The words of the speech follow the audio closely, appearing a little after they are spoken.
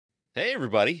Hey,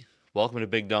 everybody. Welcome to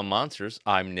Big Dumb Monsters.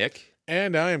 I'm Nick.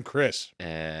 And I am Chris.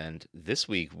 And this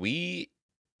week, we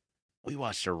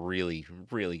watched a really,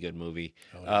 really good movie.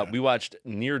 Oh, yeah. We watched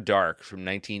Near Dark from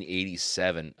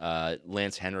 1987.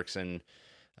 Lance Henriksen,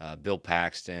 Bill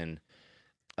Paxton.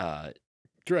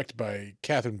 Directed by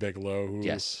Catherine Bigelow, who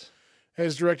Yes.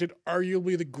 has directed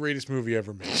arguably the greatest movie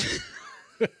ever made.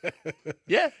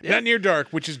 Yeah. Not Near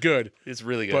Dark, which is good. It's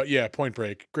really good. But yeah, Point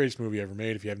Break, greatest movie ever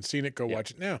made. If you haven't seen it, go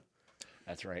watch it now.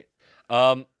 That's right.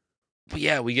 But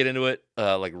yeah, we get into it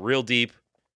like real deep.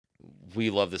 We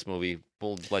love this movie.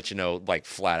 We'll let you know, like,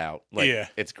 flat out. Like, Yeah.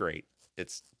 It's great.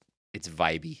 It's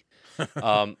vibey.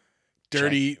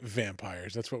 Dirty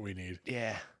vampires. That's what we need.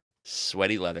 Yeah.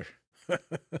 Sweaty leather.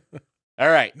 All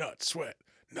right. Not sweat,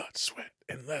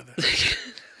 and leather.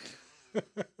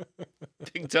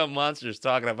 Big Dumb Monsters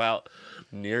talking about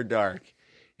Near Dark.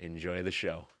 Enjoy the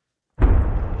show.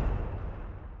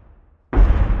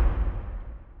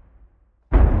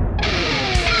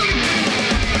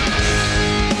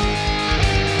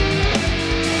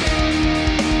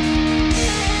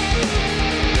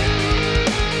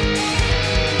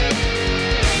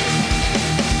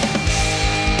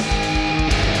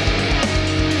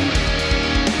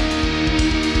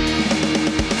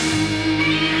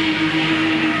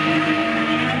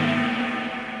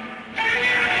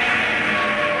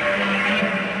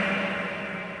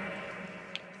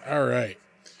 All right.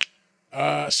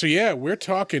 So yeah, we're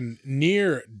talking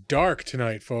Near Dark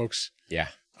tonight, folks. Yeah.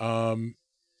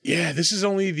 Yeah, this is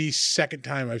only the second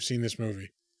time I've seen this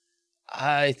movie.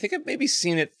 I think I've maybe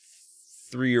seen it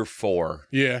 3 or 4.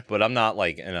 Yeah. But I'm not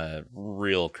like in a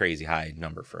real crazy high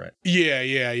number for it.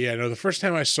 Yeah. No, the first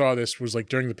time I saw this was like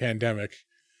during the pandemic.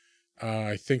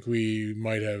 I think we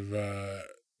might have, I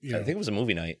think it was a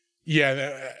movie night.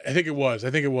 Yeah, I think it was.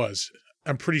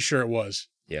 I'm pretty sure it was.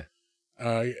 Yeah.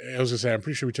 I was gonna say, I'm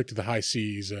pretty sure we took to the high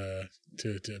seas to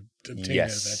obtain it at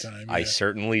that time. Yeah. I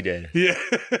certainly did. Yeah.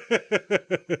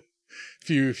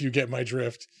 if you get my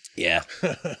drift. Yeah.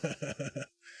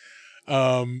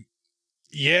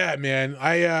 Yeah, man.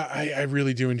 I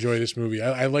really do enjoy this movie.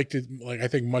 I liked it, like, I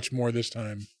think much more this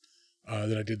time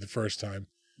than I did the first time.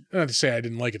 Not to say I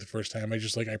didn't like it the first time. I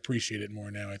just I appreciate it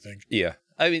more now, I think. Yeah.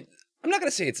 I mean, I'm not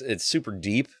going to say it's super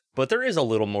deep, but there is a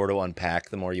little more to unpack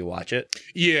the more you watch it.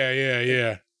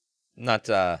 Yeah. Not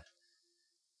a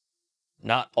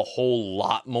whole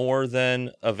lot more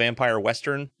than a vampire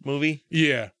Western movie.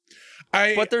 Yeah.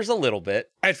 But there's a little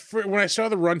bit. When I saw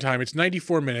the runtime, it's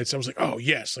 94 minutes. I was like, oh,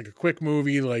 yes, like a quick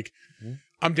movie. Like,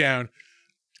 I'm down.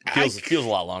 Feels a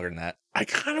lot longer than that. I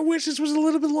kind of wish this was a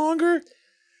little bit longer.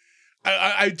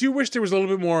 I do wish there was a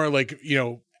little bit more, like,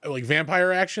 like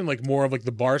vampire action, like more of like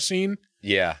the bar scene.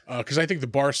 Yeah. Because I think the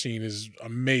bar scene is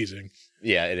amazing.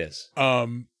 Yeah, it is. I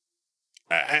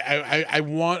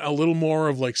want a little more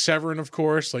of like Severin, of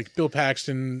course, like Bill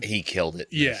Paxton. He killed it.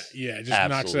 Yeah, just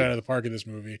knocks it out of the park in this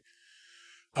movie.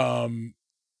 Even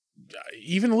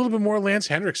a little bit more Lance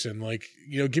Henriksen, like,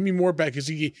 give me more back, because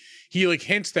he like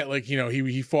hints that, like,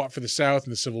 he fought for the South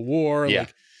in the Civil War. Yeah.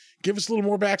 Like, give us a little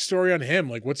more backstory on him.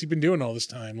 Like, what's he been doing all this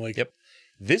time? Like, yep.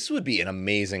 This would be an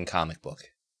amazing comic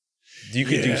book. You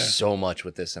could do so much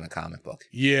with this in a comic book.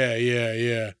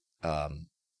 Yeah. But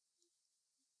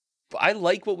I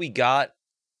like what we got.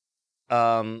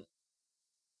 Yeah,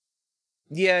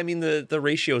 I mean, the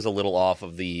ratio is a little off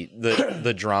of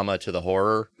the drama to the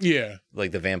horror. Yeah.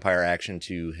 Like the vampire action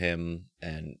to him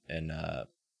and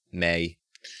May.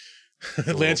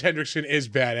 Lance Henriksen is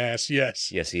badass,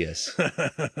 yes. Yes, he is.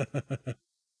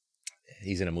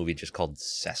 He's in a movie just called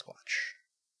Sasquatch.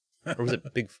 Or was it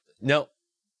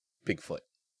Bigfoot.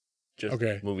 Just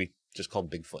okay. Movie just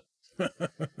called Bigfoot.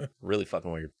 Really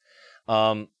fucking weird.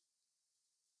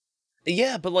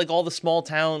 Yeah, but like all the small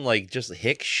town, like just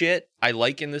hick shit, I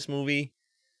like in this movie.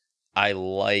 I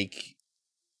like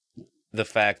the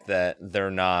fact that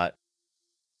they're not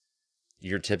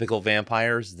your typical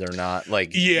vampires. They're not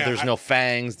like, there's no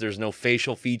fangs, there's no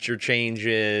facial feature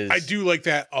changes. I do like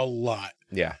that a lot.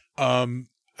 Yeah.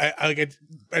 I like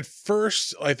at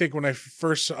first, I think when I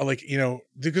first saw, like,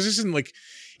 because this isn't like,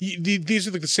 these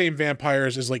are like the same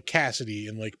vampires as like Cassidy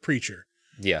and like Preacher.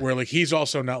 Yeah. Where like he's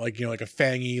also not like, like a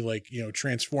fangy, like,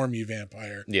 transformy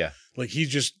vampire. Yeah. Like he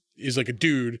just is like a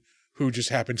dude who just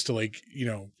happens to like,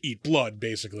 eat blood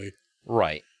basically.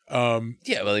 Right.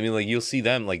 Yeah, well, I mean, like you'll see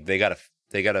them, like they gotta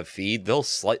feed, they'll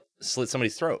slit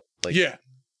somebody's throat. Like, yeah.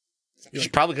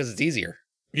 Probably because it's easier.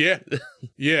 Yeah.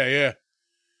 Yeah.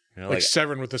 Like like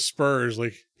Severin with the spurs,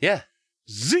 like, yeah.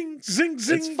 Zing, zing,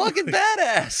 zing. It's fucking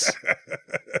badass.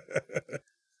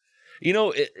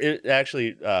 It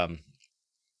actually,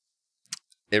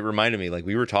 it reminded me, like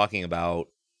we were talking about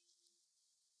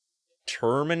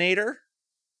Terminator.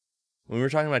 When we were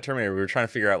talking about Terminator, we were trying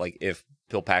to figure out like if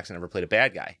Bill Paxton ever played a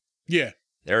bad guy. Yeah.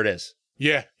 There it is.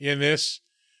 Yeah. In this,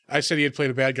 I said he had played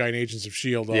a bad guy in Agents of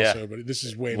S.H.I.E.L.D. also, but this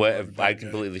is way more of a bad I guy.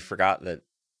 completely forgot that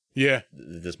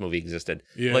this movie existed.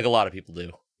 Yeah. Like a lot of people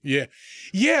do. Yeah.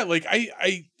 Yeah, like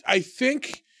I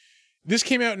think this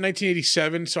came out in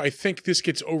 1987, so I think this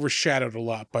gets overshadowed a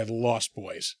lot by The Lost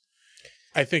Boys.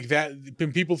 I think that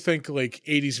when people think like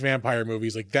 80s vampire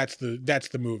movies, like that's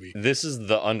the movie. This is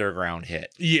the underground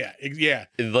hit. Yeah, yeah.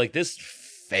 Like this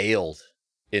failed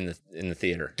in the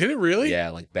theater. Did it really?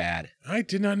 Yeah, like bad. I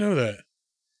did not know that.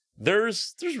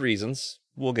 There's reasons.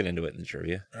 We'll get into it in the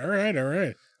trivia. All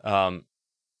right.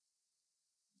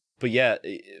 But yeah,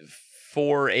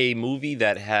 for a movie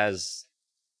that has,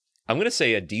 I'm gonna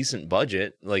say, a decent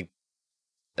budget, like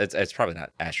it's probably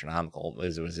not astronomical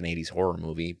as it was an 80s horror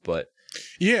movie, but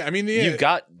yeah, I mean, you've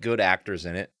got good actors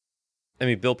in it. I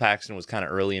mean, Bill Paxton was kind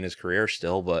of early in his career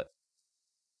still, but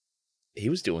he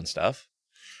was doing stuff.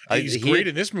 He's great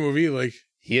in this movie. Like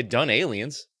he had done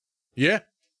Aliens. Yeah.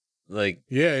 Like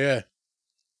yeah.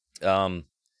 But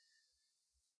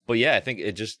yeah, I think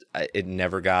it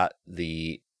never got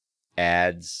the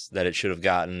ads that it should have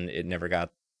gotten. It never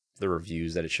got the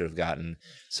reviews that it should have gotten.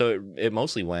 So it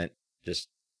mostly went just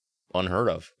unheard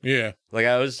of. Yeah. Like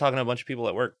I was talking to a bunch of people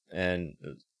at work, and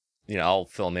I'll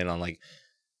fill them in on like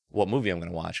what movie I'm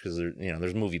going to watch because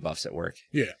there's movie buffs at work.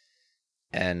 Yeah.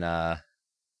 And I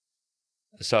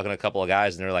was talking to a couple of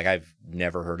guys, and they're like, I've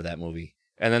never heard of that movie.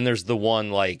 And then there's the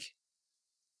one like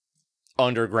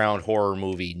underground horror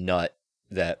movie nut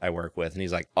that I work with, and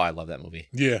he's like, "Oh, I love that movie."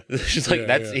 Yeah. She's like,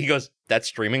 He goes, "That's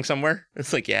streaming somewhere."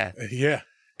 It's like, yeah.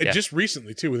 And just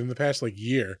recently too, within the past like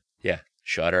year. Yeah.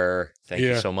 Shudder. Thank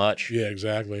you so much. Yeah,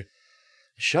 exactly.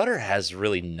 Shudder has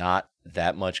really not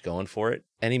that much going for it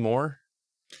anymore.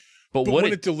 But when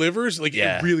it delivers, like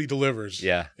it really delivers.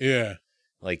 Yeah. Yeah.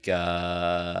 Like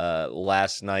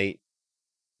last night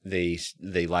they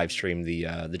live streamed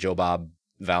the Joe Bob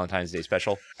Valentine's Day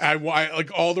special. I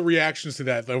like all the reactions to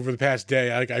that over the past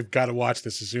day. I've got to watch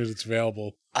this as soon as it's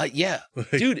available. Yeah.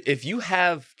 Dude, if you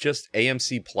have just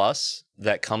AMC Plus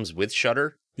that comes with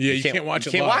Shudder, you can't watch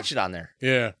it. You can't watch it on there.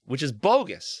 Yeah. Which is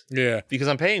bogus. Yeah. Because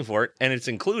I'm paying for it and it's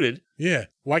included. Yeah.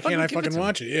 Why can't I fucking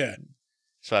watch it? Yeah.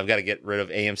 So I've got to get rid of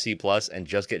AMC Plus and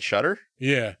just get Shudder?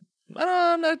 Yeah.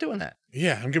 I'm not doing that.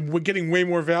 Yeah, we're getting way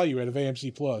more value out of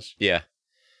AMC Plus. Yeah.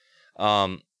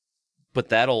 But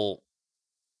that'll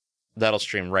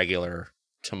stream regular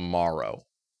tomorrow.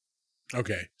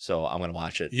 Okay. So I'm going to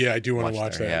watch it. Yeah, I do want to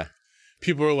watch that. Yeah.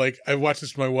 People are like, I watched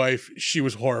this with my wife. She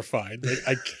was horrified. Like,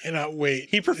 I cannot wait.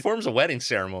 He performs a wedding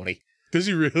ceremony. Does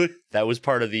he really? That was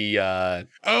part of the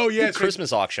the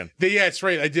Christmas auction. Yeah, it's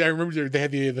right. I remember they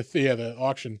had the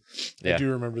auction. Yeah. I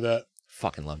do remember that.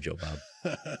 Fucking love Joe Bob.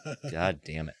 God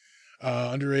damn it.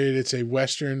 Underrated. It's a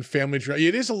Western family drama.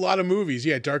 It is a lot of movies.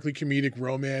 Yeah, darkly comedic,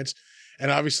 romance, and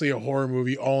obviously a horror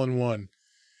movie all in one.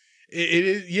 It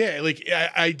is, yeah. Like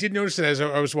I did notice that as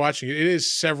I was watching it. It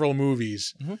is several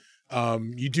movies. Mm-hmm.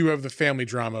 You do have the family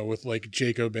drama with like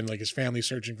Jacob and like his family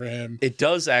searching for him. It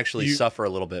does actually suffer a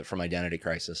little bit from identity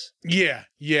crisis. Yeah.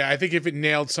 I think if it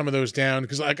nailed some of those down,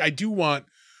 because like I do want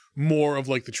more of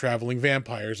like the traveling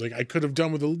vampires. Like I could have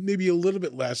done with maybe a little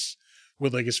bit less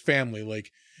with like his family.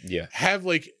 Like have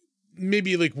like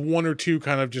maybe like one or two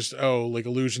kind of just like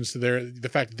allusions to the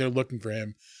fact that they're looking for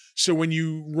him. So when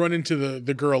you run into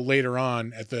the girl later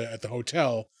on at the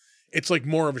hotel, it's like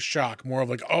more of a shock, more of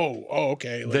like,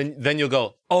 okay. Like, then you'll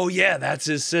go, oh yeah, that's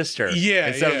his sister. Yeah.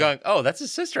 Instead of going, oh, that's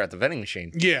his sister at the vending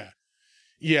machine. Yeah.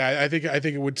 I think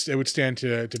it would stand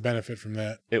to benefit from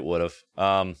that. It would have.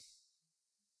 But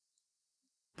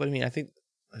I mean, I think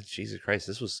Jesus Christ,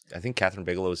 this was Catherine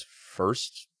Bigelow's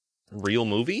first real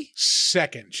movie.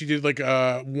 Second, she did like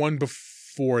one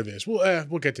before this.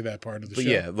 We'll get to that part of the show.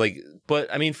 Yeah,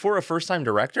 but I mean, for a first time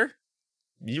director,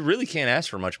 you really can't ask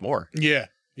for much more. Yeah.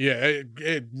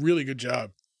 Really good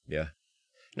job. Yeah.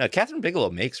 Now, Catherine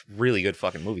Bigelow makes really good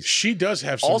fucking movies. She does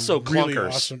have some also really clunkers.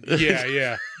 Awesome.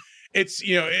 Yeah. It's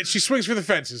she swings for the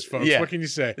fences, folks. Yeah. What can you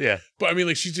say? Yeah. But I mean,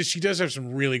 like she does have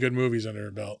some really good movies under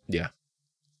her belt. Yeah.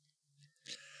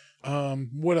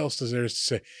 What else does there is to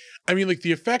say? I mean, like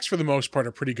the effects for the most part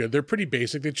are pretty good. They're pretty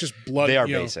basic. It's just blood. They are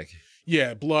basic.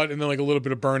 Yeah, blood, and then like a little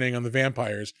bit of burning on the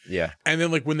vampires. Yeah. And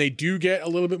then like when they do get a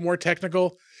little bit more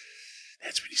technical,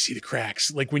 that's when you see the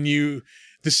cracks. Like the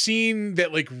scene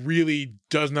that like really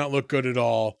does not look good at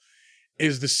all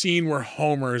is the scene where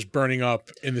Homer is burning up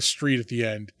in the street at the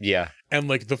end. Yeah. And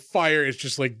like the fire is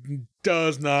just like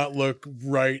does not look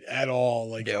right at all.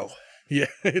 Like, no. Yeah,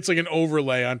 it's like an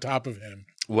overlay on top of him.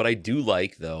 What I do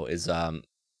like though is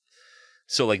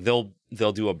So like they'll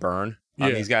do a burn on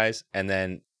Yeah. these guys, and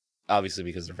then obviously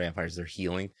because they're vampires, they're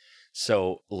healing.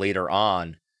 So later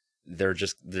on, they're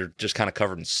just kind of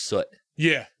covered in soot,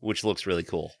 Yeah. which looks really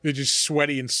cool. They're just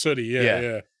sweaty and sooty. Yeah, Yeah.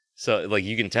 yeah. So like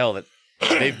you can tell that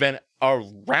they've been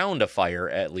around a fire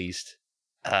at least,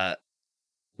 not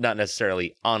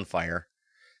necessarily on fire.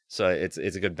 So it's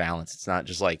a good balance. It's not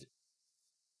just like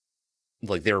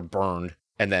they were burned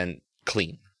and then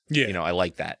clean. Yeah. You know, I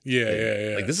like that.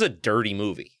 Yeah. Like this is a dirty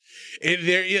movie.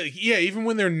 Even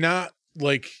when they're not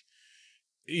like,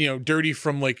 dirty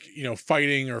from like,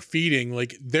 fighting or feeding,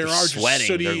 like they're sweating. Just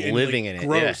sooty They're and living like, in it.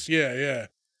 gross. Yeah.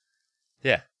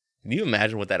 Can you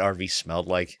imagine what that RV smelled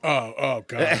like? Oh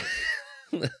God.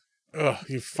 Oh,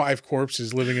 you have 5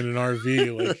 corpses living in an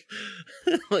RV, like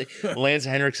like Lance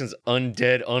Henriksen's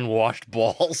undead, unwashed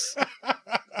balls.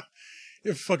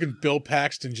 you have fucking Bill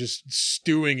Paxton just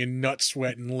stewing in nut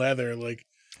sweat and leather, like,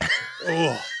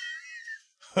 oh.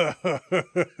 I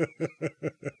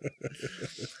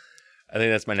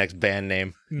think that's my next band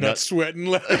name. Nut sweat and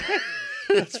leather.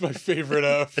 That's my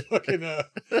favorite fucking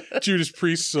Judas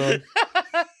Priest song.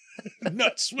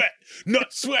 Nut sweat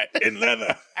and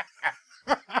leather.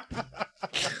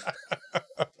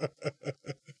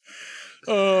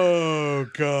 Oh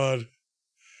God.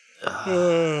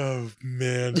 Oh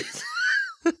man.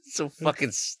 So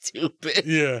fucking stupid.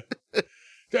 Yeah.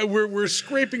 We're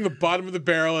scraping the bottom of the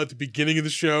barrel at the beginning of the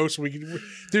show, so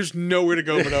there's nowhere to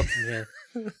go but up from here.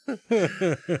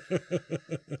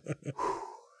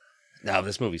 No,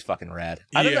 this movie's fucking rad.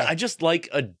 I don't know. I just like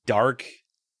a dark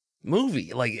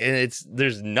movie. Like, and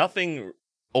there's nothing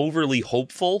overly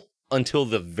hopeful until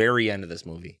the very end of this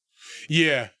movie.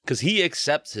 Yeah. Because he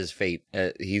accepts his fate.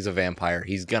 He's a vampire.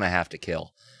 He's going to have to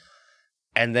kill.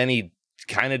 And then he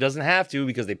kind of doesn't have to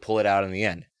because they pull it out in the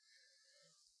end.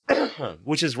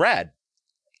 Which is rad.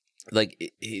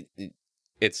 Like,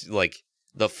 it's like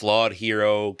the flawed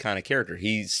hero kind of character.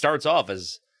 He starts off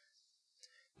as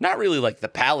not really like the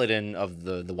paladin of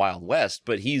the Wild West,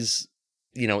 but he's,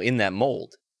 in that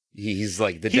mold. He's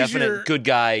like he's definite good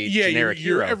guy, generic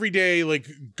you're hero. Everyday, like,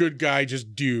 good guy,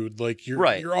 just dude. Like,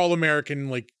 you're all American,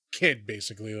 like, kid,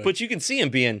 basically. Like. But you can see him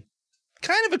being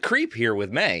kind of a creep here with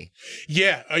May.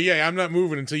 Yeah. I'm not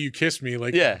moving until you kiss me.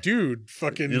 Like, dude,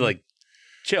 fucking. You're like,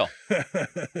 chill.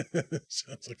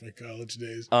 Sounds like my college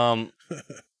days.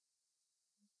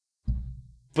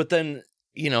 But then,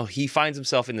 he finds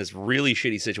himself in this really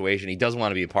shitty situation. He doesn't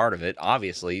want to be a part of it,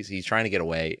 obviously. He's trying to get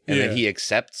away. And then he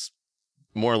accepts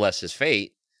more or less his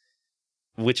fate,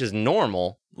 which is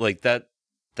normal. Like, that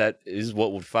is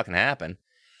what would fucking happen.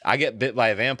 I get bit by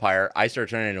a vampire. I start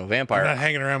turning into a vampire. I'm not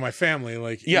hanging around my family.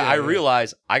 Like, I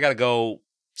realize I got to go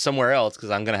somewhere else because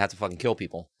I'm going to have to fucking kill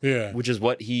people. Yeah. Which is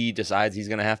what he decides he's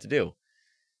going to have to do.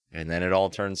 And then it all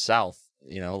turns south,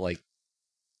 like,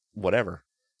 whatever.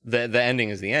 The ending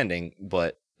is the ending,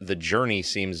 but the journey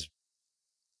seems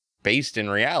based in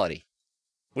reality,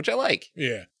 which I like.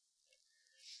 Yeah.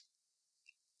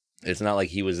 It's not like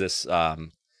he was this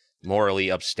morally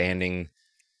upstanding,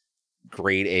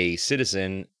 grade A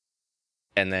citizen,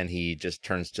 and then he just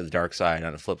turns to the dark side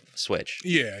on a flip of a switch.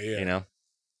 Yeah.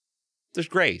 There's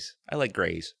grays. I like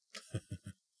grays.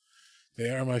 They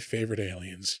are my favorite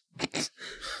aliens.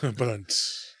 But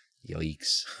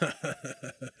Yikes.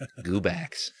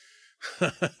 Goobacks.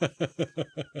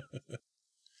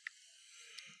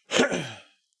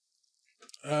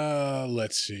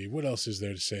 Let's see. What else is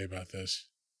there to say about this?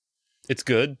 It's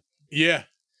good. Yeah.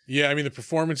 I mean, the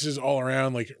performances all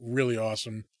around, like, really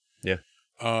awesome. Yeah.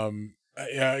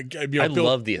 I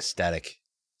love the aesthetic.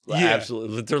 Yeah.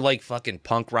 Absolutely. They're like fucking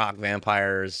punk rock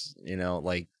vampires,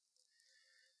 like,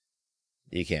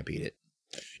 you can't beat it.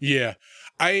 Yeah.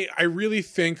 I really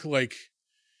think, like,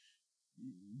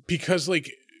 because,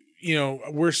 like,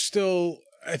 we're still,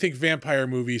 I think vampire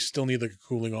movies still need, like, a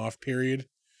cooling off period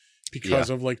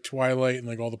because of, like, Twilight and,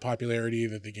 like, all the popularity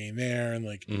that they gain there and,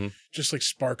 like, just, like,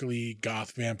 sparkly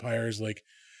goth vampires. Like,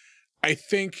 I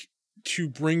think to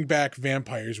bring back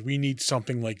vampires, we need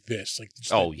something like this. Like,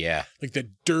 like that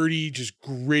dirty, just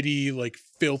gritty, like,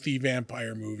 filthy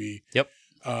vampire movie. Yep.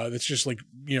 That's just, like,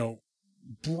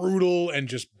 brutal and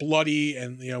just bloody,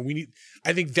 and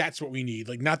I think that's what we need.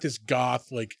 Like, not this goth,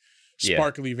 like,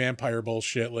 sparkly vampire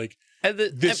bullshit. Like,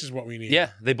 this is what we need.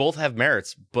 Yeah, they both have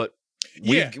merits, but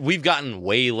we've gotten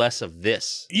way less of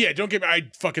this. Yeah, don't get me. I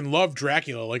fucking love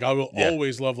Dracula. Like, I will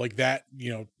always love, like, that,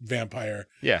 vampire.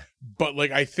 Yeah, but,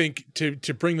 like, I think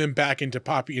to bring them back into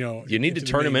pop, you need to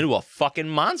turn him into a fucking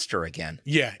monster again.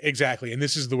 Yeah, exactly. And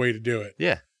this is the way to do it.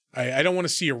 Yeah. I don't want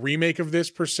to see a remake of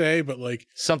this per se, but, like,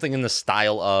 something in the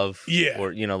style of,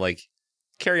 or like,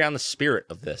 carry on the spirit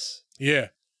of this. Yeah.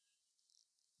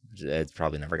 it's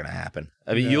probably never going to happen.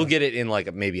 I mean, No. you'll get it in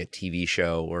like maybe a TV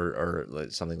show or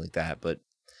like something like that, but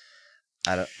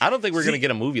I don't think we're going to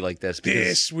get a movie like this. Because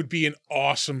this would be an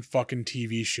awesome fucking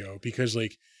TV show because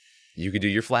like you could do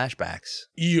your flashbacks.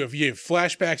 you have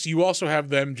flashbacks. You also have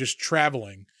them just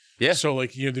traveling. Yeah. So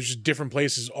like, you know, there's just different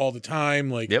places all the time.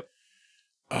 Like, Yep.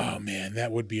 Oh man,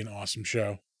 that would be an awesome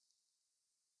show.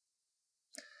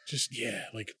 Just, yeah,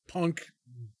 like punk,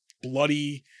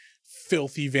 bloody,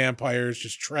 filthy vampires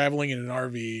just traveling in an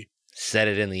RV. Set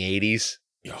it in the 80s.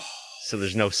 Oh, So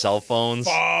there's no cell phones.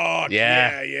 fuck.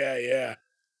 Yeah. Yeah.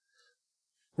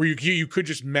 Where you could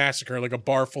just massacre like a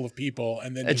bar full of people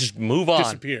and then And just move on.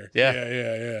 disappear. Yeah.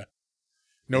 Yeah.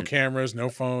 No cameras, no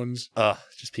phones.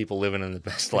 Just people living in the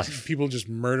best life. People just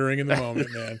murdering in the moment,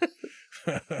 man.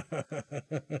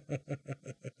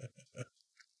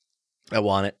 I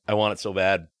want it. I want it so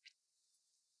bad.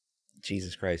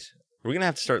 Jesus Christ. We're going to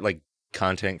have to start like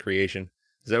content creation.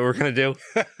 Is that what we're going to do?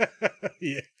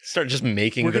 Yeah. Start just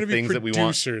making We're the gonna be things that we want.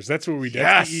 producers. That's what we do.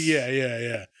 Yes! Yeah.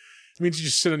 It means you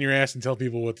just sit on your ass and tell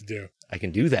people what to do. I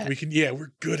can do that.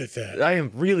 We're good at that. I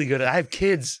am really good at it. I have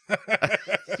kids.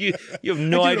 You have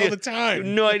no I do it idea. all the time. You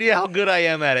have no idea how good I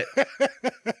am at it.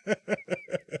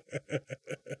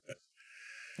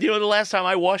 You know the last time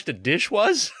I washed a dish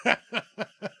was?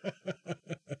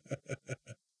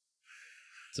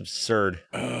 It's absurd.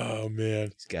 Oh man.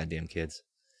 These goddamn kids.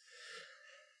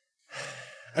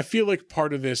 I feel like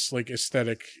part of this like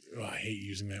aesthetic, I hate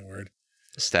using that word.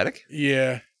 Aesthetic?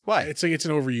 Yeah. Why? It's like it's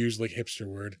an overused like hipster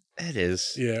word. It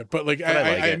is. Yeah, but like But I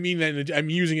like I it. mean that I'm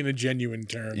using it in a genuine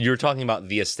term. You're talking about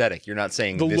the aesthetic. You're not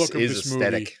saying The this look of is this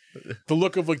aesthetic. The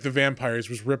look of like the vampires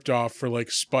was ripped off for like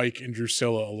Spike and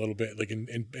Drusilla a little bit, like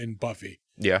in Buffy.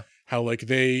 Yeah. How like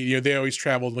they always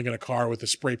traveled like in a car with the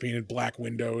spray painted black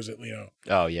windows that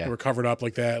Oh they yeah. were covered up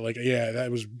like that. Like yeah, that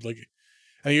was like,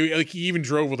 and he even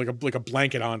drove with like a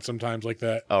blanket on sometimes like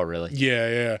that. Oh really?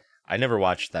 Yeah. I never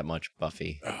watched that much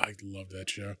Buffy. Oh, I love that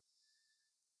show.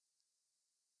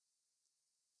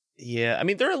 Yeah, I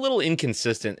mean they're a little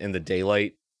inconsistent in the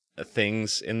daylight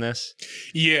things in this.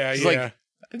 Yeah, It's yeah. like, I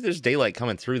think there's daylight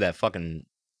coming through that fucking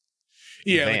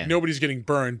Yeah, van. like nobody's getting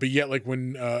burned, but yet like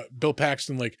when Bill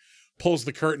Paxton like pulls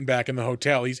the curtain back in the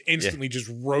hotel, he's instantly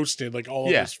just roasted like all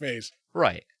over his face.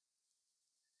 Right.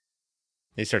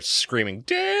 He starts screaming,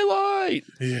 "Daylight!"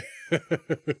 Yeah.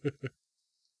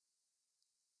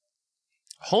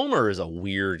 Homer is a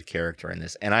weird character in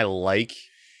this, and I like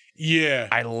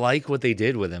what they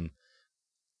did with him.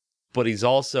 But he's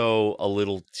also a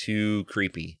little too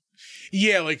creepy.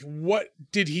 Yeah, like what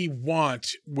did he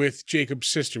want with Jacob's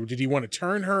sister? Did he want to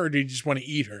turn her or did he just want to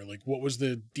eat her? Like what was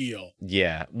the deal?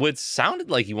 Yeah. What sounded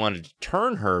like he wanted to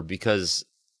turn her because,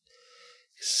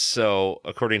 so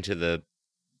according to the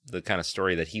kind of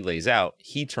story that he lays out,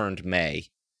 he turned May.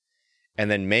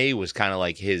 And then May was kind of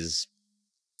like his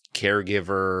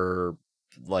caregiver,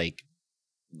 like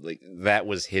that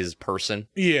was his person.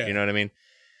 Yeah. You know what I mean?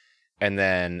 And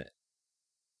then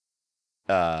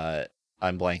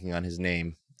I'm blanking on his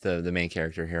name, the main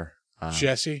character here.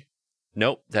 Jesse?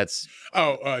 Nope, that's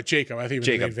Jacob. I think he was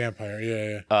Jacob. the main vampire.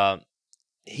 Yeah.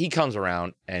 He comes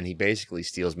around and he basically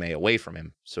steals May away from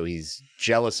him. So he's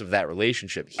jealous of that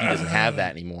relationship. He doesn't have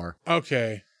that anymore.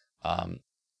 Okay.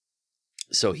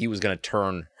 So he was going to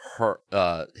turn her,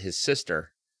 his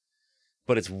sister.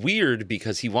 But it's weird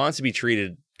because he wants to be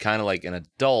treated kind of like an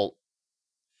adult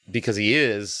because he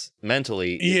is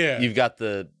mentally. Yeah. You've got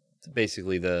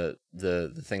basically the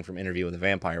thing from Interview with a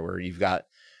Vampire where you've got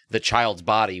the child's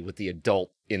body with the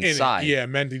adult inside. Yeah,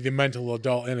 the mental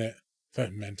adult in it. The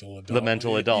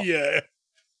mental adult. Yeah.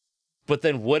 But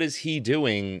then what is he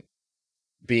doing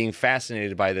being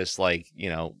fascinated by this, like,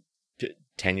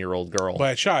 10-year-old girl?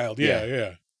 By a child.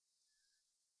 Yeah.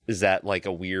 Is that like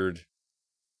a weird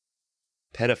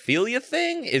pedophilia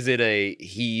thing? Is it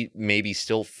he maybe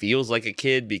still feels like a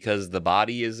kid because the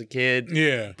body is a kid?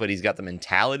 Yeah. But he's got the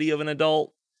mentality of an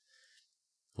adult?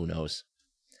 Who knows?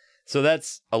 So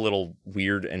that's a little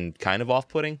weird and kind of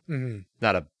off-putting. Mm-hmm.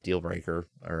 Not a deal breaker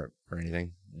or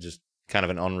anything. Just kind of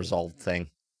an unresolved thing.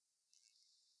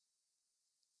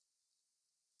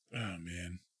 Oh,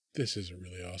 man. This is a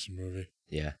really awesome movie.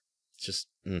 Yeah. It's just...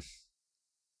 It's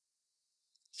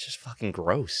just fucking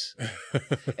gross.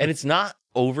 And it's not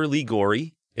overly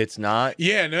gory. It's not...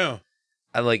 Yeah, no.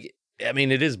 I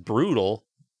mean, it is brutal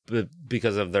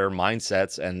because of their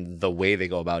mindsets and the way they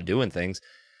go about doing things.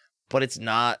 But it's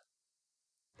not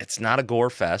a gore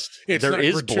fest. It's there not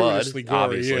is blood, gratuitously gory,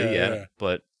 obviously, yeah.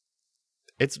 But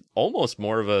it's almost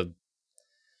more of a...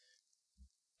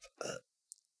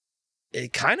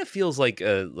 It kind of feels like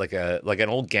an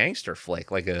old gangster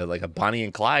flick, like a Bonnie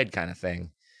and Clyde kind of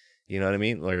thing. You know what I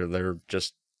mean? They're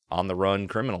just on the run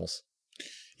criminals.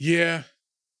 Yeah.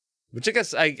 Which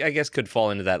I guess could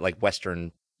fall into that like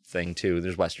Western thing too.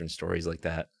 There's Western stories like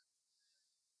that.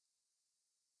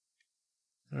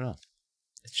 I don't know.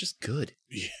 It's just good.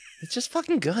 Yeah. It's just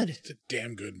fucking good. It's a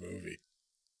damn good movie.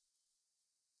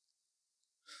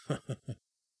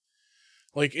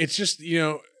 Like, it's just,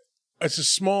 it's a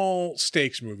small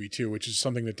stakes movie too, which is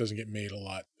something that doesn't get made a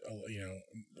lot.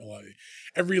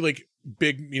 Every like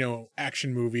big,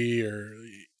 action movie or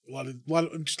a lot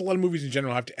of movies in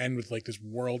general have to end with like this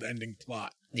world-ending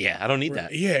plot. Yeah, I don't need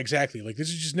that. Yeah, exactly. Like, this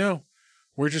is just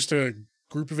we're just a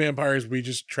group of vampires. We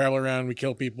just travel around. We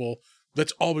kill people.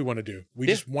 That's all we want to do. We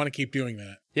just want to keep doing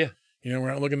that. Yeah.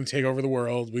 We're not looking to take over the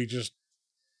world. We just.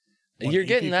 You're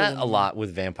getting that a lot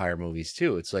with vampire movies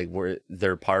too. It's like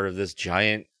they're part of this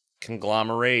giant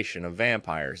conglomeration of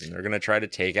vampires, and they're gonna try to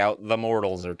take out the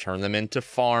mortals or turn them into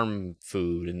farm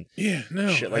food and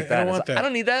shit like that. I don't want that. I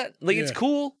don't need that. Like, it's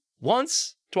cool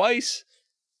once, twice.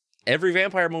 Every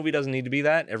vampire movie doesn't need to be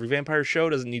that. Every vampire show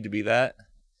doesn't need to be that.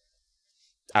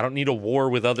 I don't need a war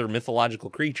with other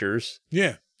mythological creatures.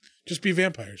 Yeah, just be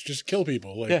vampires. Just kill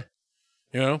people. Like,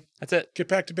 that's it. Get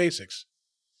back to basics.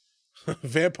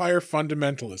 Vampire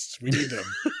fundamentalists. We need them.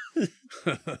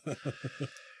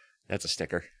 That's a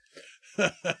sticker.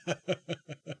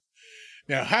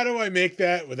 Now, how do I make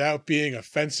that without being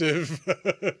offensive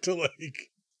to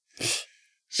like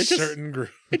certain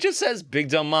group? It just says big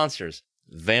dumb monsters.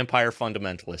 Vampire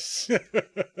fundamentalists.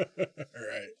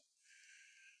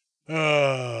 All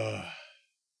right.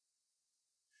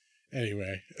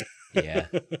 Anyway. Yeah.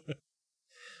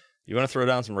 You want to throw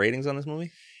down some ratings on this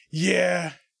movie?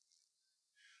 Yeah.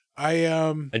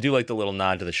 I do like the little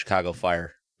nod to the Chicago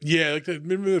fire. Yeah, like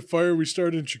remember the fire we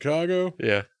started in Chicago?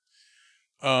 Yeah.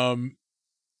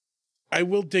 I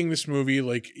will ding this movie,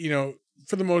 like,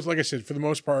 for the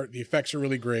most part, the effects are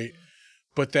really great,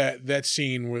 but that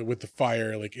scene with the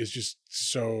fire, like, is just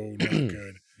so not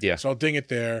good. Yeah. So I'll ding it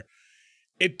there.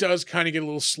 It does kind of get a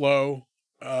little slow,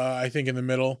 I think, in the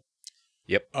middle.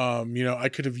 Yep. I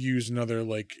could have used another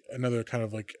kind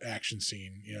of like action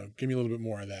scene. Give me a little bit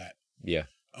more of that. Yeah.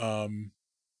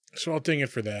 So I'll ding it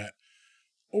for that.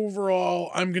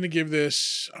 Overall, I'm gonna give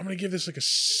this like a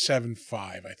 7.5,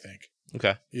 I think.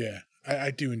 Okay. Yeah.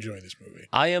 I do enjoy this movie.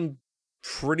 I am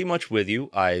pretty much with you.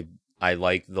 I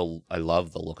love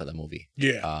the look of the movie.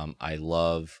 Yeah. I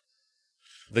love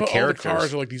the characters. All the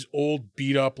cars are like these old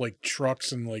beat up like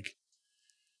trucks and like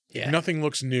nothing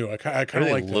looks new. I kind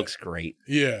of like that. Looks great.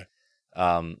 Yeah.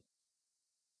 The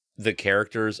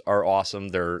characters are awesome.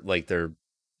 Their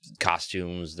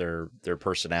costumes, their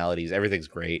personalities, everything's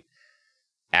great.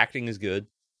 Acting is good.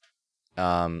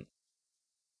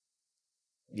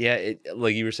 Yeah,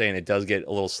 like you were saying, it does get a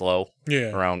little slow.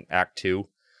 Yeah. Around Act 2.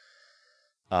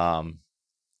 I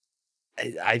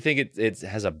think it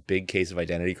has a big case of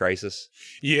identity crisis.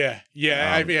 Yeah.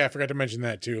 I forgot to mention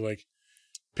that too. Like,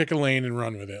 pick a lane and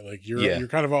run with it. Like, you're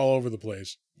kind of all over the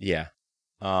place. Yeah.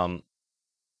 So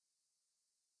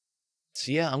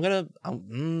yeah, I'm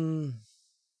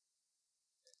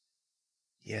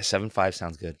 7.5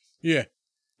 sounds good. Yeah.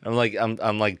 I'm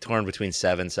like torn between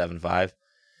 7.5,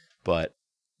 but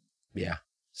yeah,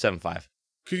 7.5.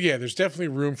 There's definitely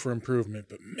room for improvement,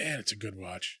 but man, it's a good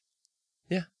watch.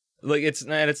 Yeah. Like, it's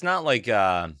not like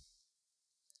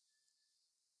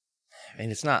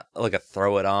it's not like a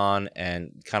throw it on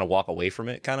and kind of walk away from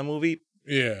it kind of movie.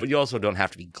 Yeah. But you also don't have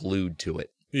to be glued to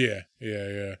it. Yeah.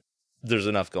 There's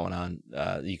enough going on.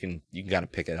 You can kind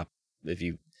of pick it up if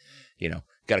you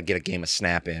got to get a game of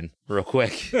Snap in real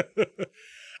quick.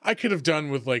 I could have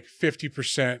done with like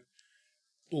 50%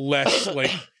 less like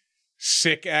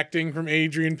sick acting from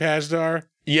Adrian Pasdar.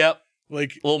 Yep.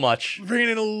 Like, a little much. Bring it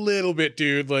in a little bit,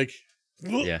 dude. Like,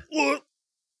 yeah. The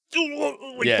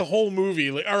whole movie.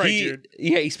 Like, all right, dude.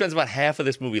 Yeah, he spends about half of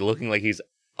this movie looking like he's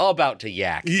about to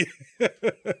yak. Yeah.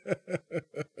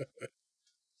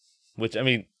 Which, I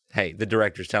mean, hey, the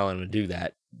director's telling him to do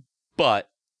that. But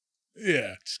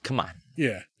yeah, just, come on.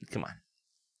 Yeah. Come on.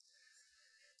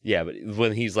 Yeah, but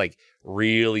when he's like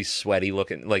really sweaty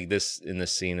looking like this in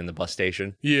this scene in the bus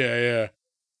station. Yeah.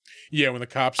 Yeah, when the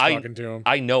cop's talking to him.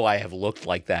 I know I have looked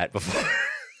like that before.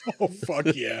 Oh, fuck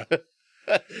yeah.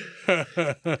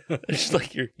 It's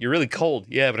like you're really cold.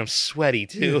 Yeah, but I'm sweaty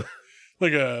too.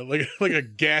 Like a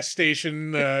gas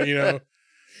station, buying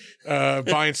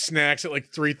snacks at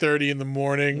like 3:30 in the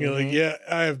morning. Mm-hmm. Like, yeah,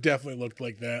 I have definitely looked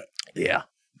like that. Yeah.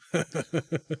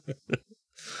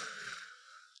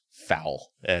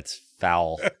 Foul. That's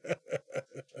foul.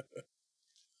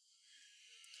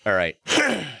 All right.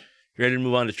 You You ready to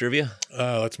move on to trivia?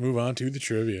 Let's move on to the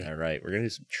trivia. All right, we're gonna do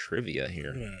some trivia I'm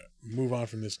here. gonna move on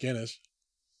from this Guinness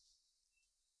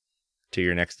To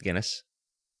your next Guinness.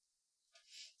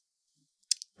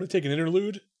 I'm gonna take an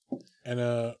interlude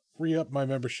and re-up my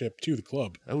membership to the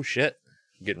club. Oh shit,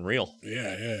 getting real.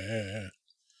 Yeah.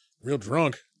 Real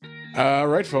drunk. All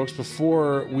right, folks,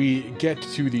 before we get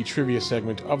to the trivia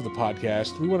segment of the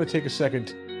podcast, we want to take a second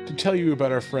to tell you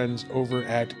about our friends over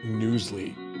at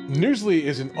Newsly. Newsly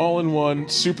is an all-in-one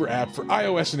super app for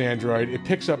iOS and Android. It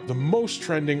picks up the most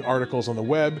trending articles on the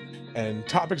web and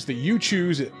topics that you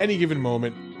choose at any given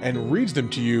moment and reads them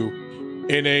to you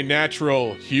in a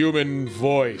natural human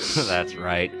voice. That's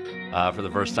right. For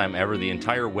the first time ever, the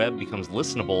entire web becomes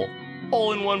listenable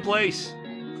all in one place.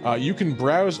 You can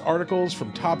browse articles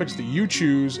from topics that you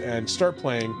choose and start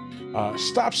playing,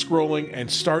 stop scrolling, and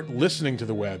start listening to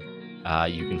the web.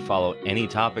 You can follow any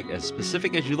topic as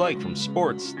specific as you like, from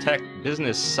sports, tech,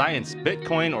 business, science,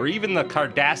 Bitcoin, or even the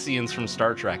Cardassians from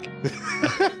Star Trek.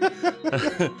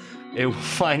 It will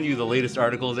find you the latest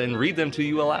articles and read them to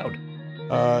you aloud.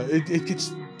 It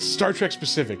gets Star Trek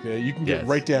specific. You can get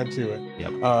right down to it.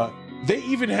 Yep. They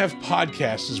even have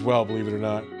podcasts as well, believe it or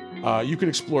not. You can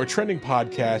explore trending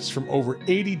podcasts from over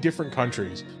 80 different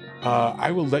countries. I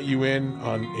will let you in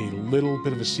on a little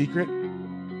bit of a secret.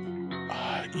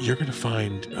 You're going to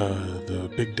find the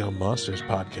Big Dumb Monsters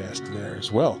podcast there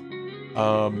as well.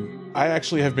 I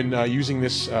actually have been using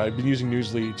this. I've been using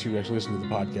Newsly to actually listen to the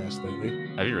podcast lately.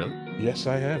 Have you really? Yes,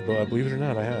 I have. Believe it or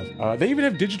not, I have. They even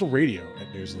have digital radio at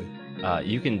Newsly.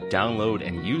 You can download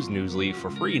and use Newsly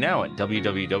for free now at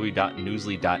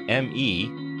www.newsly.me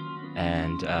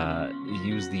and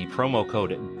use the promo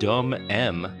code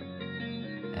DUMBM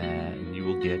and you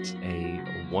will get a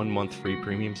 1 month free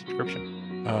premium subscription.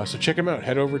 So check them out.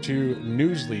 Head over to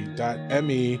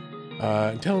newsly.me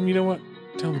and tell them, you know what?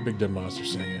 Tell them the Big Dumb Monster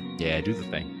sent you. Yeah, do the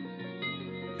thing.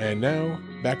 And now,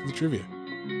 back to the trivia.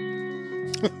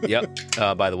 Yep.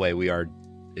 By the way, we are,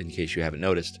 in case you haven't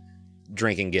noticed,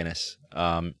 drinking Guinness.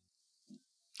 I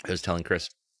was telling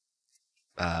Chris,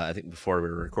 I think before we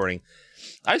were recording,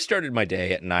 I started my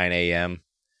day at 9 a.m.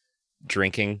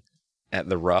 drinking at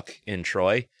the Ruck in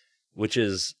Troy, which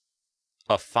is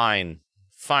a fine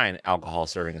alcohol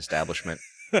serving establishment.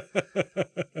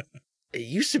 It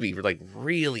used to be like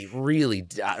really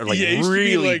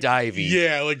divey.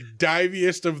 Yeah, like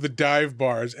diviest of the dive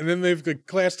bars, and then they've like,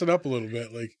 classed it up a little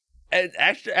bit. Like, and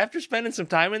after spending some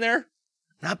time in there,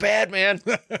 not bad, man.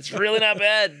 It's really not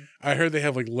bad. I heard they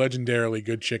have like legendarily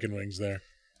good chicken wings there.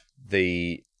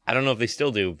 I don't know if they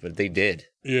still do, but they did.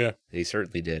 Yeah, they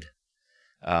certainly did.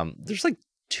 There's like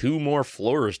 2 more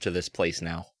floors to this place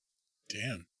now.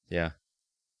 Damn. Yeah.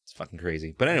 It's fucking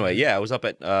crazy. But anyway, yeah, I was up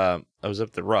at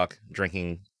the Ruck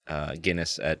drinking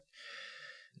Guinness at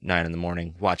 9 in the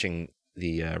morning, watching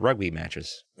the rugby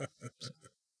matches.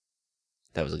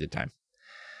 That was a good time.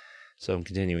 So I'm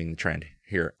continuing the trend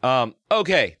here.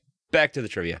 Okay, back to the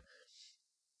trivia.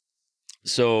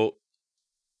 So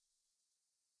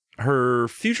her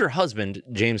future husband,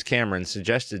 James Cameron,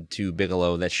 suggested to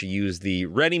Bigelow that she use the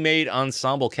ready-made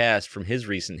ensemble cast from his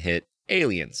recent hit,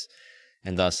 Aliens.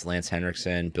 And thus Lance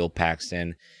Henriksen, Bill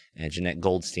Paxton, and Jeanette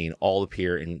Goldstein all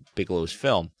appear in Bigelow's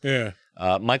film. Yeah.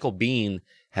 Michael Biehn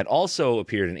had also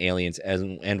appeared in Aliens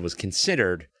and was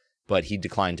considered, but he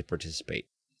declined to participate.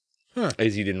 Huh.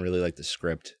 As he didn't really like the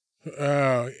script.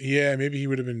 Yeah, maybe he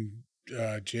would have been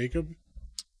Jacob.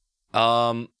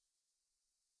 I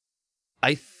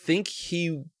think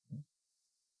he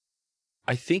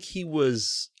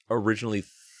was originally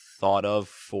thought of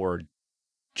for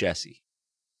Jesse.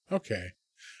 Okay.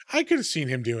 I could have seen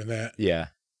him doing that. Yeah.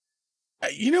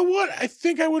 You know what? I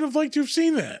think I would have liked to have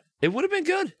seen that. It would have been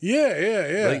good.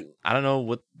 Yeah. Like, I don't know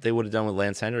what they would have done with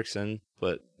Lance Henriksen,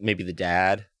 but maybe the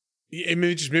dad.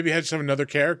 Maybe had some another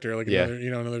character, like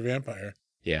another vampire.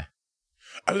 Yeah.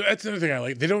 That's another thing I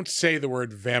like. They don't say the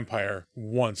word vampire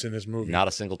once in this movie. Not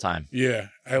a single time. Yeah,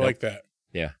 I like that.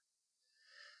 Yeah.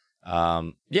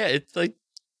 Yeah, it's like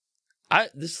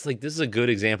this is a good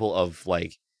example of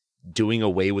like doing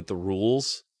away with the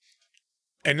rules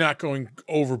and not going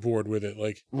overboard with it.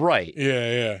 Like, right.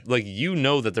 Yeah. Like, you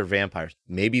know that they're vampires.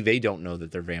 Maybe they don't know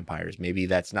that they're vampires. Maybe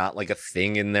that's not like a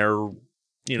thing in their,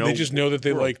 they just know that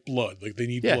they like blood. Like, they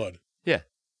need blood. Yeah.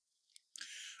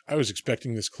 I was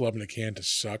expecting this club in a can to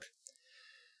suck.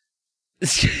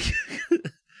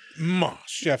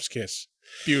 Chef's kiss.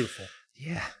 Beautiful.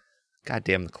 Yeah.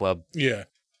 Goddamn the club. Yeah.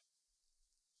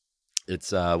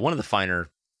 It's one of the finer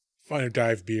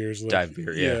dive beers. Like, dive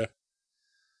beer, yeah.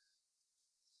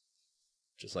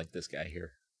 Just like this guy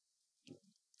here.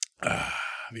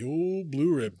 The old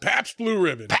blue ribbon. Pabst Blue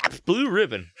Ribbon. Pabst Blue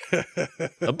Ribbon.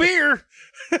 A beer.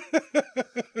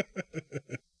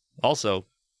 Also,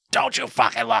 don't you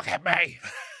fucking look at me.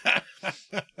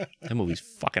 That movie's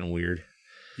fucking weird.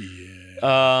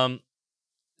 Yeah.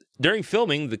 During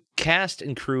filming, the cast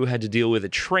and crew had to deal with a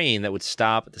train that would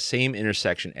stop at the same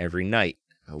intersection every night.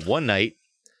 One night,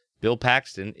 Bill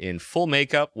Paxton, in full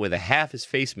makeup with a half his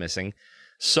face missing,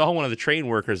 saw one of the train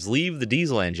workers leave the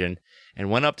diesel engine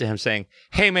and went up to him saying,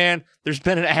 "Hey man, there's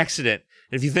been an accident.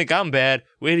 And if you think I'm bad,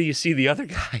 wait till you see the other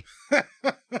guy."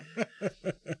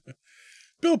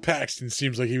 Bill Paxton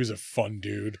seems like he was a fun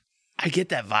dude. I get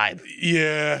that vibe.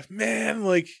 Yeah, man,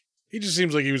 like, he just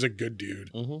seems like he was a good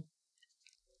dude. Mm-hmm.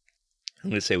 I'm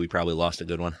going to say we probably lost a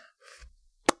good one.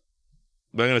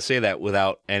 But I'm going to say that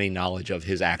without any knowledge of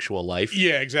his actual life.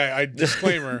 Yeah, exactly.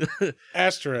 Disclaimer.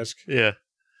 Asterisk. Yeah.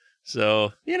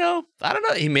 So, I don't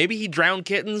know. Maybe he drowned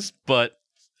kittens, but...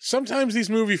 Sometimes these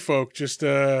movie folk just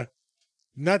not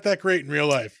that great in real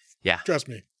life. Yeah. Trust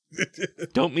me.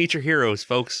 Don't meet your heroes,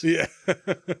 folks. Yeah.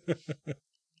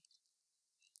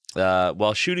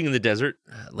 While shooting in the desert,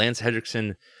 Lance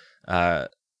Henriksen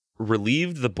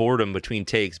relieved the boredom between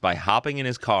takes by hopping in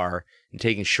his car and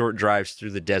taking short drives through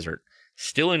the desert,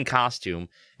 still in costume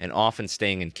and often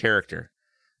staying in character.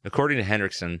 According to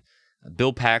Henriksen and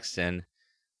Bill Paxton,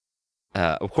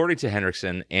 the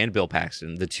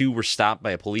two were stopped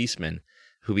by a policeman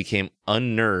who became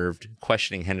unnerved,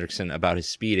 questioning Henriksen about his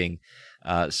speeding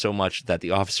so much that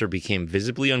the officer became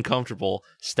visibly uncomfortable,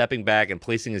 stepping back and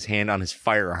placing his hand on his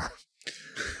firearm.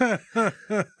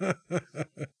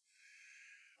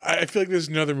 I feel like there's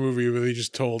another movie where they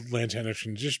just told Lance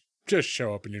Henriksen, just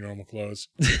show up in your normal clothes.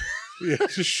 Yeah,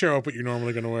 just show up what you're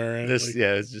normally going to wear. And that's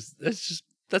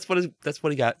what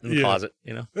he got in the closet,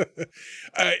 Did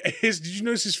you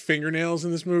notice his fingernails in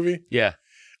this movie? Yeah.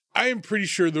 I am pretty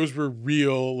sure those were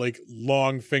real, like,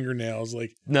 long fingernails.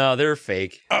 Like, no, they're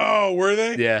fake. Oh, were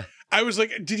they? Yeah. I was like,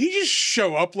 did he just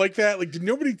show up like that? Like, did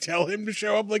nobody tell him to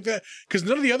show up like that? Because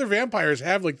none of the other vampires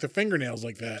have, like, the fingernails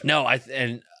like that. No,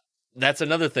 and that's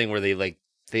another thing where they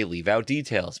leave out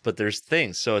details, but there's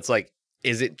things. So it's like,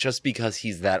 is it just because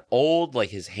he's that old?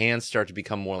 Like, his hands start to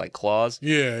become more like claws?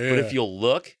 Yeah. But if you'll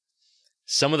look,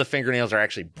 some of the fingernails are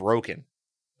actually broken.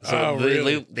 So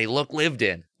really? they look lived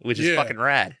in, which is fucking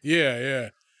rad. Yeah.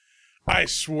 I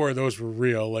swore those were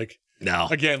real. Like, no.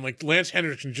 Again, like, Lance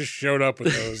Henriksen just showed up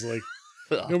with those. Like,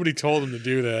 nobody told him to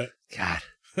do that. God.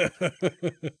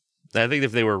 I think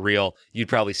if they were real, you'd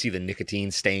probably see the nicotine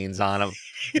stains on them.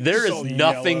 There is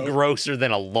nothing yellow. Grosser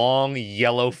than a long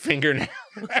yellow fingernail.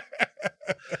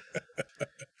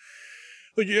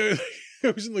 Like, yeah,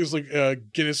 it was like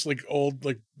Guinness, like, old,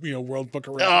 like, World Book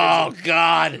of Records. Oh,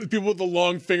 God. People with the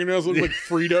long fingernails look like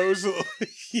Fritos.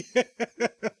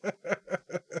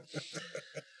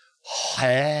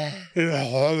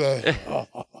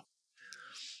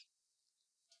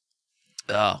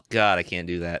 Oh, God, I can't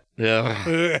do that.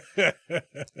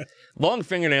 Long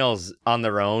fingernails on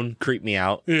their own creep me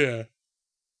out. Yeah.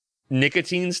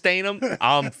 Nicotine stain them,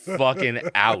 I'm fucking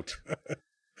out.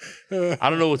 I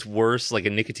don't know what's worse, like a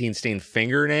nicotine stained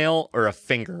fingernail or a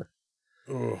finger.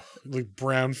 Oh, like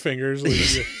brown fingers. Like,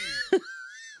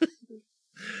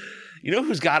 You know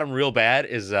who's got them real bad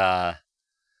is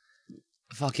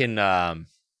fucking Leonardo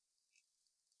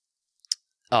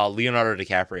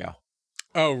DiCaprio.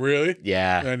 Oh, really?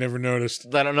 Yeah. I never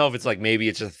noticed. I don't know if it's like maybe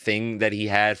it's a thing that he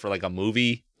had for like a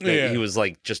movie. That he was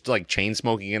like just like chain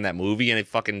smoking in that movie and it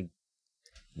fucking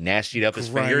nastied up his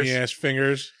fingers. Grimy ass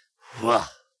fingers.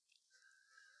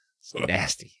 So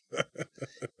nasty.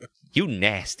 You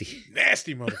nasty.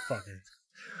 Nasty motherfucker.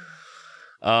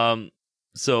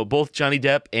 So both Johnny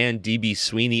Depp and D.B.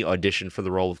 Sweeney auditioned for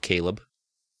the role of Caleb,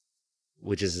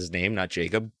 which is his name, not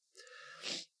Jacob.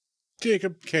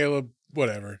 Jacob, Caleb,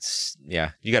 whatever.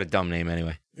 Yeah, you got a dumb name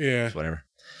anyway. Yeah. It's whatever.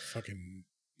 Fucking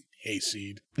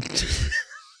hayseed.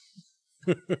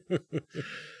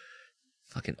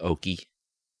 Fucking Okie.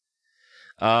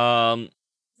 I'm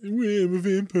a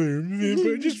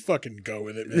vampire. Just fucking go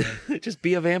with it, man. Just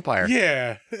be a vampire.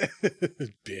 Yeah.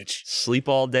 Bitch. Sleep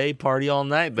all day, party all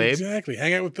night, babe. Exactly.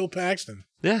 Hang out with Bill Paxton.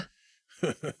 Yeah.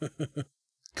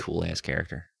 Cool ass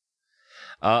character.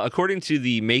 According to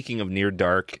the making of Near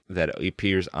Dark that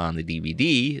appears on the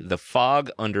DVD, the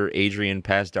fog under Adrian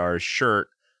Pasdar's shirt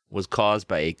was caused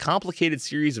by a complicated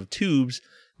series of tubes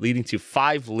leading to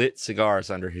 5 lit cigars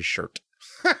under his shirt.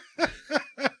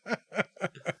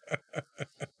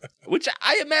 Which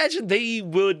I imagine they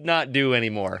would not do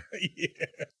anymore.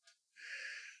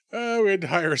 Yeah. We had to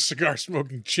hire a cigar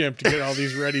smoking chimp to get all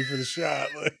these ready for the shot.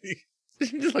 Like,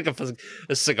 Just like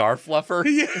a cigar fluffer.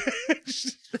 yeah.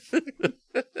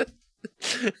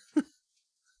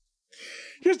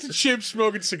 Just a chimp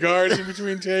smoking cigars in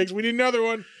between takes. We need another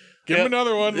one. Give him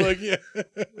another one. Like, yeah.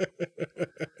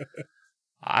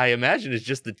 I imagine it's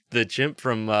just the chimp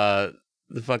from the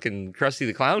fucking Krusty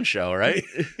the Clown show, right?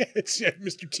 It's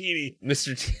Mr. Teeny.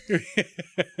 Mr. T.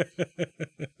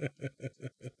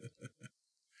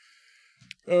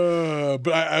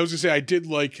 But I was gonna say I did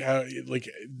like how like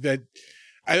that.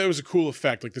 I thought it was a cool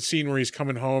effect, like the scene where he's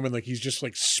coming home and like he's just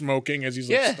like smoking as he's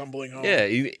like stumbling home. Yeah,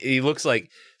 he looks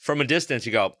like from a distance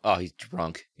you go, oh, he's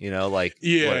drunk, like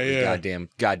goddamn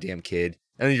kid,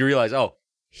 and then you realize, oh,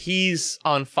 he's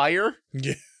on fire.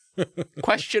 Yeah.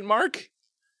 Question mark.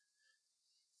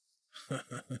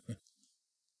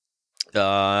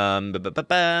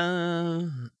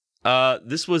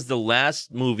 This was the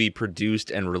last movie produced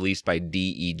and released by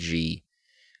DEG,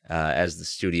 as the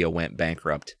studio went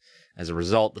bankrupt. As a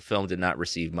result, the film did not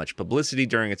receive much publicity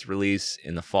during its release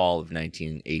in the fall of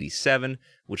 1987,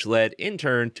 which led in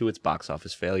turn to its box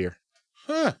office failure.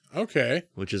 Huh, okay.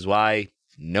 Which is why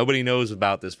nobody knows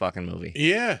about this fucking movie.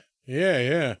 Yeah.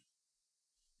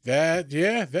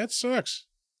 That sucks.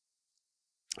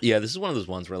 Yeah, this is one of those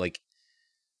ones where, like,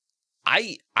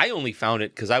 I only found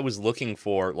it because I was looking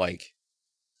for, like,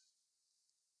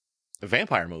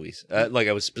 vampire movies. Like,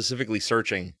 I was specifically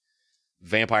searching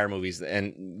vampire movies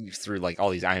and through, like, all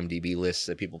these IMDb lists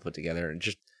that people put together. And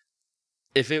just,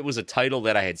 if it was a title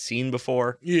that I had seen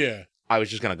before, I was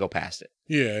just going to go past it.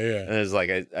 Yeah. And it's like,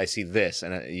 I see this,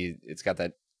 and it's got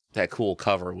that cool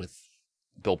cover with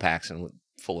Bill Paxton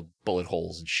full of bullet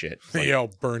holes and shit. Like,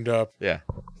 all burned up. Yeah.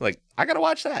 Like, I got to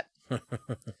watch that.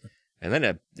 And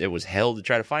then it was hell to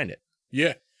try to find it.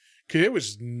 Yeah. Because it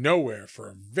was nowhere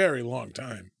for a very long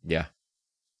time. Yeah.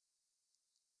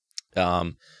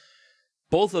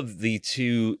 Both of the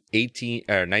two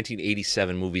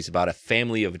 1987 movies about a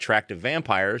family of attractive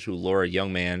vampires who lure a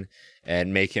young man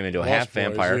and make him into a half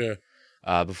vampire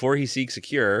before he seeks a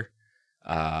cure.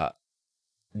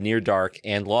 Near Dark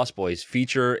and Lost Boys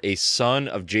feature a son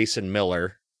of Jason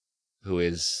Miller, who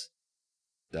is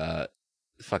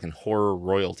fucking horror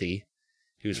royalty.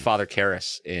 He was Father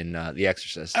Karras in The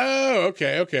Exorcist. Oh,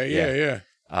 okay.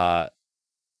 Yeah.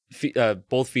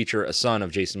 Both feature a son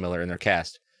of Jason Miller in their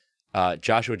cast.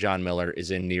 Joshua John Miller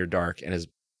is in Near Dark, and his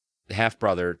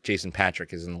half-brother, Jason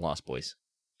Patrick, is in The Lost Boys.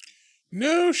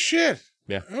 No shit.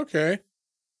 Yeah. Okay.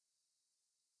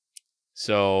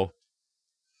 So,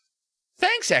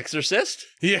 thanks, Exorcist.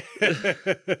 Yeah.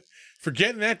 For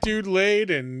getting that dude laid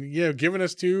and, giving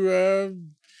us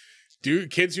two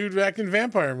kids who'd act in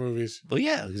vampire movies. Well,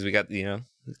 yeah, because we got, the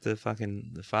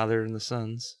father and the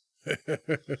sons.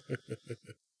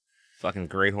 Fucking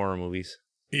great horror movies.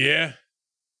 Yeah.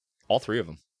 All three of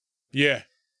them. Yeah.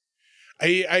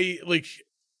 I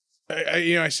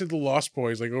said The Lost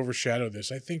Boys, like, overshadowed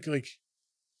this. I think, like...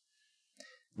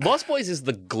 Lost Boys is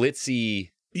the glitzy...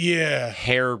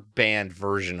 hair band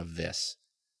version of this.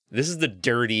 This is the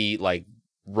dirty, like,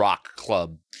 rock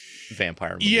club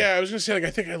vampire movie. Yeah, I was gonna say, like,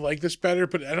 I think I like this better,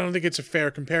 but I don't think it's a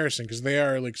fair comparison because they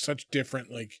are, like, such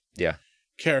different, like,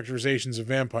 characterizations of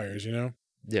vampires, you know?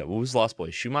 Yeah, what was Lost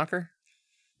Boys? Schumacher?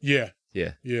 Yeah.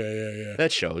 Yeah. Yeah.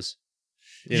 That shows.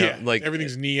 You know, like,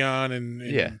 everything's neon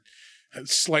and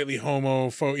slightly not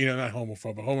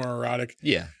homophobic, but homoerotic.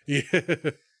 Yeah.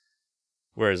 Yeah.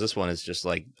 Whereas this one is just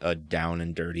like a down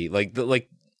and dirty,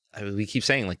 we keep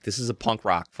saying, like, this is a punk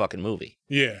rock fucking movie.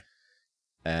 Yeah.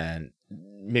 And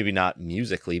maybe not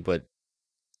musically, but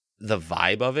the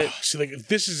vibe of it. See, like,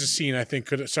 this is a scene I think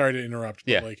sorry to interrupt,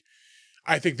 but like,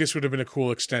 I think this would have been a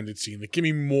cool extended scene. Like, give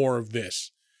me more of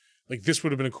this. Like, this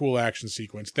would have been a cool action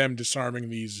sequence. Them disarming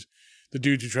the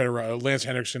dudes who try to Lance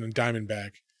Henriksen and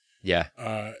Diamondback. Yeah.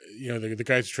 The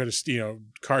guys who try to,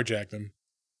 carjack them.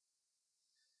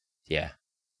 Yeah.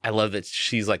 I love that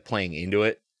she's, like, playing into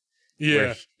it.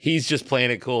 Yeah. He's just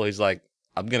playing it cool. He's like,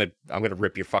 I'm gonna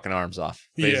rip your fucking arms off.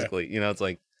 Basically. It's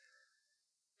like,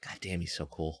 God damn, he's so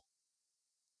cool.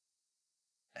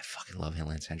 I fucking love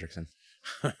Lance Henriksen.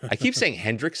 I keep saying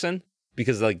Hendrickson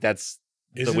because, like, that's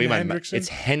the way it's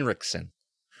Henriksen.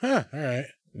 Huh, all right.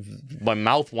 My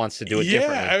mouth wants to do it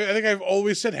differently. Yeah, I think I've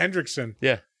always said Hendrickson.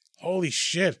 Yeah. Holy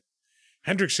shit.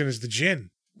 Hendrickson is the gin.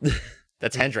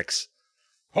 That's Hendrix.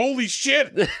 Holy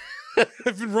shit.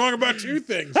 I've been wrong about two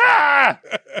things. Ah!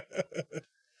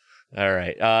 All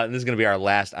right. This is going to be our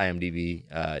last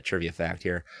IMDb trivia fact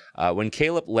here. When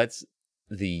Caleb lets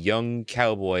the young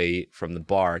cowboy from the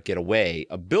bar get away,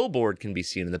 a billboard can be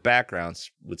seen in the background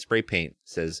with spray paint. It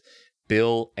says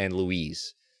Bill and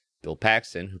Louise. Bill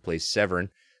Paxton, who plays Severin,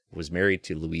 was married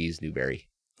to Louise Newberry.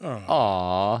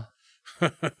 Aww.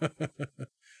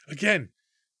 Again,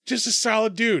 just a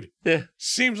solid dude. Yeah.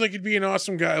 Seems like he'd be an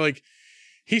awesome guy. Like,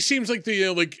 He seems like the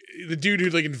like the dude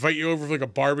who'd like invite you over for like a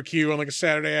barbecue on like a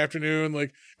Saturday afternoon.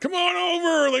 Like, come on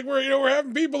over. Like we're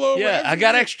having people over. Yeah, I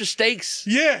got extra steaks.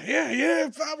 Yeah.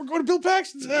 We're going to Bill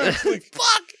Paxton's house. Like,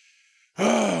 fuck.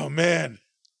 Oh man.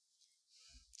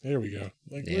 There we go.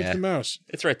 Like, where's the mouse?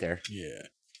 It's right there. Yeah.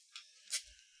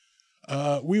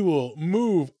 We will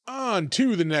move on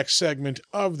to the next segment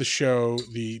of the show,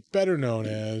 the better known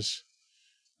as.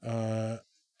 I'm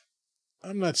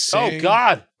not saying. Oh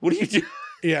God! What do you do?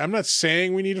 Yeah, I'm not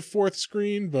saying we need a fourth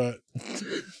screen, but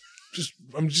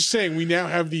I'm just saying we now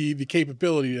have the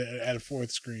capability to add a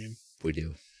fourth screen. We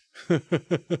do.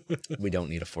 We don't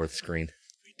need a fourth screen.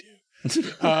 We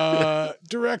do.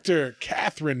 Director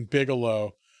Catherine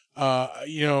Bigelow.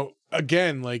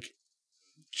 Again, like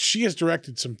she has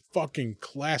directed some fucking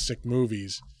classic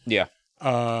movies. Yeah.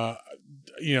 One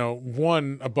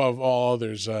above all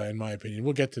others, in my opinion.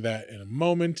 We'll get to that in a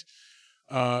moment.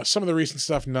 Some of the recent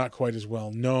stuff not quite as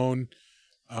well known.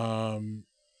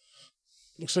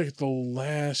 Looks like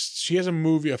she has a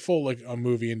movie, a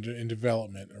movie in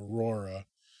development, Aurora.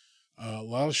 A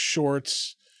lot of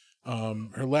shorts.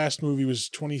 Her last movie was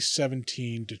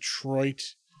 2017,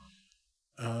 Detroit.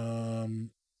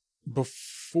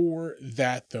 Before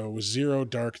that though was Zero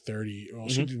Dark 30. Well,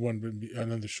 she did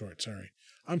another short. Sorry,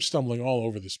 I'm stumbling all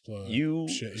over this. You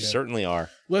shit, yeah. certainly are.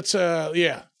 Let's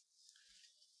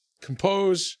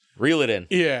compose, reel it in,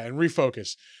 and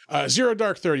refocus. Zero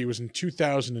Dark 30 was in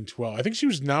 2012. I think she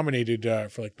was nominated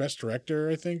for like best director.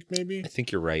 I think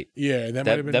you're right. Yeah, that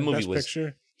might have been that movie best was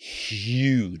picture.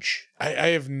 Huge. I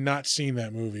have not seen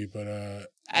that movie, but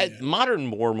modern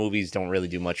war movies don't really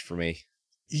do much for me.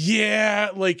 Yeah,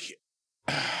 like,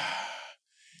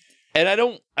 and I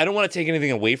don't want to take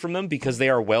anything away from them because they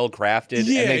are well crafted and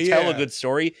they tell a good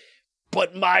story.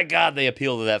 But my God, they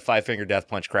appeal to that Five Finger Death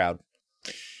Punch crowd.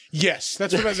 Yes,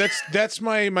 that's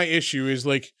my issue is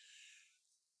like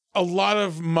a lot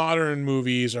of modern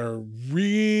movies are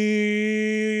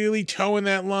really towing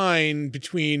that line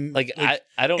between I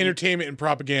don't entertainment and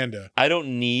propaganda. I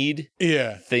don't need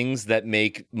things that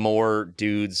make more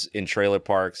dudes in trailer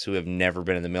parks who have never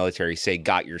been in the military say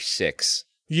 "got your six."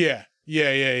 Yeah.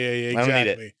 Exactly. I don't need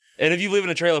it. And if you live in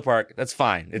a trailer park, that's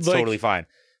fine. It's totally fine.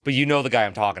 But you know the guy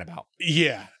I'm talking about.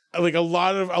 Yeah. Like a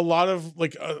lot of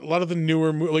the newer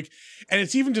and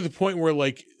it's even to the point where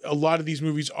like a lot of these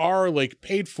movies are like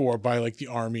paid for by like the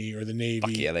Army or the Navy.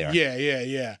 Fuck yeah, they are.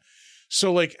 Yeah.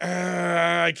 So like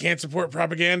I can't support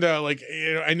propaganda. Like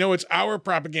I know it's our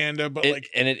propaganda, but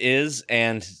and it is,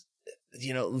 and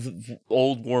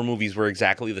old war movies were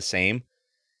exactly the same.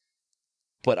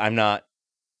 But I'm not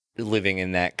living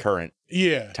in that current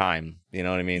time. You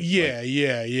know what I mean?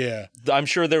 Yeah. I'm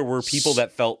sure there were people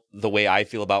that felt the way I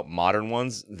feel about modern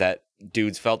ones that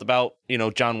dudes felt about,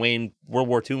 John Wayne World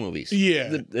War II movies.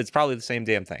 Yeah. It's probably the same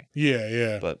damn thing.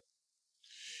 Yeah. But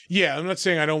yeah, I'm not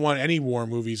saying I don't want any war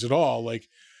movies at all. Like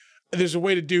there's a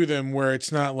way to do them where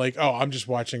it's not like, oh, I'm just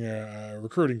watching a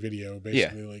recruiting video,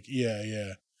 basically. Like,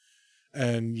 yeah.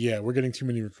 And we're getting too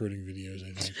many recruiting videos,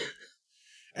 I think.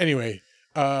 Anyway,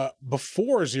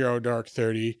 before Zero Dark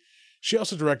 30, she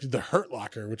also directed The Hurt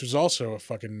Locker, which was also a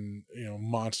fucking,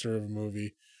 monster of a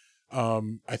movie.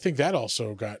 I think that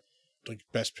also got like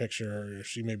best picture, or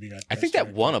she maybe got. I think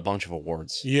that won a bunch of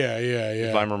awards. Yeah.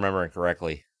 If I'm remembering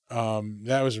correctly.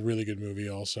 That was a really good movie.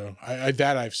 Also,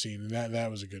 I've seen, and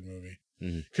that was a good movie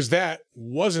because that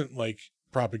wasn't like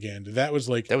propaganda. That was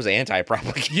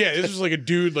anti-propaganda. Yeah, this was like a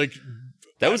dude like.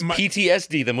 That was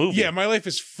PTSD, the movie. Yeah, my life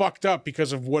is fucked up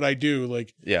because of what I do.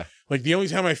 Like, like the only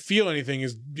time I feel anything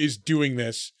is doing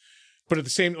this. But at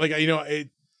the same, like,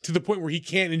 to the point where he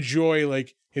can't enjoy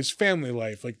like his family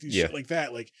life, like shit like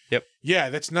that. Like,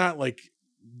 that's not like,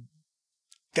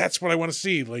 that's what I want to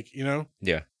see. Like,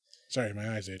 Yeah. Sorry,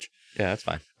 my eyes itch. Yeah, that's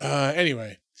fine.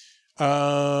 Anyway,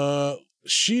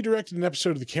 she directed an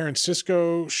episode of the Karen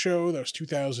Sisko show. That was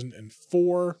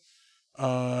 2004.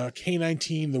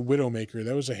 K-19, The Widowmaker.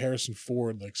 That was a Harrison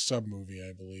Ford like sub movie,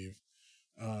 I believe.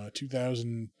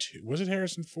 2002. Was it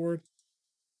Harrison Ford?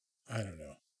 I don't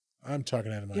know. I'm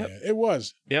talking out of my head. It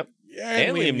was. Yep. Yeah,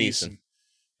 and Liam Neeson.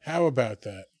 How about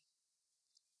that?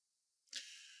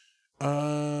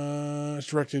 She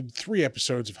directed 3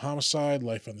 episodes of Homicide,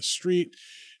 Life on the Street.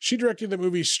 She directed the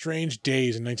movie Strange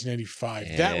Days in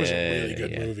 1995. That was a really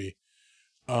good movie.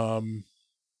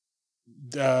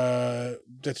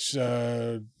 That's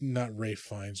not Ray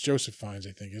Fiennes. Joseph Fiennes,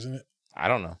 I think, isn't it? I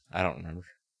don't know. I don't remember.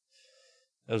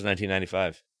 That was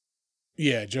 1995.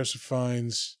 Yeah, Joseph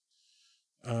Fiennes.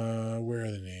 Where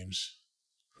are the names?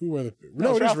 Who are the...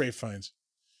 No, it is Ray Fiennes.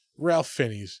 Ralph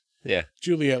Fiennes. Yeah.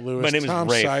 Juliette Lewis. My name Tom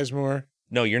is Ray. Sizemore.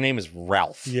 No, your name is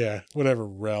Ralph. Yeah, whatever,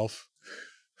 Ralph.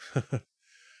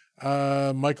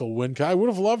 Michael Winca. I would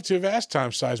have loved to have asked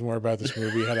Tom Sizemore about this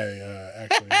movie had I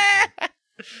actually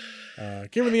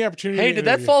given the opportunity. Hey, did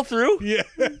that fall through? Yeah.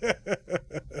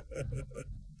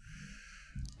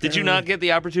 Did you not get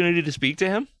the opportunity to speak to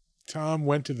him? Tom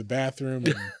went to the bathroom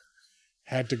and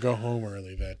had to go home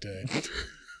early that day.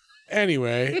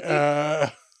 Anyway,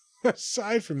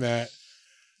 aside from that,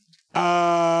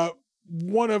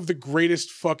 one of the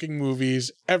greatest fucking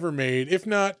movies ever made, if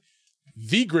not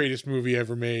the greatest movie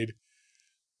ever made,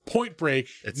 Point Break,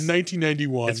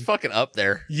 1991. It's fucking up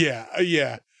there. Yeah.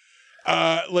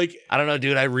 Like, I don't know,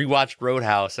 dude. I rewatched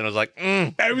Roadhouse and I was like,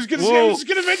 I was gonna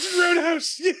mention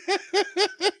Roadhouse. Yeah.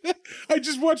 I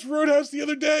just watched Roadhouse the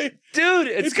other day. Dude,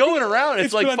 it's going around.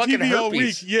 It's like been on fucking TV all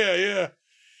herpes. week. Yeah.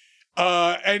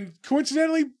 And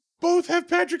coincidentally, both have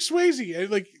Patrick Swayze.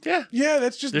 And like, yeah,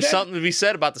 that's just There's something to be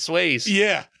said about the Sways.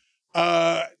 Yeah.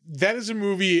 That is a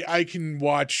movie I can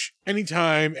watch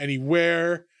anytime,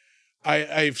 anywhere.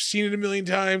 I've seen it a million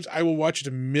times. I will watch it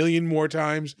a million more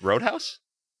times. Roadhouse?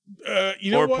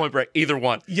 You know or what? Point Break. Either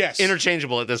one. Yes.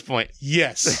 Interchangeable at this point.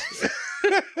 Yes.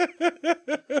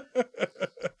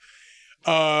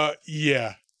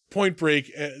 Yeah. Point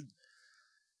Break.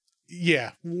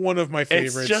 Yeah. One of my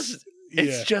favorites.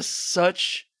 It's just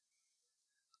such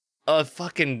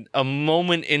a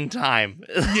moment in time.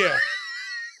 Yeah.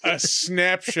 A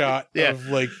snapshot of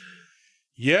like,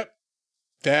 yep,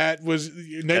 that was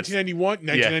 1991.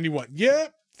 1991.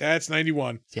 Yep, that's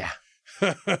 91. Yeah.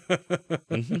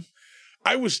 Mm-hmm.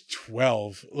 I was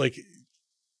 12. Like,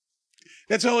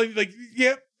 that's all. Like,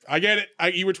 yep, I get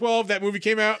it. You were 12. That movie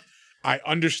came out. I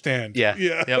understand. Yeah.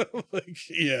 Yep. Like,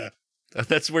 yeah.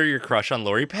 That's where your crush on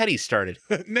Lori Petty started.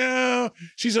 No,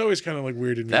 she's always kind of like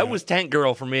weirded me That out. was Tank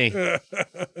Girl for me. Little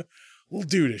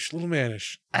dudeish, little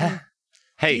mannish.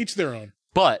 Hey, each their own.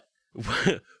 But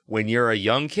when you're a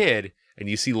young kid and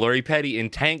you see Lori Petty in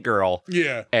Tank Girl,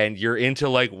 yeah, and you're into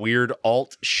like weird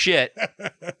alt shit,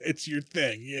 it's your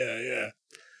thing. Yeah.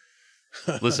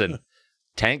 Listen,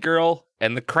 Tank Girl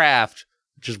and The Craft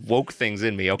just woke things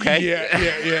in me. Okay. Yeah.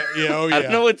 Oh yeah. I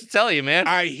don't know what to tell you, man.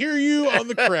 I hear you on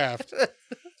The Craft.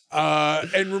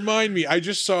 And remind me, I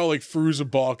just saw like Fairuza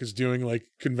Balk is doing like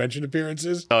convention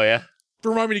appearances. Oh yeah.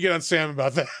 Remind me to get on Sam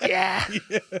about that. Yeah.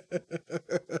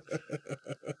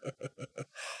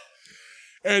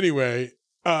 Anyway,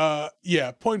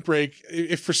 yeah, Point Break.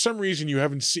 If for some reason you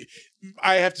haven't seen,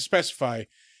 I have to specify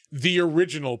the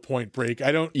original Point Break.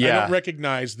 I don't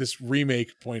recognize this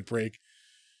remake Point Break.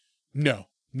 Nope.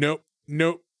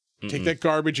 Take that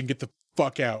garbage and get the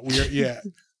fuck out.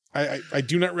 I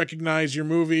do not recognize your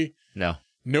movie. No.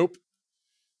 Nope.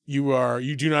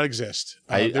 You do not exist.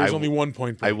 There's only one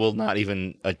Point Break. I will not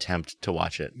even attempt to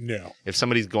watch it. No. If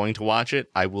somebody's going to watch it,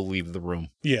 I will leave the room.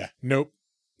 Yeah. Nope.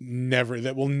 Never.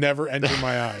 That will never enter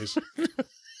my eyes.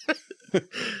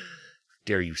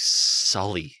 Dare you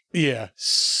sully. Yeah.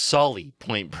 Sully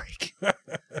Point Break.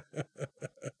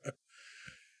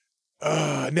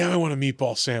 Now I want a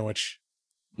meatball sandwich.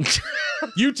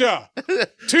 Utah.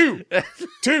 Two.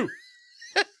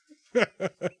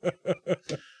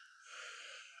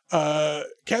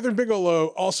 Catherine Bigelow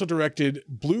also directed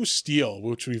Blue Steel,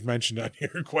 which we've mentioned on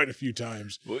here quite a few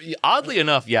times. Oddly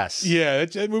enough, yes. Yeah,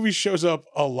 that movie shows up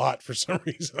a lot for some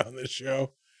reason on this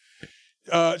show.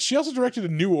 She also directed a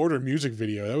New Order music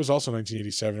video. That was also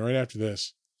 1987, right after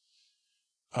this.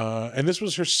 And this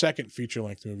was her second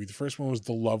feature-length movie. The first one was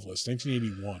The Loveless,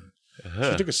 1981.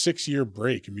 She took a 6-year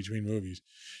break in between movies.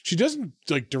 She doesn't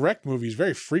like direct movies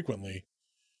very frequently.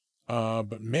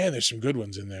 But man, there's some good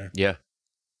ones in there. Yeah.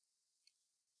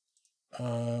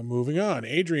 Moving on,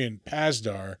 Adrian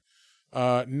Pasdar,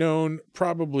 known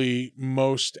probably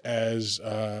most as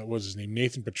what's his name,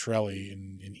 Nathan Petrelli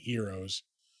in Heroes.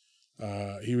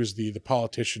 He was the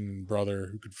politician brother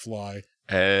who could fly.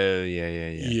 Oh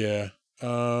yeah.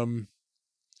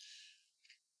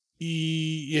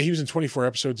 He was in 24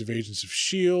 episodes of Agents of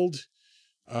S.H.I.E.L.D.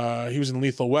 He was in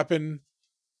Lethal Weapon,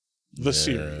 the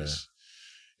series.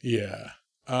 Yeah.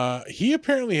 He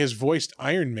apparently has voiced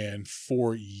Iron Man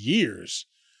for years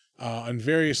on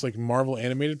various like Marvel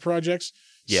animated projects.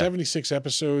 Yeah. 76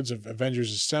 episodes of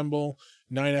Avengers Assemble,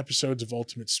 9 episodes of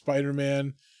Ultimate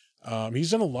Spider-Man.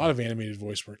 He's done a lot of animated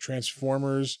voice work.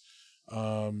 Transformers,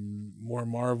 more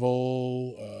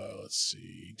Marvel, let's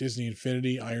see, Disney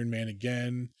Infinity, Iron Man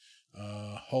again,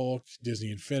 Hulk,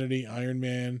 Disney Infinity, Iron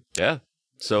Man. Yeah.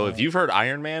 So if you've heard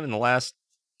Iron Man in the last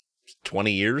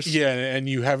 20 years. Yeah, and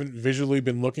you haven't visually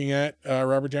been looking at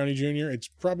Robert Downey Jr., it's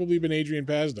probably been Adrian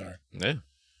Pasdar. Yeah.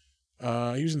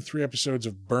 He was in 3 episodes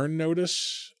of Burn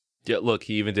Notice. Yeah, look,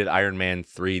 he even did Iron Man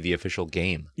 3, the official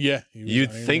game. Yeah.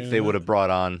 You'd think they would have brought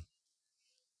on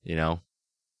You know,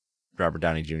 Robert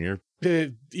Downey Jr.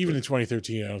 Even in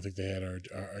 2013, I don't think they had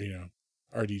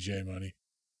RDJ money.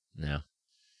 No.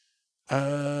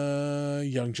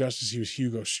 Young Justice, he was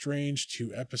Hugo Strange,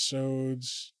 2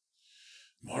 episodes.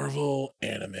 Marvel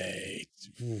anime.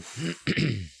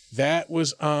 That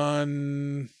was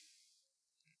on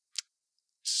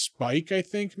Spike, I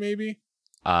think, maybe?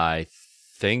 I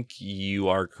think you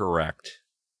are correct.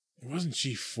 It wasn't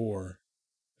G4.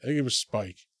 I think it was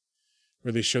Spike,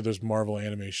 where they showed those Marvel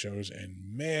anime shows, and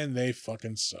man, they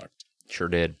fucking sucked. Sure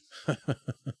did.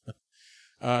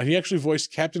 He actually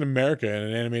voiced Captain America in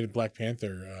an animated Black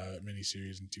Panther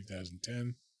miniseries in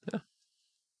 2010. Yeah.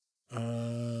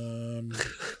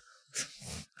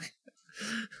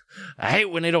 I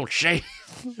hate when they don't shave.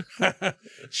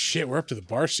 Shit, we're up to the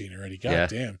bar scene already. God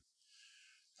damn.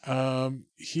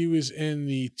 He was in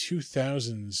the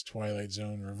 2000s Twilight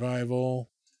Zone revival.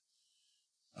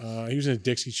 He was in a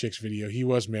Dixie Chicks video. He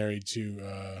was married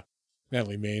to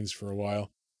Natalie Maines for a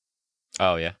while.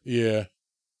 Oh, yeah? Yeah.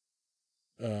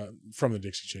 From the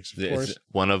Dixie Chicks, of course.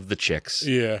 One of the chicks.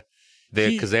 Yeah.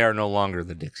 Because they are no longer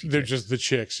the Dixie Chicks. They're just the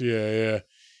chicks, yeah.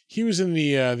 He was in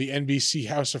the NBC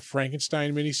House of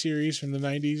Frankenstein miniseries from the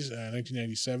 90s,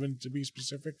 1997 to be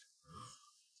specific.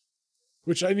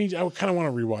 Which I kind of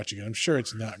want to rewatch again. I'm sure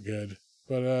it's not good,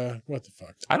 but what the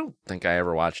fuck? I don't think I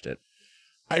ever watched it.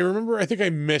 I remember, I think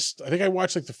I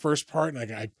watched like the first part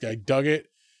and I dug it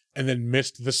and then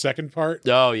missed the second part.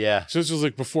 Oh, yeah. So this was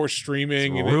like before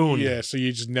streaming. It's ruined. Yeah, so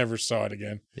you just never saw it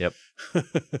again. Yep.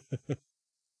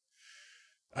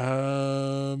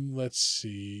 Let's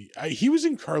see. He was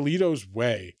in Carlito's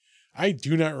Way. I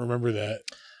do not remember that.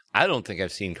 I don't think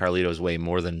I've seen Carlito's Way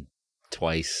more than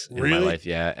twice in Really? my life.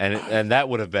 Yeah. And that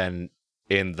would have been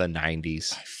in the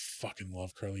 90s. I fucking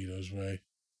love Carlito's Way.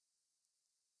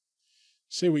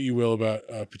 Say what you will about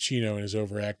Pacino in his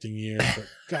overacting years, but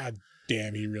god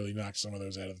damn, he really knocked some of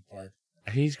those out of the park.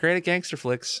 He's great at gangster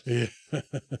flicks. Yeah.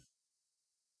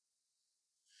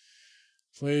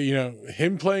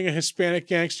 Him playing a Hispanic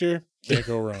gangster, can't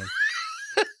go wrong.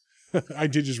 I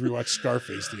did just rewatch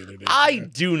Scarface the other day. I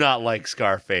do not like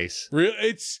Scarface.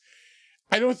 Really?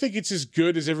 I don't think it's as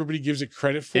good as everybody gives it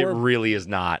credit for. It really is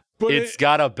not. But it's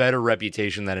got a better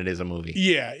reputation than it is a movie.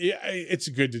 Yeah, it's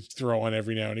good to throw on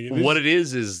every now and again. What it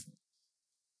is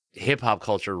hip-hop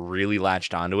culture really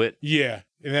latched onto it. Yeah,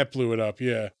 and that blew it up,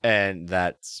 yeah. And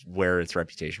that's where its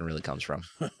reputation really comes from.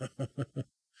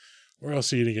 Where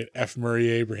else are you going to get F. Murray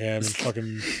Abraham and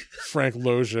fucking Frank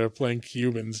Loja playing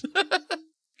Cubans?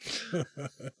 At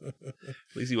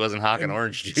least he wasn't hawking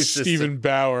orange juice. Stephen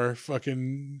Bauer,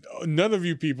 fucking none of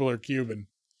you people are Cuban.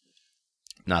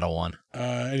 Not a one.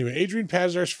 Anyway, Adrian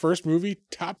Pazdar's first movie,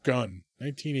 Top Gun,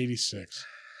 1986.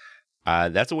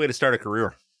 That's a way to start a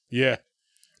career. Yeah.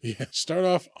 Start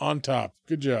off on top.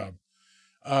 Good job.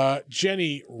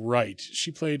 Jenny Wright.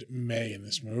 She played May in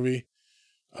this movie.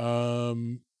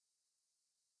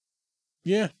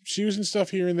 Yeah, she was in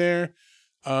stuff here and there.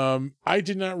 I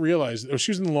did not realize.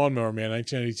 She was in The Lawnmower Man,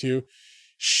 1992.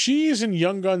 She is in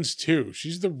Young Guns too.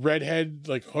 She's the redhead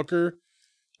hooker,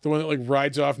 the one that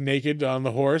rides off naked on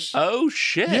the horse. Oh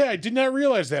shit! Yeah, I did not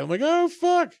realize that. I'm like, oh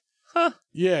fuck. Huh?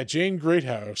 Yeah, Jane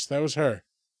Greathouse. That was her.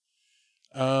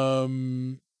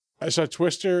 I saw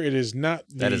Twister. It is not.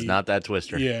 That is not that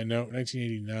Twister. Yeah, no,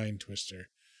 1989 Twister.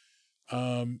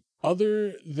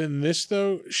 Other than this,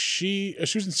 though, she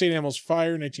was in St. Elmo's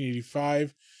Fire,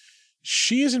 1985.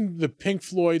 She is in the Pink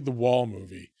Floyd The Wall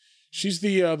movie. She's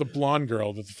the blonde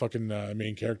girl that the fucking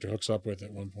main character hooks up with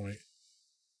at one point.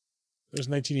 It was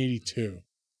 1982.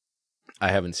 I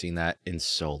haven't seen that in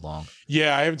so long.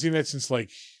 Yeah, I haven't seen that since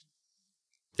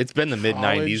it's been the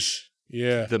mid-90s.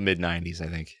 Yeah. The mid-90s, I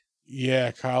think.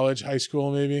 Yeah, college, high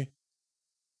school, maybe.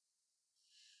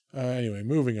 Anyway,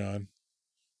 moving on.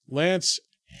 Lance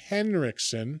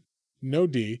Henriksen, no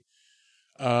D.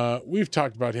 We've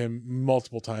talked about him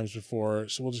multiple times before,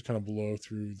 so we'll just kind of blow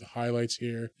through the highlights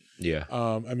here. Yeah.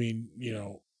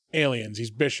 Aliens.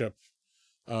 He's Bishop.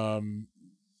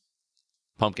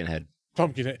 Pumpkinhead.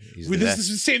 This is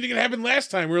the same thing that happened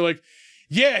last time. We were like,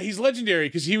 yeah, he's legendary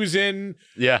because he was in.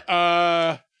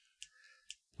 Yeah.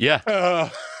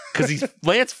 Because he's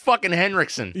Lance fucking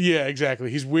Henriksen. Yeah, exactly.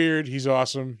 He's weird. He's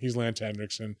awesome. He's Lance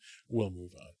Henriksen. We'll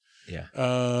move on. Yeah.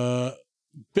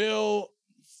 Bill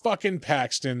fucking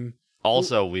Paxton.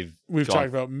 Also, we've talked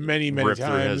about many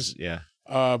times.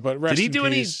 But rest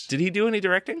did he do any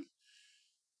directing?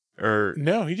 Or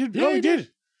no, he did. He did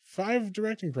 5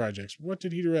 directing projects. What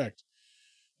did he direct?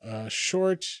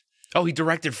 Short. Oh, he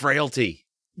directed Frailty.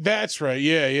 That's right.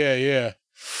 Yeah.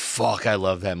 Fuck, I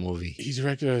love that movie. He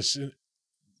directed us.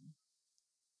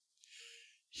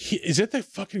 Is that the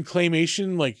fucking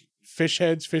claymation, like, fish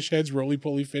heads,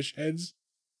 roly-poly fish heads?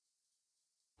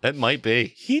 That might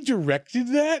be. He directed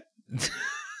that?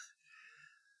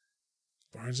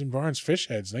 Barnes and Barnes fish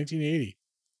heads, 1980.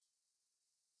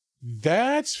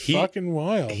 That's fucking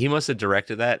wild. He must have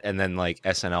directed that, and then, like,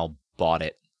 SNL bought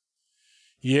it.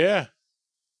 Yeah.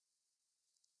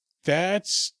 I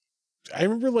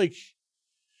remember, like,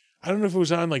 I don't know if it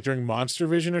was on, like, during Monster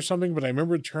Vision or something, but I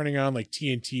remember turning on, like,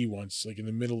 TNT once, like, in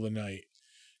the middle of the night.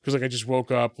 Because, like, I just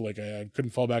woke up, like, I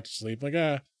couldn't fall back to sleep. Like,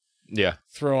 yeah.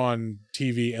 Throw on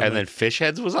TV. And then Fish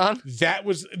Heads was on?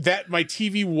 My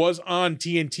TV was on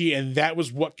TNT, and that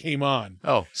was what came on.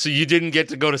 Oh, so you didn't get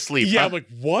to go to sleep. Yeah, huh? I'm like,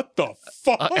 what the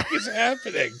fuck is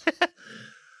happening?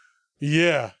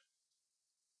 Yeah.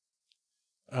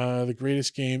 The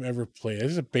greatest game ever played.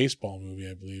 This is a baseball movie,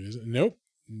 I believe. Is it? Nope.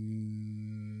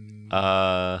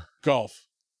 Golf.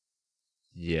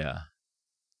 Yeah.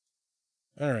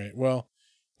 All right. Well,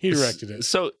 he directed it.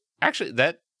 So actually,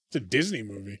 it's a Disney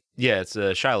movie. Yeah, it's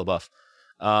Shia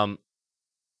LaBeouf.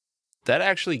 That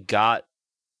actually got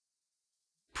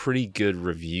pretty good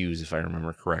reviews, if I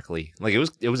remember correctly. Like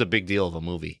it was a big deal of a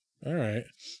movie. All right.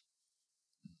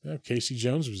 Yeah, Casey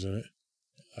Jones was in it.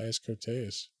 Elias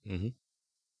Koteas. Mm-hmm.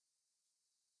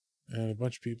 And a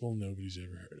bunch of people nobody's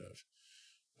ever heard of.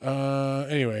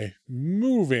 Anyway,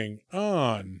 moving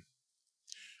on.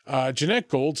 Jeanette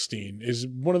Goldstein is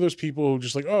one of those people who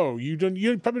just like, oh, you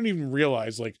probably don't even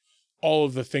realize like all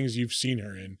of the things you've seen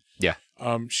her in. Yeah.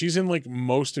 She's in like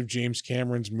most of James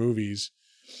Cameron's movies.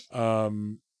 I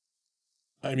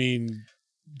mean,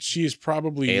 she is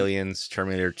probably Aliens,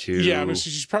 Terminator 2. Yeah, I mean,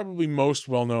 she's probably most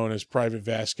well known as Private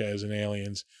Vasquez in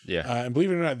Aliens. Yeah. And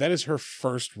believe it or not, that is her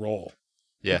first role.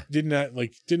 Yeah. Did not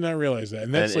realize that.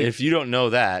 And that's and like, if you don't know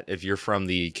that, if you're from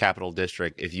the Capital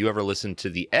District, if you ever listened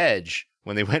to The Edge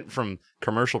when they went from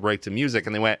commercial break to music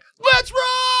and they went, "Let's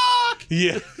rock!"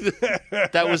 Yeah.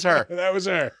 That was her. That was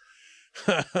her.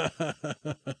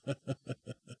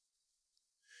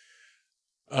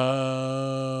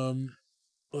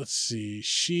 Let's see.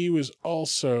 She was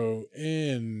also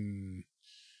in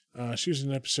she was in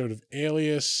an episode of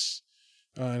Alias,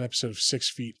 an episode of 6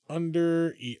 Feet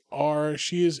Under, ER.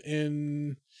 She's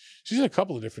in a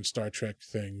couple of different Star Trek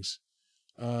things.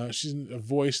 She's in a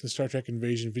voice in the Star Trek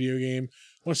Invasion video game.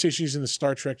 I want to say she's in the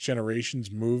Star Trek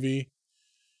Generations movie.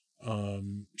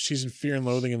 She's in Fear and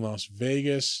Loathing in Las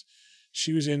Vegas.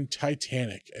 She was in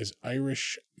Titanic as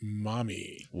Irish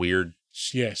Mommy. Weird.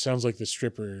 Yeah, sounds like the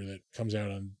stripper that comes out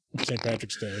on St.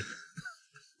 Patrick's Day.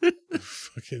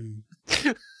 Fucking.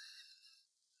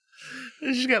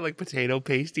 She's got like potato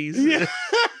pasties. Yeah.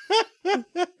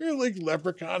 Or like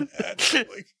leprechaun hats.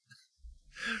 Like...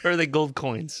 Or are they gold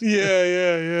coins?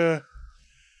 Yeah.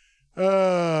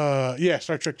 Yeah,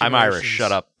 Star Trek Generations. I'm Irish,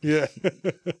 shut up. Yeah.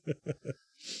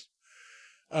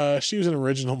 She was an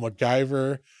original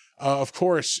MacGyver. Of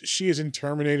course, she is in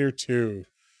Terminator 2.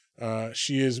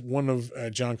 She is one of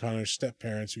John Connor's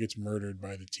step-parents who gets murdered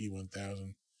by the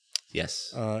T-1000.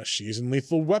 Yes. She's in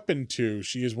Lethal Weapon 2.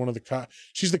 She is one of the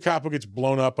she's the cop who gets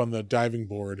blown up on the diving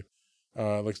board.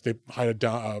 Like they hide a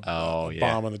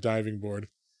bomb on the diving board.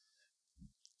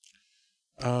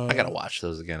 I gotta watch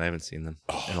those again. I haven't seen them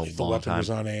in a Lethal long Weapon time. was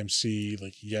on AMC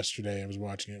like yesterday. I was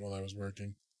watching it while I was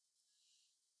working.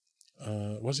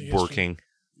 Was it yesterday? Working?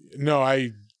 No,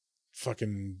 I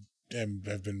fucking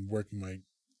have been working my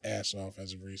ass off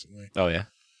as of recently. Oh yeah.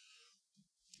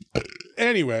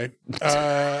 Anyway,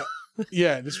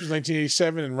 yeah, this was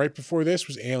 1987, and right before this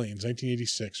was Aliens,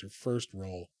 1986, her first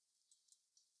role.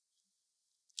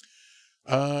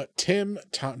 Tom,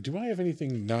 do I have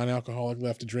anything non-alcoholic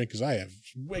left to drink? Because I have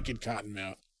wicked cotton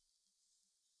mouth.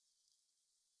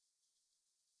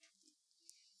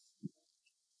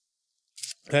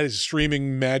 That is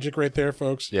streaming magic right there,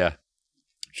 folks. Yeah.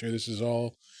 I'm sure this is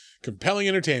all compelling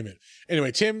entertainment.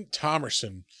 Anyway, Tim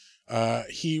Thomerson.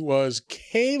 He was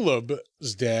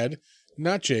Caleb's dad,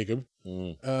 not Jacob.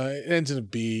 It ends in a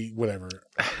B, whatever.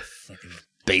 Fucking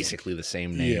basically the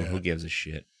same name. Yeah. Who gives a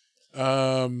shit?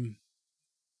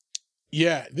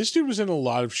 Yeah, this dude was in a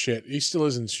lot of shit. He still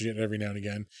is in shit every now and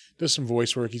again. Does some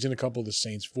voice work. He's in a couple of the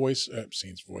Saints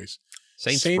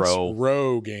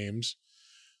Row games.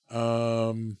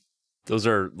 Those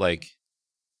are like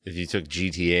if you took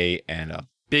GTA and a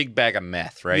big bag of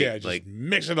meth, right? Yeah, just like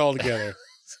mix it all together.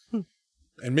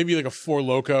 And maybe like a Four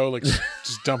Loko, like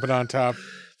just dump it on top.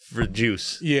 For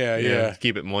juice. Yeah.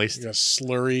 Keep it moist. Like a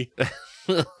slurry.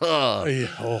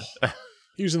 Oh.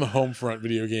 He was in the Homefront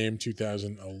video game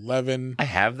 2011. I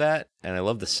have that, and I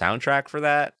love the soundtrack for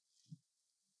that,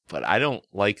 but I don't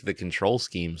like the control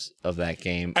schemes of that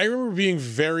game. I remember being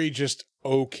very just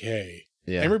okay.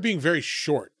 Yeah. I remember being very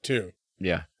short too.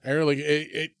 Yeah. I remember like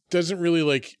it doesn't really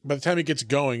like by the time it gets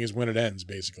going is when it ends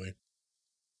basically.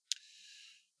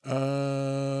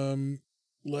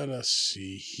 Let us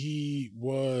see. He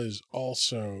was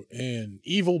also in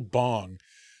Evil Bong,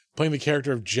 playing the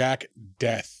character of Jack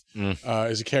Death.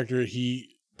 Is a character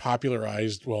he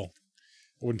popularized. Well,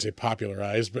 I wouldn't say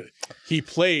popularized, but he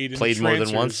played more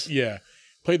than once. Yeah,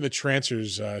 played in the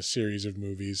Trancers series of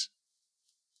movies.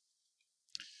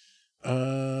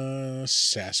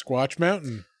 Sasquatch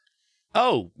Mountain.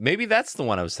 Oh, maybe that's the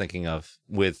one I was thinking of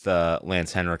with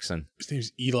Lance Henriksen. His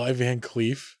name's Eli Van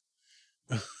Cleef.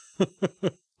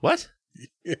 What?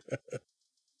 Yeah.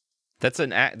 That's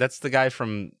the guy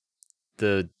from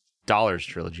the Dollars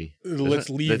trilogy. Let's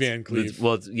Lee Van Cleef.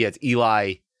 Well, it's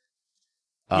Eli.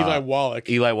 Eli Wallach.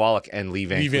 Eli Wallach and Lee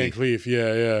Van Cleef. Van Cleef.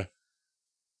 Yeah.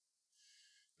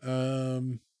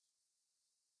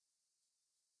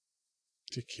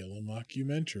 To Kill a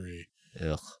Mockumentary.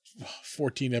 Ugh.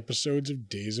 14 episodes of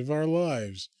Days of Our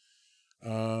Lives.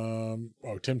 Tim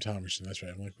Thomerson. That's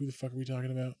right. I'm like, who the fuck are we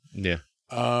talking about? Yeah.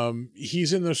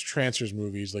 He's in those Trancers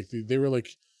movies. Like they were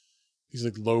like these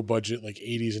like low budget, like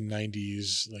 80s and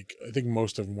 90s. Like I think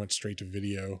most of them went straight to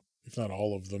video, if not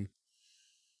all of them.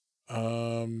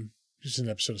 He's in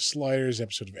an episode of Sliders,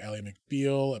 episode of Ally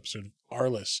McBeal, episode of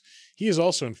Arliss. He is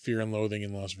also in Fear and Loathing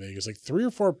in Las Vegas. Like 3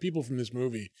 or 4 people from this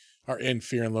movie are in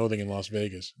Fear and Loathing in Las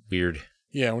Vegas. Weird.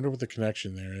 Yeah, I wonder what the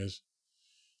connection there is.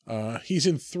 He's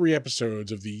in 3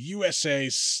 episodes of the USA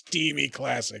steamy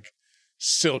classic,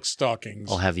 Silk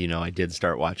Stockings. I'll have you know, I did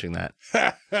start watching that.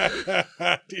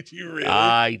 Did you really?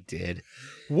 I did.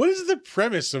 What is the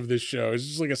premise of this show? Is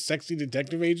this like a sexy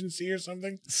detective agency or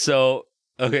something? So,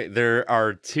 okay, there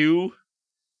are 2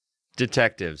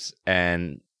 detectives,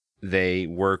 and they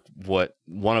work what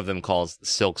one of them calls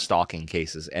silk stalking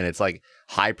cases, and it's like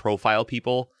high-profile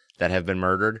people that have been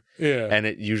murdered. Yeah. And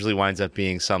it usually winds up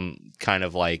being some kind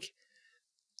of like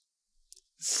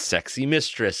sexy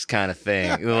mistress kind of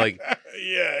thing. Like,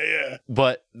 yeah.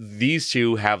 But these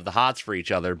 2 have the hots for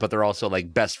each other, but they're also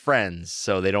like best friends,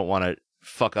 so they don't want to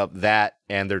fuck up that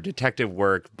and their detective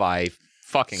work by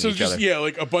fucking each other. Yeah,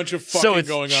 like a bunch of fucking so it's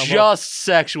going on. just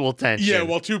sexual tension. Yeah,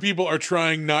 while 2 people are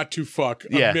trying not to fuck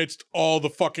amidst all the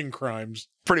fucking crimes.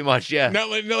 Pretty much, yeah. Not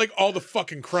like all the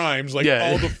fucking crimes, like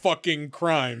all the fucking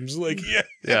crimes. Like,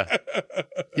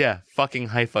 Yeah, fucking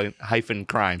hyphen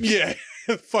crimes. Yeah,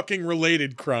 fucking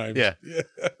related crimes. Yeah.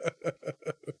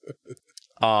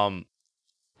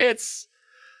 It's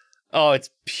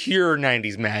pure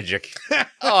 90s magic.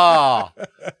 Oh,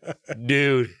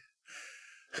 dude.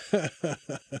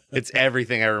 It's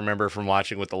everything I remember from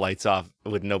watching with the lights off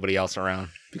with nobody else around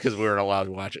because we weren't allowed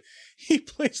to watch it. He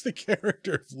plays the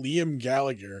character of Liam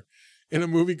Gallagher in a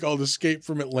movie called Escape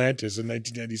from Atlantis in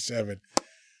 1997.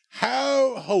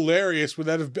 How hilarious would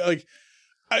that have been? Like,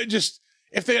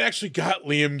 if they actually got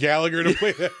Liam Gallagher to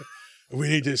play that, we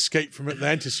need to escape from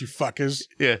Atlantis, you fuckers.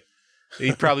 Yeah.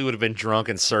 He probably would have been drunk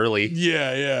and surly.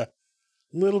 Yeah.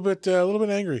 A little bit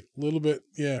angry. A little bit,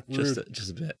 rude.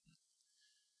 Just a bit.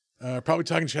 Probably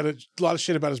talking a lot of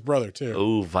shit about his brother, too.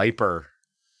 Oh, Viper.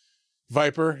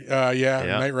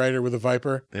 Knight Rider with a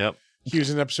Viper. Yep. He was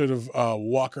in an episode of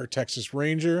Walker, Texas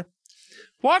Ranger.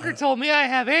 Walker told me I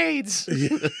have AIDS.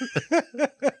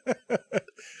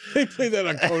 They played that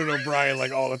on Conan O'Brien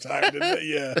like all the time, didn't they?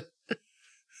 Yeah.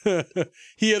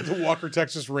 He had the Walker,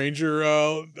 Texas Ranger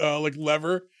like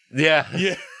lever. Yeah.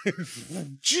 Yeah.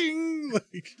 Ching!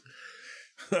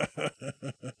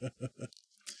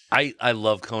 I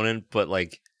love Conan, but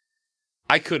like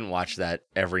I couldn't watch that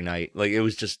every night. Like it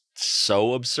was just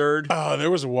so absurd. Oh,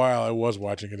 there was a while I was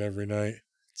watching it every night.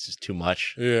 It's just too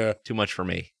much. Yeah. Too much for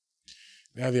me.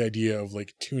 Now the idea of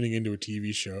like tuning into a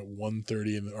TV show at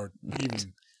 1:30 or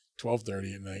even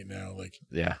 12:30 at night now, like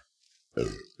yeah.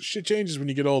 Shit changes when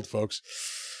you get old, folks.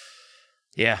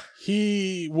 Yeah.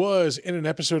 He was in an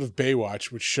episode of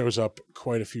Baywatch, which shows up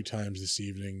quite a few times this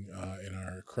evening in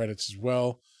our credits as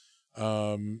well.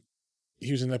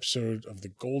 He was in an episode of The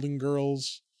Golden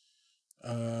Girls.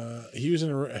 He was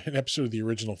in an episode of the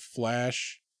original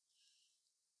Flash.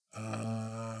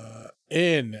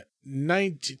 In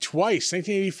twice,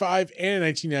 1985 and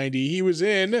 1990, he was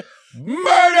in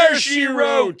Murder, She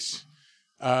Wrote,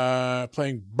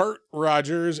 playing Burt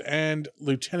Rogers and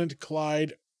Lieutenant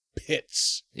Clyde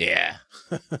Pitts. Yeah.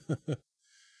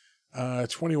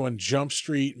 21 Jump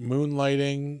Street,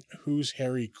 Moonlighting, Who's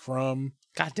Harry Crumb.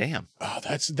 God damn. Oh,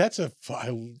 I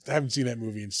haven't seen that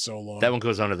movie in so long. That one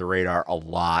goes under the radar a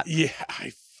lot. Yeah,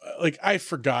 like I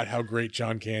forgot how great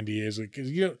John Candy is. Like, 'cause,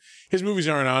 you know, his movies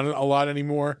aren't on a lot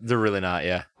anymore. They're really not,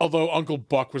 yeah. Although Uncle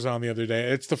Buck was on the other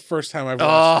day. It's the first time I've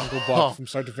watched Uncle Oh. Buck from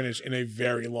start to finish in a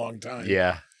very long time.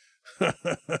 Yeah. Oh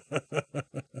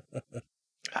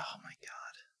my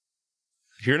God.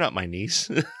 You're not my niece.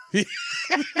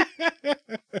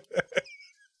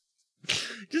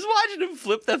 Just watching him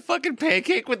flip that fucking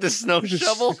pancake with the snow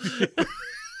shovel.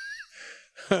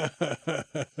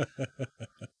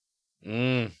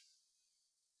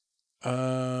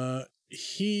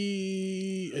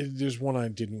 There's one I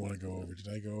didn't want to go over. Did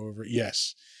I go over?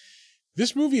 Yes.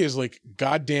 This movie is like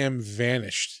goddamn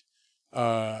vanished.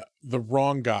 The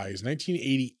Wrong Guys,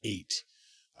 1988.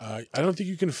 I don't think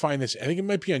you can find this. I think it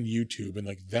might be on YouTube, and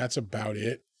like that's about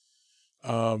it.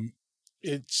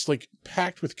 It's like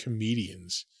packed with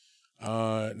comedians.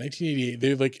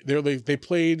 1988. They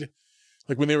played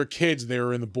like when they were kids. They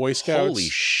were in the Boy Scouts. Holy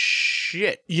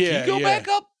shit! Yeah, Can you go back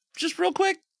up just real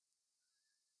quick?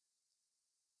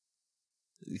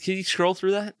 Can you scroll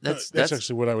through that? That's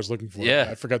actually what I was looking for. Yeah,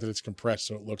 I forgot that it's compressed,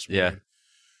 so it looks weird.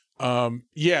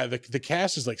 Yeah. The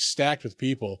cast is like stacked with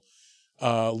people.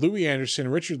 Louis Anderson,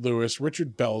 Richard Lewis,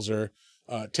 Richard Belzer,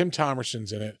 Tim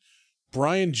Thomerson's in it.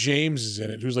 Brian James is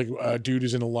in it, who's like a dude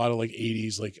who's in a lot of like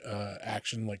 80s like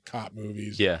action like cop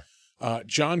movies. Yeah.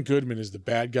 John Goodman is the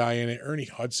bad guy in it. Ernie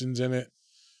Hudson's in it.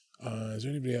 Is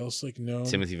there anybody else like known?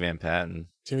 Timothy Van Patten.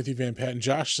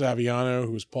 Josh Saviano,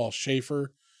 who is Paul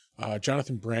Schaefer.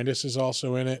 Jonathan Brandis is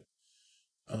also in it.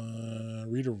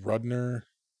 Rita Rudner.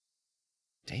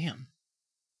 Damn.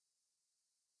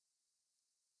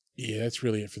 Yeah, that's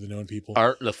really it for the known people.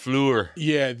 Art LaFleur.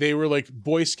 Yeah, they were like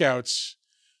Boy Scouts.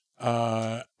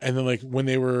 And then like when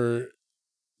they're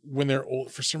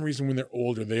old, for some reason, when they're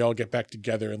older, they all get back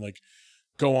together and like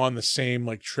go on the same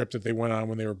like trip that they went on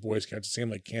when they were Boy Scouts, the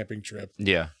same like camping trip.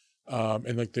 Yeah.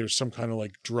 And like there's some kind of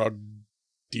like drug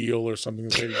deal or something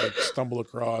that they like stumble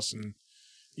across. And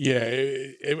yeah,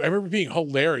 I remember being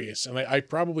hilarious. And I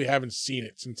probably haven't seen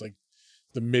it since like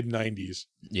the mid 90s.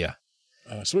 Yeah.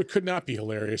 So it could not be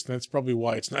hilarious. And that's probably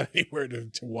why it's not anywhere to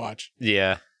watch.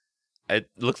 Yeah. It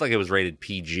looked like it was rated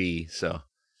PG, so.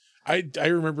 I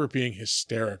remember it being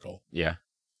hysterical. Yeah.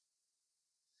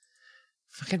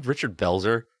 Fucking Richard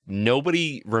Belzer.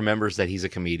 Nobody remembers that he's a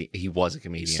comedian. He was a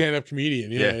comedian. Stand-up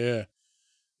comedian. Yeah.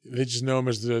 They just know him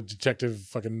as the detective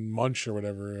fucking Munch or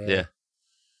whatever. Yeah.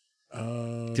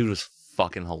 Dude was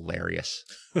fucking hilarious.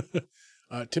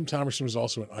 Tim Thomerson was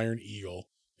also in Iron Eagle,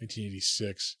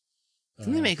 1986.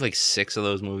 Didn't they make like 6 of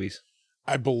those movies?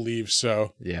 I believe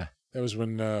so. Yeah. That was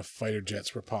when fighter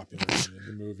jets were popular in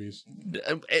the movies.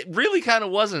 It really kind of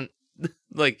wasn't.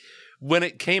 Like, when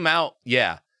it came out,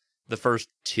 yeah, the first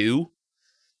 2.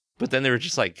 But then they were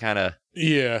just like kind of...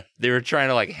 Yeah. They were trying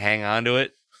to like hang on to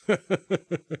it.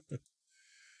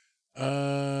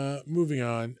 Moving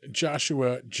on.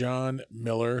 Joshua John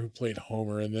Miller, who played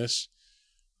Homer in this.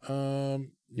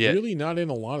 Really not in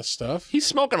a lot of stuff. He's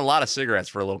smoking a lot of cigarettes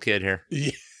for a little kid here.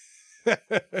 Yeah.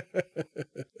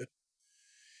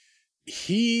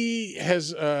 He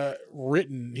has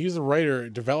written, he's the writer,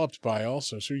 developed by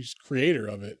also, so he's creator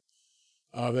of it.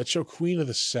 That show Queen of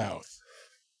the South.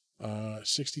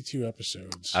 62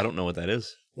 episodes. I don't know what that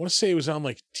is. I want to say it was on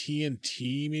like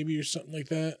TNT maybe or something like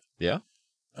that. Yeah.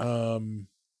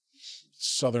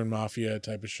 Southern Mafia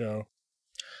type of show.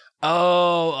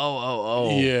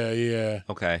 Oh. Yeah.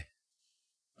 Okay.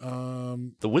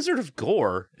 The Wizard of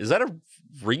Gore, is that a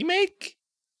remake?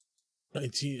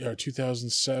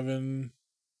 2007.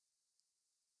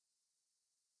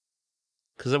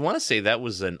 Because I want to say that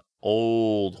was an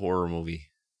old horror movie.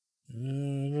 I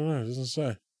don't know. It doesn't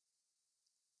say.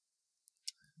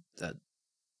 That's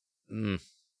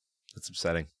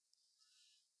upsetting.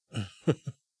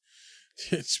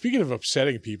 Speaking of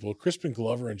upsetting people, Crispin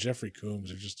Glover and Jeffrey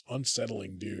Combs are just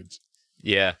unsettling dudes.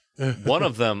 Yeah. One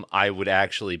of them I would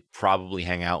actually probably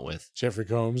hang out with. Jeffrey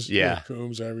Combs? Yeah.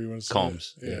 Combs, however you want to say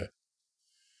Combs. it. Yeah.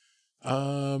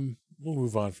 We'll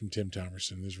move on from Tim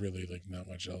Thomerson. There's really like not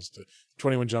much else to.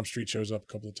 21 Jump Street shows up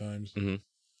a couple of times. Mm-hmm.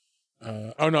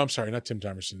 Oh no, I'm sorry, not Tim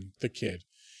Thomerson. The kid.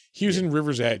 He was in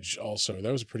River's Edge also.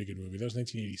 That was a pretty good movie. That was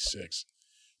 1986. I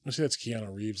want to say that's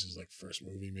Keanu Reeves' like first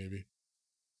movie, maybe.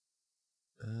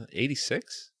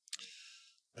 86?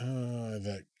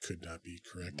 That could not be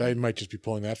correct. I might just be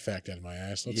pulling that fact out of my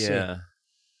ass. Let's see.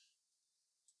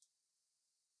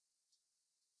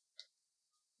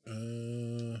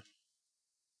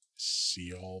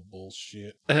 See all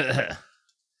bullshit.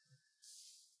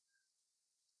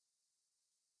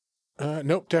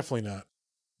 Nope, definitely not.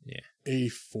 Yeah.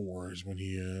 84 is when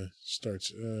he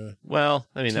starts. Well,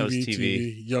 I mean, that was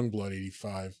TV. Youngblood,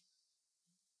 85.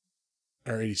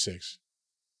 Or 86.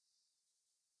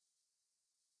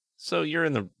 So you're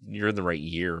in the right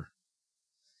year.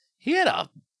 He had a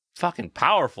fucking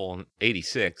powerful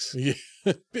 86. Yeah,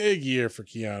 big year for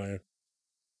Keanu.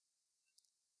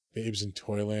 Babes in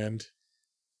Toyland.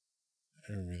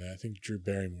 I remember that. I think Drew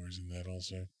Barrymore's in that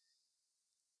also.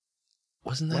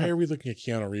 Wasn't that? Why are we looking at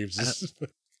Keanu Reeves?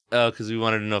 Oh, because we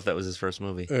wanted to know if that was his first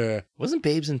movie. Wasn't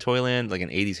Babes in Toyland like an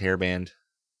 80s hair band?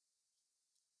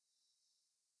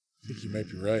 I think you might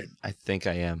be right. I think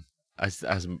I am. I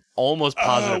was almost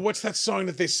positive. What's that song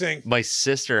that they sing? My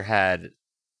sister had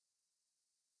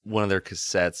one of their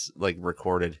cassettes like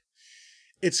recorded.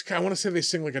 I want to say they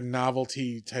sing like a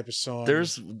novelty type of song.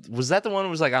 Was that the one that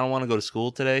was like, I don't want to go to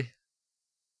school today?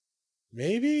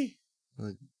 Maybe?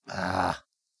 Like,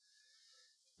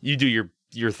 you do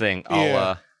your thing.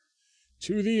 Yeah.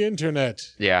 To the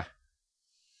internet. Yeah.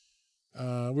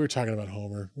 We were talking about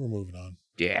Homer. We're moving on.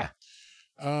 Yeah.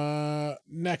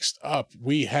 Next up,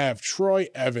 we have Troy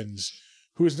Evans,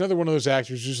 who is another one of those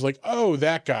actors who's like, oh,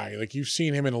 that guy. Like, you've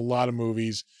seen him in a lot of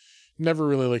movies, never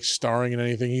really like starring in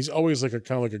anything. He's always like a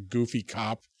kind of like a goofy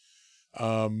cop.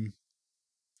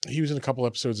 He was in a couple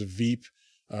episodes of Veep.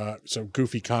 So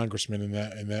goofy congressman in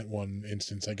that one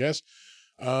instance, I guess.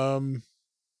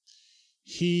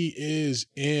 He is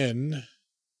in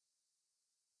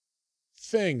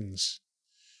Things.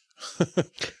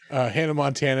 Hannah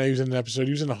Montana. He was in an episode.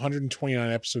 He was in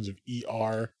 129 episodes of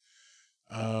ER.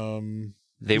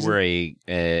 They were a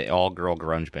all-girl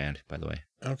grunge band, by the way.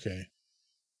 Okay.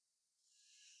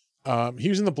 He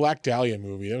was in the Black Dahlia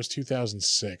movie. That was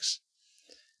 2006.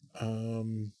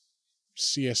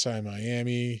 CSI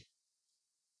Miami.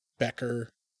 Becker.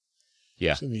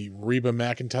 Yeah. It's in the Reba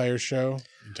McEntire show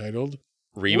entitled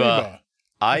Reba.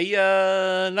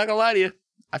 Not gonna lie to you,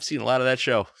 I've seen a lot of that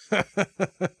show.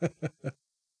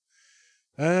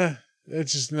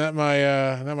 It's just not my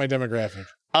demographic.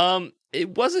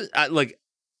 It wasn't like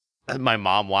my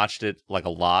mom watched it like a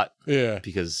lot. Yeah.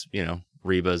 Because,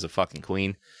 Reba is a fucking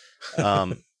queen.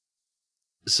 So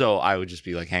I would just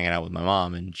be like hanging out with my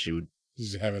mom and she would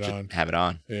just have it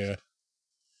on. Yeah.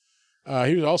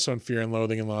 He was also in Fear and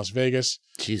Loathing in Las Vegas.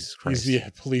 Jesus Christ. He's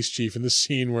the police chief in the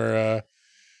scene where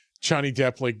Johnny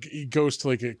Depp like he goes to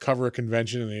like cover a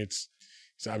convention and he's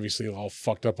obviously all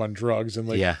fucked up on drugs and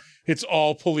like it's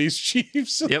all police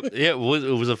chiefs. Yep. Yeah, it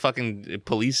was a fucking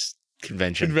police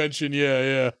convention.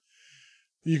 Yeah.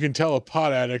 You can tell a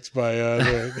pot addict by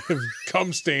the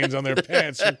cum stains on their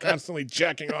pants from constantly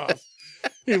jacking off.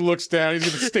 He looks down, he's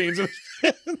got the stains on his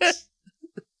pants.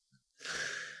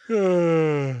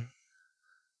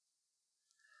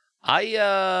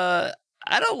 I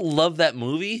don't love that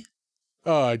movie.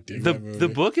 Oh, I dig that movie. The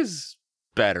book is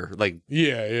better. Like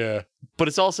yeah. But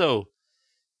it's also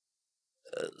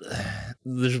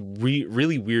there's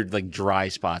really weird like dry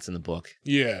spots in the book.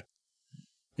 Yeah.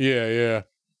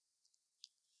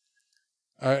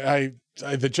 I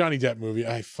the Johnny Depp movie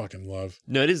I fucking love.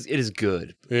 No, it is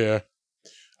good. Yeah.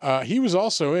 He was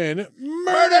also in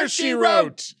Murder, She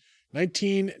Wrote,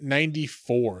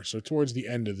 1994. So towards the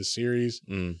end of the series.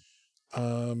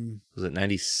 Was it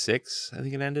 96? I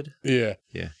think it ended. Yeah.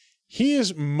 He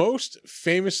is most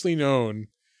famously known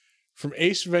from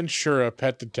Ace Ventura: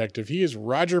 Pet Detective. He is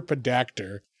Roger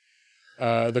Podacter,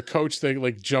 the coach that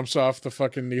like jumps off the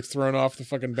fucking, gets thrown off the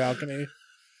fucking balcony.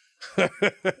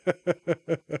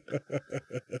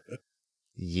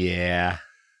 Yeah.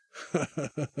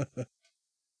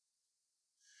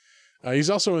 He's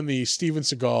also in the Steven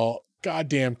Seagal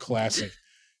goddamn classic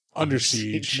Under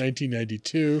Siege,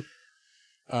 1992.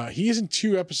 He is in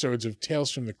 2 episodes of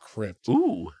Tales from the Crypt.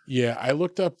 Ooh. Yeah, I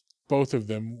looked up both of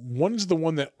them. One's the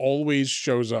one that always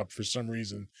shows up for some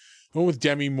reason. The one with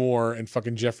Demi Moore and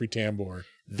fucking Jeffrey Tambor.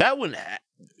 That one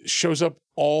shows up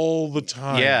all the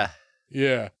time.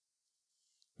 Yeah.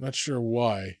 Not sure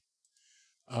why.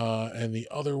 And the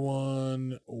other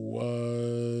one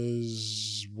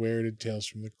was, where did Tales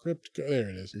from the Crypt go? There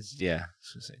it is.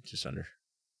 Just under.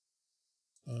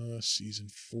 Season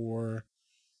 4.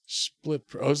 Split.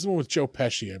 It's the one with Joe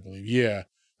Pesci, I believe. Yeah.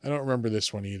 I don't remember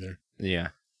this one either.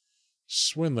 Yeah.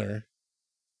 Swindler.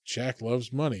 Jack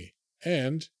Loves Money.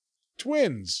 And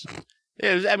Twins.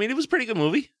 Yeah, it was a pretty good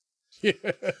movie. Yeah.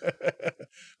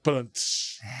 But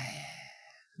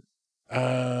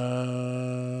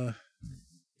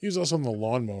he was also on The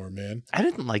Lawnmower Man. I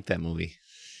didn't like that movie.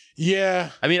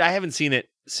 Yeah. I haven't seen it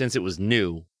since it was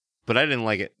new, but I didn't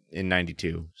like it in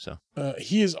 92. So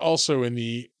he is also in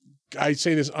the, I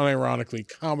say this unironically,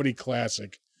 comedy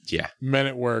classic. Yeah. Men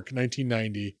at Work,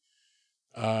 1990.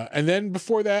 And then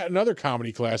before that, another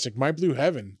comedy classic, My Blue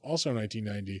Heaven, also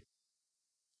 1990.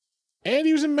 And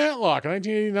he was in Matlock in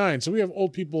 1989. So we have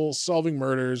old people solving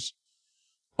murders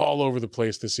all over the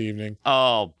place this evening.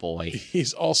 Oh, boy.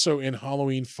 He's also in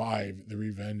Halloween 5, The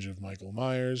Revenge of Michael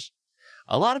Myers.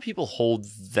 A lot of people hold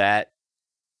that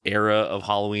era of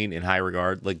Halloween in high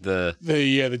regard. Like the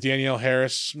Danielle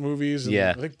Harris movies. And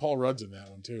Yeah. I think Paul Rudd's in that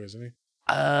one too, isn't he?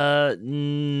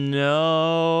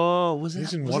 No. Was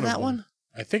He's it in was one it of that them. one?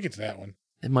 I think it's that one.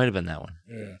 It might have been that one.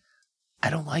 Yeah. I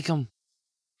don't like them.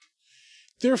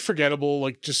 They're forgettable,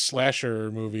 like just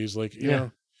slasher movies. Like, you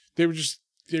know, they're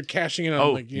cashing in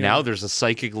on Now there's a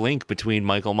psychic link between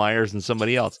Michael Myers and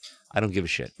somebody else. I don't give a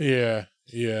shit. Yeah.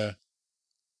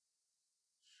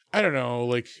 I don't know,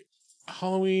 like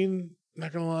Halloween,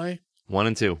 not gonna lie. 1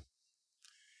 and 2.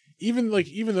 Even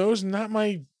those, not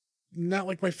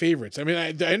like my favorites. I mean,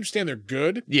 I understand they're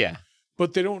good. Yeah.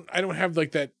 But I don't have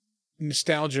like that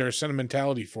nostalgia or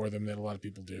sentimentality for them that a lot of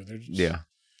people do. They're just, Yeah.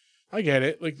 I get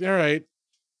it. Like, all right.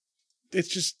 It's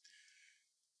just,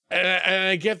 and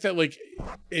I get that, like,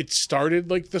 it started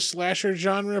like the slasher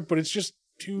genre, but it's just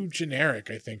too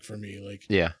generic, I think, for me. Like,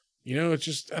 Yeah. It's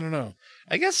just, I don't know.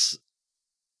 I guess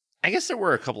there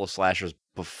were a couple of slashers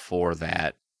before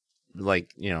that.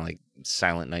 Like, like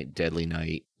Silent Night, Deadly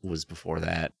Night was before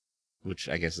that, which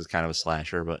I guess is kind of a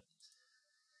slasher, but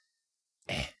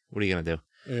what are you going to do?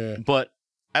 Yeah. But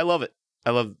I love it. I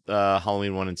love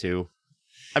Halloween 1 and 2.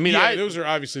 I mean, those are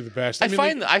obviously the best.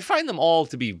 I find them all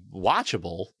to be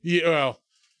watchable. Yeah, well,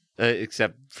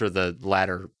 except for the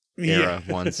latter era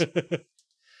ones.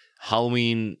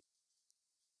 Halloween.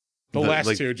 The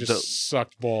last two just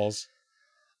sucked balls.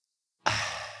 I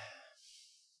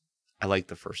liked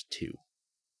the first 2.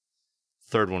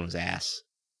 Third one was ass.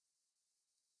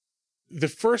 The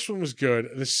first one was good.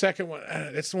 The second one,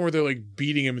 that's the one where they're like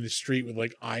beating him in the street with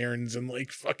like irons and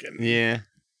like fucking. Yeah.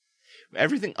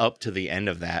 Everything up to the end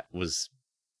of that was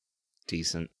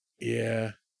decent.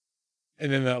 Yeah.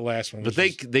 And then that last one was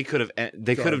But they could have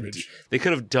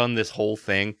done this whole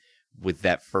thing with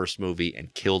that first movie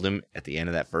and killed him at the end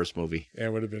of that first movie. Yeah,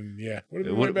 it would have been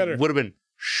way better. Would have been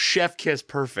chef kiss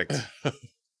perfect. I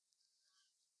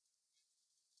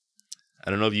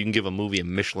don't know if you can give a movie a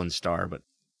Michelin star, but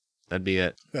that'd be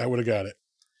it. I would have got it.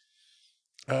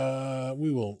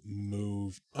 We will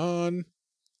move on.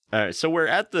 All right, so we're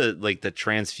at the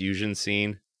transfusion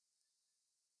scene.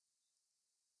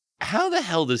 How the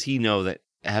hell does he know that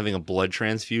having a blood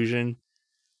transfusion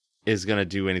is going to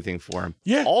do anything for him?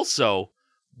 Yeah. Also,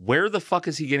 where the fuck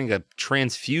is he getting a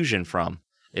transfusion from?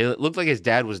 It looked like his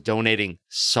dad was donating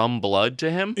some blood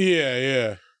to him.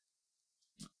 Yeah.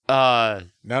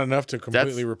 Not enough to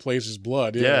completely replace his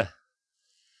blood. Yeah.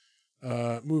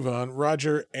 Move on.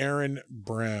 Roger Aaron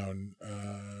Brown,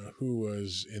 who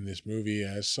was in this movie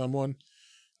as someone.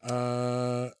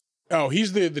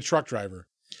 He's the truck driver.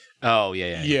 Oh,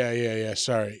 yeah. Yeah.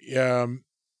 Sorry.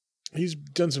 He's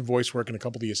done some voice work in a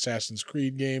couple of the Assassin's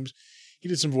Creed games. He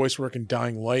did some voice work in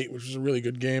Dying Light, which was a really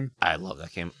good game. I love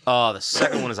that game. Oh, the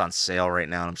second one is on sale right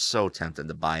now, and I'm so tempted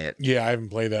to buy it. Yeah, I haven't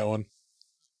played that one.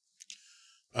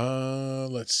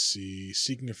 Let's see.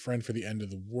 Seeking a Friend for the End of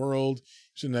the World.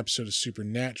 He's in an episode of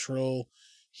Supernatural.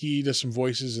 He does some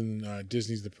voices in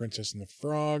Disney's The Princess and the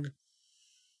Frog.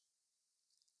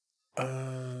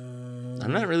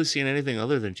 I'm not really seeing anything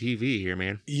other than TV here,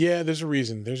 man. Yeah, there's a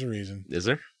reason. Is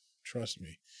there? Trust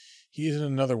me. He is in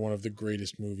another one of the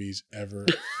greatest movies ever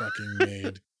fucking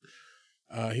made.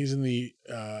 He's in the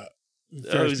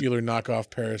Ferris Bueller knockoff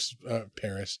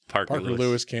Parker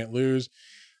Lewis Can't Lose.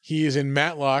 He is in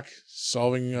Matlock,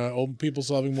 solving old people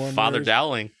solving more Father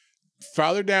murders.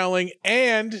 Father Dowling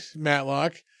and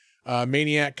Matlock.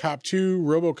 Maniac Cop 2,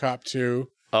 RoboCop 2.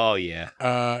 Oh,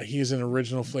 yeah. He is an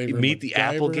original flavor. Meet the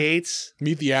Applegates.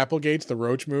 Meet the Applegates, the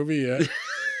Roach movie, yeah.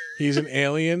 He's an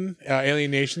Alien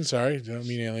Nation, sorry, don't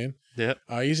mean Alien. Yep.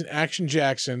 He's in Action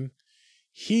Jackson.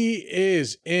 He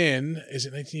is in, is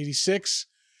it 1986?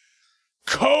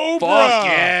 Cobra! Fuck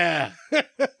yeah!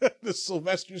 The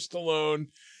Sylvester Stallone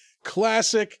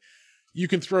classic. You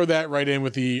can throw that right in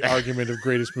with the argument of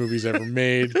greatest movies ever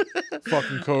made.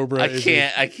 Fucking Cobra.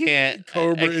 I can't.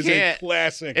 Cobra is a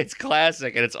classic. It's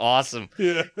classic and it's awesome.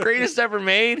 Yeah. Greatest ever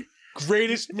made?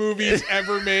 Greatest movies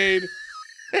ever made.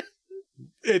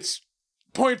 It's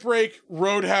Point Break,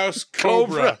 Roadhouse,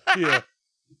 Cobra. Yeah.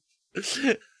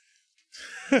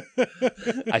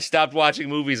 I stopped watching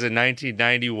movies in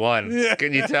 1991. Yeah.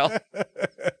 Can you tell?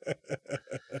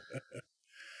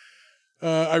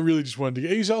 I really just wanted to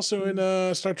get... He's also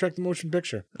in Star Trek The Motion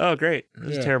Picture. Oh, great. It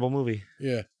was a terrible movie.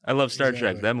 Yeah. I love Star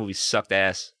Trek. That movie sucked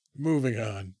ass. Moving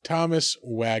on. Thomas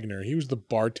Wagner. He was the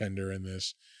bartender in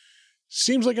this.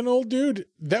 Seems like an old dude.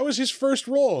 That was his first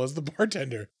role as the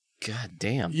bartender. God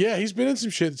damn. Yeah, he's been in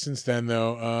some shit since then,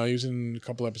 though. He was in a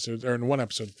couple episodes, or in one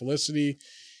episode of Felicity.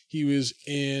 He was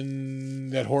in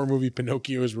that horror movie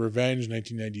Pinocchio's Revenge,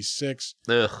 1996.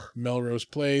 Ugh. Melrose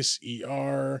Place,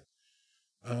 ER,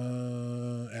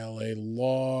 L.A.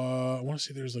 Law. I want to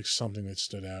say there was like something that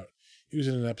stood out. He was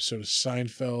in an episode of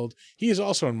Seinfeld. He is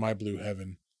also in My Blue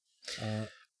Heaven. All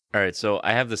right, so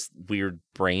I have this weird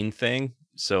brain thing.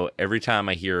 So every time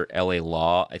I hear L.A.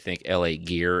 Law, I think L.A.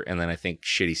 Gear, and then I think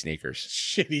shitty sneakers.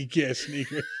 Shitty gear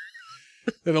sneakers.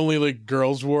 That only like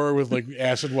girls wore with like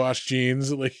acid wash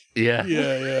jeans. Like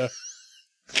yeah.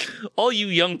 All you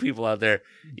young people out there,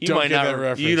 you Don't might get not. that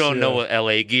reference, You don't know what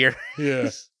L.A. Gear Yeah.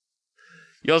 is.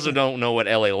 You also don't know what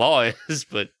L.A. Law is,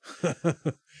 but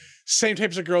Same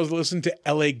types of girls that listen to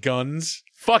L.A. Guns.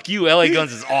 fuck you, L.A.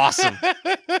 Guns is awesome.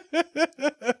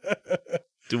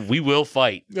 Dude, we will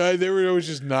fight. They were always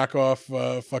just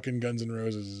knockoff fucking Guns N'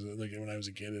 Roses, like when I was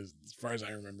a kid, as far as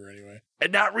I remember anyway.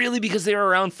 And not really, because they were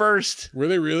around first. Were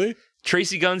they really?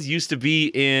 Tracy Guns used to be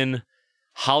in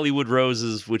Hollywood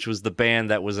Roses, which was the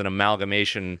band that was an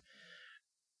amalgamation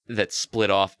that split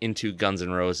off into Guns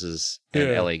N' Roses and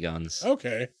Yeah. LA Guns.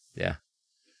 Okay. Yeah.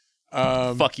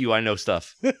 Fuck you, I know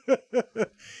stuff.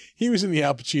 He was in the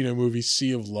Al Pacino movie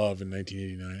Sea of Love in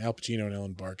 1989. Al Pacino and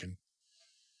Ellen Barkin.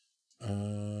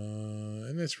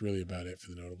 And that's really about it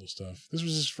for the notable stuff. This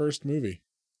was his first movie.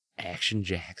 Action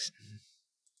Jackson.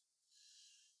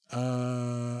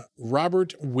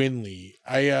 Robert Winley.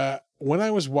 When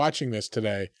I was watching this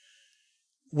today,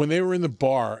 when they were in the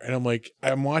bar, and I'm like,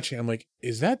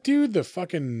 is that dude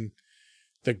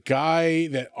the guy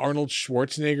that Arnold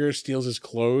Schwarzenegger steals his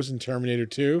clothes in Terminator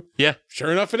 2? Yeah.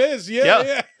 Sure enough, it is.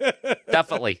 Yeah.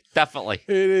 Definitely. It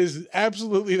is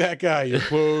absolutely that guy. Your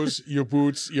clothes, your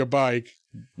boots, your bike.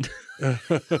 He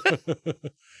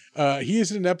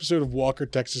is in an episode of Walker,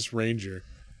 Texas Ranger.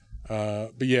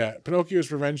 But yeah, Pinocchio's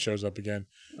Revenge shows up again.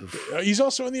 He's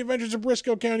also in The Adventures of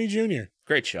Briscoe County Jr.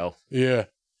 Great show. Yeah.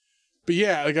 But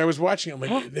yeah, like I was watching, I'm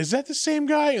like, is that the same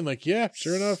guy? And like, yeah,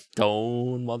 sure enough.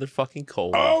 Stone motherfucking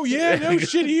Cold. Oh yeah, no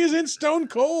shit, he is in Stone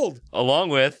Cold. Along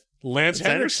with Lance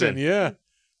Henriksen, yeah.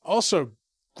 Also,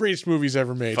 greatest movies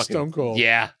ever made, Stone Cold.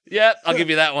 Yeah, I'll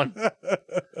give you that one.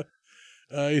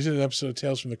 He's in an episode of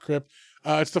Tales from the Crypt.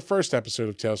 It's the first episode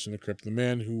of Tales from the Crypt, The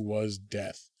Man Who Was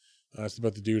Death. It's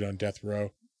about the dude on death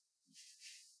row.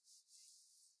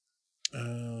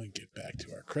 Get back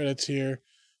to our credits here.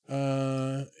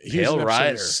 Pale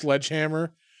Rider.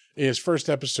 Sledgehammer. His first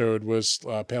episode was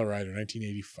Pale Rider,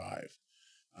 1985.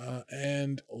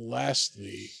 And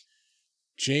lastly,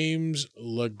 James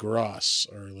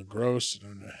LaGrosse, or LaGrosse, I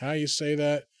don't know how you say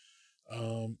that.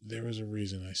 There was a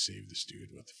reason I saved this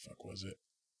dude. What the fuck was it?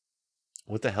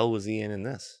 What the hell was he in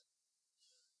this?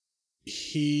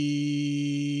 He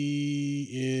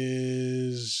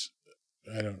is...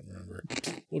 I don't remember.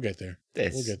 We'll get there.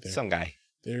 We'll get there. Some guy.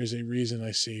 There is a reason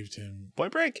I saved him.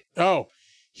 Point Break? Oh,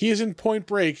 he is in Point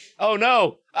Break. Oh,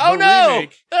 no. Oh, no.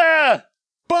 Remake.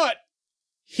 But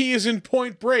he is in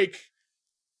Point Break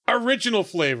original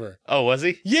flavor. Oh, was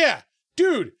he? Yeah.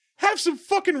 Dude, have some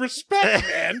fucking respect,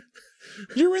 man.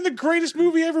 You're in the greatest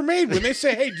movie ever made. When they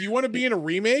say, hey, do you want to be in a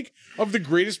remake of the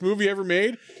greatest movie ever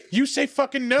made? You say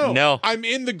fucking no. No. I'm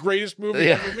in the greatest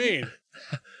movie ever made.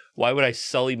 Why would I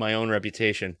sully my own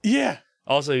reputation? Yeah.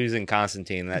 Also, he was in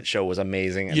Constantine. That show was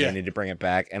amazing, and they need to bring it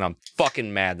back, and I'm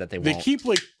fucking mad that they won't. They keep,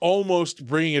 like, almost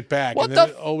bringing it back, What and then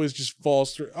the it always just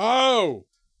falls through. Oh,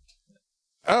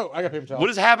 I got paper towel. What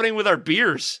is happening with our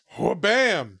beers? Oh,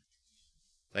 bam.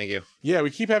 Thank you. Yeah,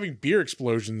 we keep having beer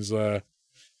explosions.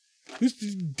 This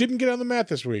didn't get on the mat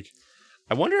this week.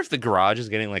 I wonder if the garage is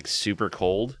getting, like, super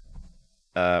cold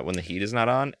when the heat is not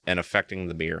on and affecting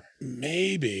the beer.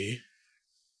 Maybe.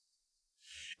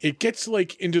 It gets,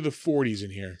 like, into the 40s in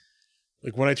here.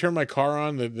 Like, when I turn my car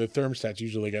on, the thermostat's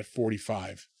usually like at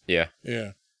 45. Yeah.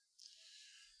 Yeah.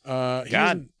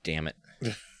 God damn it.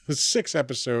 6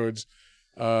 episodes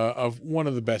of one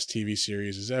of the best TV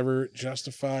series ever,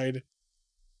 Justified.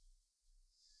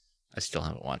 I still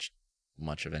haven't watched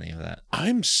much of any of that.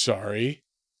 I'm sorry.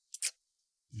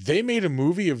 They made a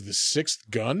movie of The Sixth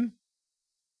Gun?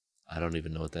 I don't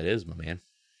even know what that is, my man.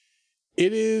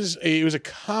 It was a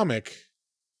comic.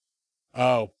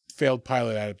 Oh, failed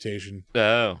pilot adaptation.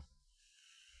 Oh.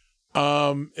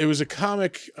 It was a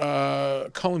comic.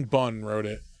 Cullen Bunn wrote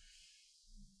it.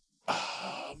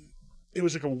 It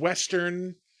was like a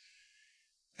Western.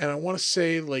 And I want to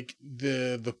say like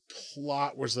the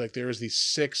plot was like there was these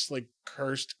 6 like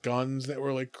cursed guns that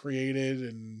were like created,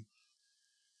 and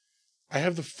I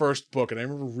have the first book and I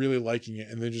remember really liking it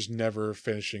and then just never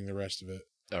finishing the rest of it.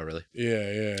 Oh, really?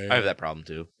 Yeah. I have that problem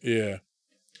too. Yeah.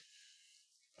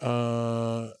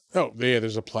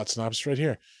 There's a plot synopsis right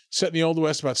here. Set in the Old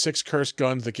West about 6 cursed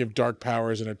guns that give dark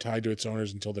powers and are tied to its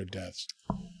owners until their deaths.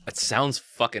 That sounds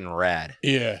fucking rad.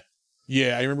 Yeah.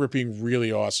 Yeah, I remember it being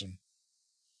really awesome.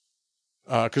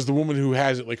 Because the woman who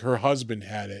has it, like, her husband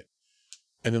had it.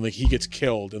 And then, like, he gets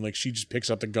killed. And, like, she just picks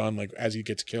up the gun, like, as he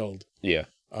gets killed. Yeah.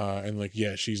 And, like,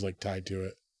 yeah, she's, like, tied to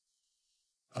it.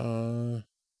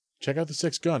 Check out The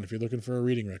Sixth Gun if you're looking for a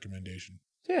reading recommendation.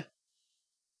 Yeah.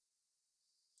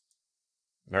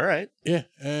 All right. Yeah,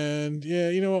 and yeah,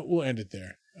 you know what? We'll end it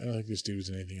there. I don't think this dude was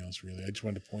in anything else, really. I just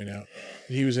wanted to point out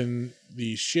that he was in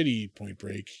the shitty Point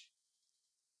Break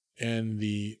and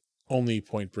the only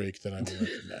Point Break that I will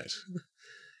recognize.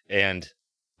 And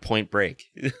Point Break.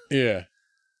 Yeah.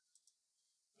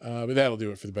 But that'll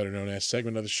do it for the Better Known As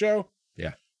segment of the show.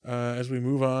 Yeah. As we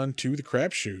move on to the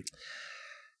crapshoot.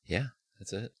 Yeah,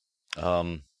 that's it.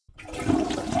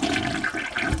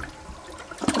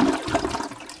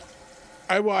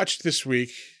 I watched this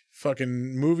week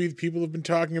fucking movie that people have been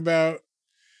talking about.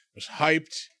 Was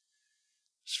hyped.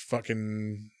 Was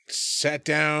fucking sat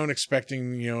down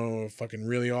expecting, you know, a fucking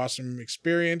really awesome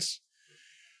experience.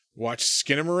 Watched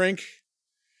Skinamarink.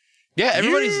 Yeah,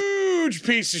 everybody's huge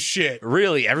piece of shit.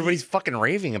 Really, everybody's fucking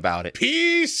raving about it.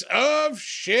 Piece of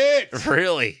shit.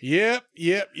 Really? Yep.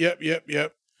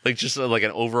 Like just like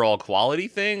an overall quality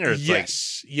thing, or it's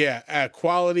yes, yeah,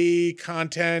 quality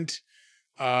content.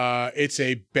 It's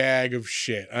a bag of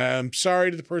shit. I'm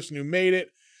sorry to the person who made it.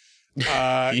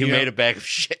 You made a bag of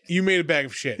shit. You made a bag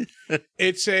of shit.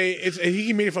 It's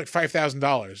he made it for like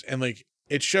 $5,000, and like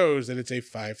it shows that it's a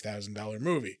 $5,000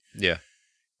 movie. Yeah,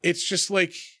 it's just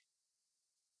like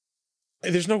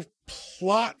there's no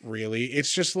plot really.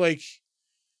 It's just like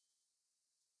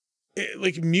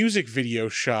music video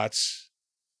shots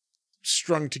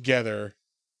strung together,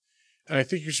 and I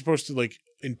think you're supposed to like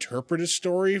interpret a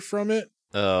story from it.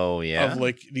 Oh yeah, of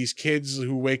like these kids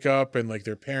who wake up and like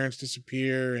their parents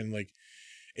disappear, and like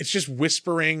it's just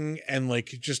whispering and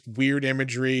like just weird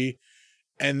imagery,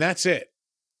 and that's it.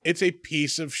 It's a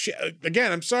piece of shit.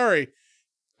 Again, I'm sorry.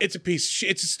 It's a piece of shit.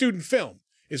 It's a student film.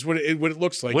 Is what it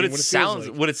looks like. What it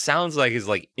sounds like is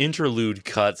like interlude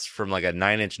cuts from like a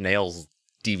 9 Inch Nails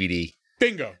DVD.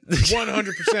 Bingo.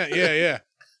 100%.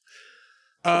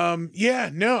 Yeah.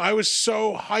 No, I was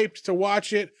so hyped to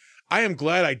watch it. I am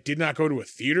glad I did not go to a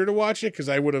theater to watch it, because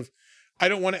I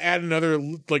don't want to add another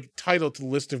like title to the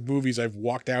list of movies I've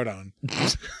walked out on.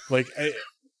 Like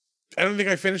I don't think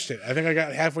I finished it. I think I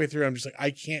got halfway through. I'm just like,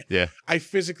 I can't. Yeah. I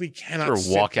physically cannot. Or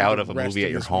walk out of a movie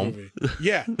at your home.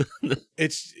 Yeah.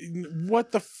 It's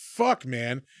what the fuck,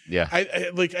 man. Yeah.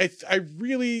 I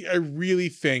really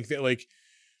think that like.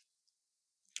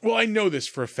 Well, I know this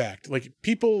for a fact. Like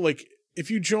people like. If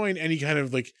you join any kind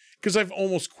of like, because I've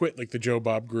almost quit like the Joe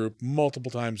Bob group multiple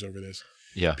times over this.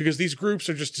 Yeah. Because these groups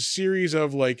are just a series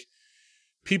of like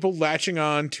people latching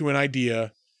on to an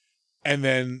idea and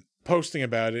then posting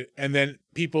about it, and then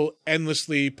people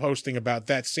endlessly posting about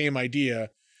that same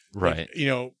idea. Right. Like, you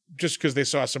know, just because they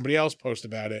saw somebody else post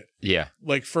about it. Yeah.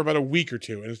 Like for about a week or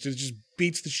two. And it just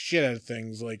beats the shit out of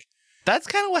things. Like, that's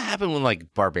kind of what happened when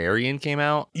like Barbarian came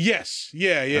out. Yes.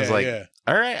 Yeah. I was like,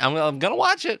 all right, I'm going to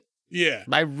watch it. Yeah.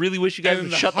 I really wish you guys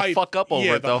would shut the fuck up over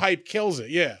it, though. Yeah, the hype kills it,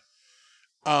 yeah.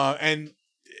 And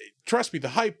trust me, the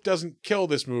hype doesn't kill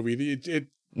this movie.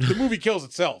 The movie kills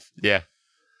itself. Yeah.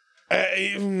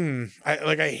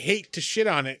 I hate to shit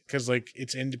on it, because, like,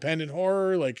 it's independent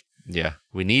horror. Like, yeah,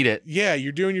 we need it. Yeah,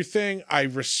 you're doing your thing. I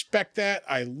respect that.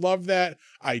 I love that.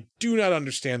 I do not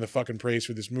understand the fucking praise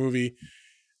for this movie.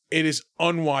 It is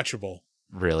unwatchable.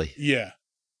 Really? Yeah.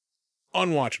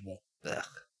 Unwatchable. Ugh.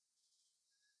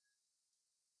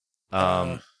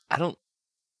 I don't.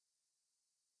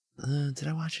 Did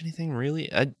I watch anything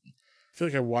really? I feel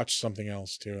like I watched something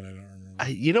else too, and I don't remember.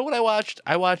 You know what I watched?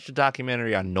 I watched a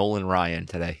documentary on Nolan Ryan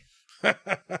today.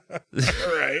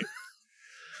 Right.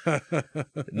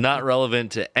 Not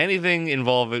relevant to anything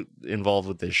involved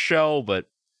with this show, but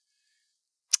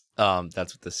that's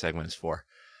what this segment is for.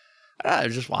 I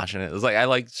was just watching it. It was like, I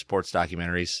like sports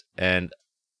documentaries, and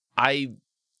I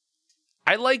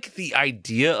like the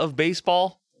idea of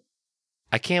baseball.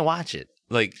 I can't watch it.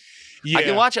 Like, yeah. I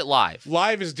can watch it live.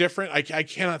 Live is different. I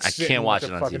cannot sit and watch a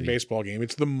fucking baseball game.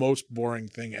 It's the most boring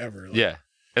thing ever. Like, yeah.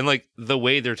 And like the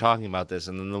way they're talking about this,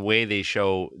 and then the way they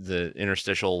show the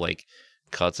interstitial like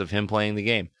cuts of him playing the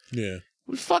game. Yeah. It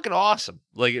was fucking awesome.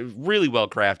 Like a really well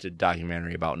crafted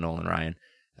documentary about Nolan Ryan.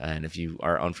 And if you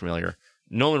are unfamiliar,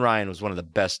 Nolan Ryan was one of the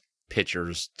best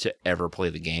pitchers to ever play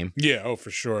the game. Yeah, oh for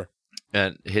sure.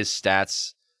 And his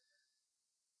stats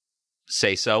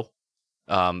say so.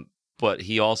 But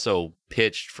he also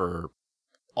pitched for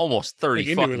almost 30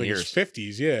 like fucking into, like, years. his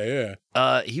 50s. Yeah.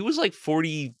 He was like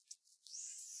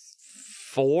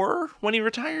 44 when he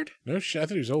retired. No shit. I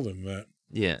thought he was older than that.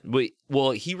 Yeah. Wait,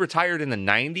 well, he retired in the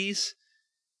 90s.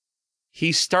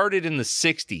 He started in the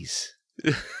 60s.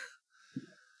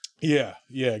 Yeah,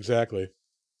 exactly.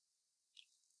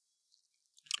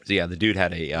 So yeah, the dude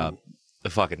had a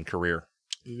fucking career.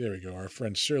 There we go. Our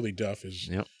friend Shirley Duff is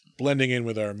Yep. blending in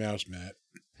with our mouse mat.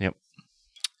 Yep.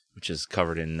 Which is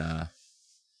covered in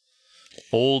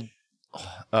old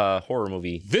horror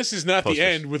movie. This is not posters. the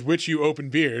end with which you open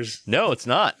beers. No, it's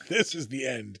not. This is the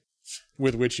end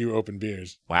with which you open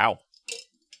beers. Wow.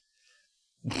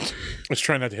 I was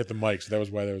trying not to hit the mic, so that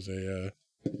was why there was a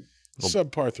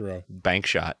subpar throw. Bank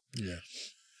shot. Yeah.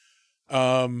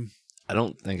 I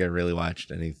don't think I really watched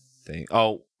anything.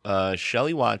 Oh,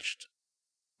 Shelly watched,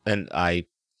 and I,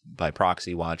 by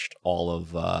proxy, watched all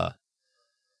of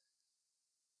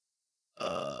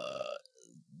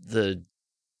the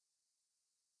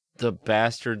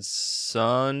Bastard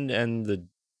Son and the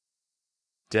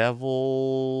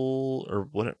Devil, or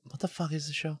what the fuck is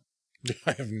the show?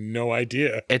 I have no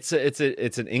idea. It's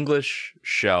an English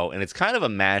show, and it's kind of a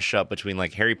mashup between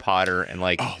like Harry Potter and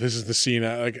like This is the scene.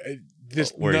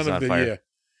 This where none he's of on the fire.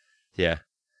 Yeah.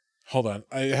 Hold on,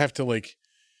 I have to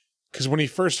because when he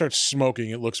first starts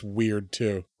smoking, it looks weird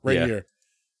too. Right Yeah. here.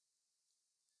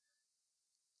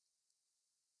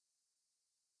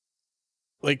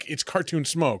 Like it's cartoon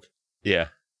smoke. Yeah.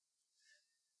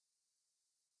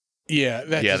 Yeah,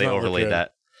 that Yeah, does they not look overlaid good.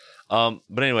 that.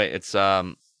 But anyway, it's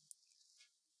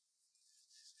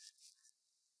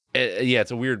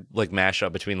it's a weird like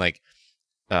mashup between like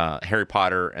Harry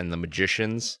Potter and the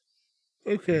Magicians.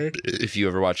 Okay. If you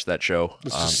ever watched that show.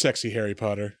 It's just sexy Harry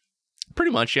Potter. Pretty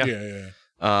much, yeah. Yeah.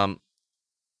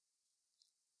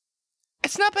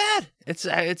 It's not bad.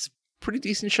 It's pretty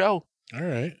decent show. All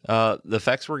right. The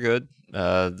effects were good.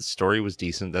 The story was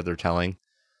decent that they're telling.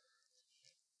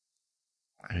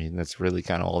 I mean, that's really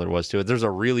kind of all there was to it. There's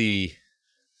a really,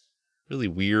 really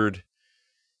weird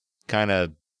kind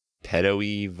of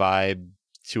pedo-y vibe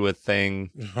to a thing.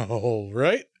 Oh,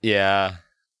 right. Yeah.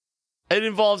 It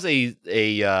involves a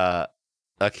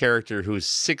character who's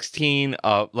 16,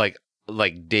 like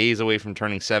days away from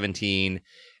turning 17,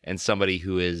 and somebody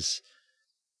who is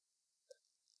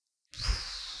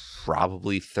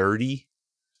probably 30.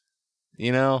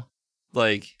 You know,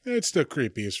 like It's still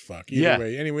creepy as fuck. Either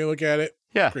way, any way you look at it,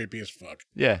 creepy as fuck.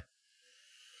 Yeah.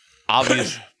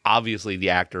 Obviously, the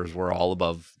actors were all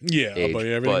above age, but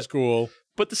everything's cool.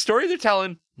 But the story they're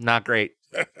telling, not great.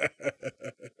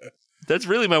 That's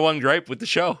really my one gripe with the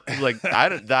show. Like, I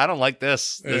don't like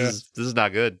this. This is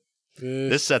not good.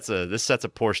 This sets a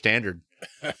poor standard.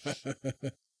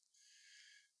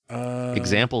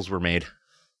 Examples were made.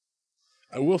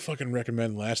 I will fucking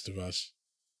recommend Last of Us.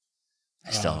 I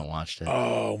still haven't watched it.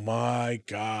 Oh my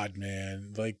god,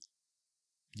 man! Like,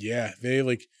 yeah, they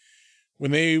when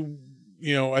they,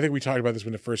 I think we talked about this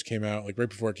when it first came out. Like right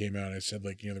before it came out, I said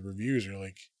the reviews are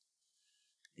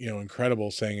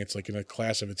incredible, saying it's in a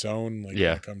class of its own. When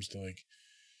it comes to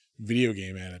video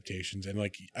game adaptations, and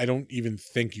I don't even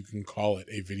think you can call it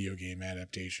a video game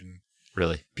adaptation.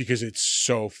 Really? Because it's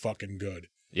so fucking good.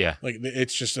 Yeah.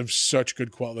 It's just of such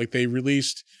good quality. They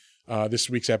released this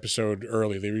week's episode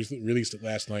early. They released it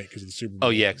last night because of the Super Bowl.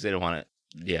 Oh yeah, because they don't want it.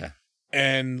 Yeah.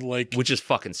 And which is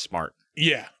fucking smart.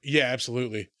 Yeah,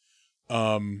 absolutely.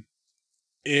 They've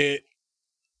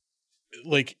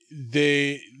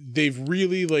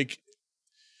really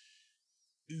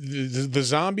the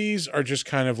zombies are just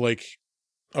kind of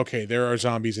okay, there are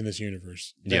zombies in this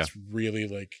universe. That's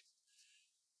really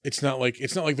it's not like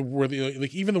the world,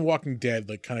 even The Walking Dead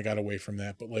kind of got away from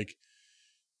that, but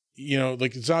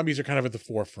zombies are kind of at the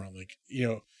forefront.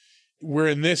 Where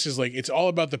in this is it's all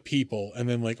about the people, and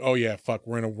then oh yeah, fuck,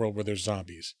 we're in a world where there's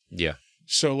zombies. Yeah.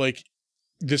 So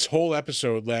this whole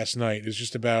episode last night is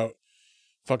just about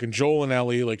fucking Joel and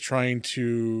Ellie trying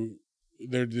to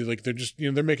they're just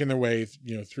they're making their way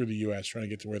through the US trying to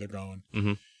get to where they're going.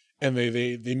 Mm-hmm. And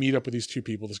they meet up with these two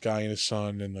people, this guy and his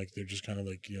son, and they're just kind of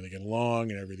they get along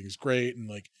and everything's great, and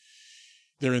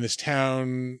they're in this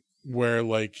town where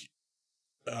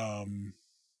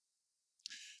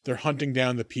they're hunting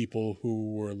down the people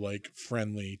who were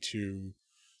friendly to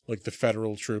the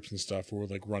federal troops and stuff who were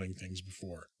running things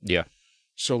before. Yeah.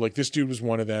 So this dude was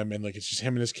one of them, and it's just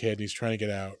him and his kid, and he's trying to get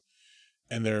out.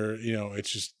 And they're it's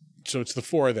just it's the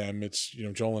four of them. It's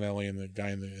Joel and Ellie and the guy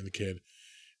and the kid.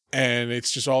 And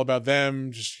it's just all about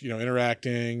them just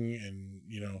interacting and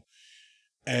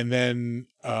and then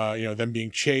them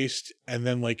being chased, and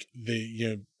then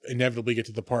they inevitably get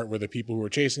to the part where the people who are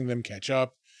chasing them catch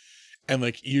up. And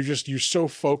like you're so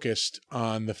focused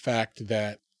on the fact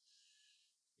that,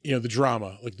 you know, the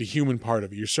drama, like the human part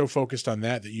of it, you're so focused on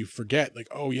that you forget, like,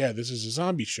 oh yeah, this is a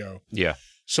zombie show. Yeah.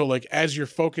 So like as you're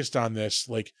focused on this,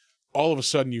 like all of a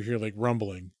sudden you hear like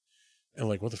rumbling and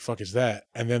like, what the fuck is that?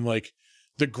 And then like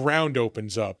the ground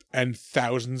opens up and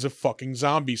thousands of fucking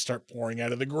zombies start pouring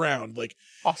out of the ground. Like,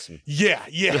 Awesome. yeah.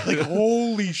 Like,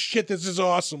 holy shit, this is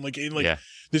awesome. Like,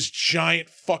 this giant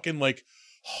fucking like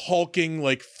hulking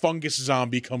like fungus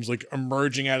zombie comes like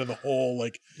emerging out of the hole.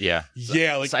 Like,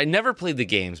 like so I never played the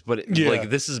games, but like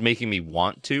this is making me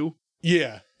want to.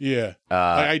 Yeah.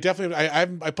 I definitely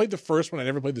I played the first one. I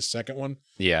never played the second one.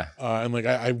 Yeah. And like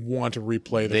I want to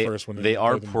replay the first one. They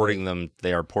are porting them.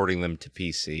 They are porting them to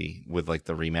PC with like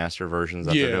the remaster versions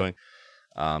that they're doing.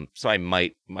 So I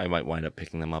might wind up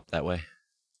picking them up that way.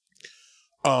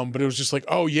 But it was just like,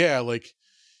 oh yeah, like,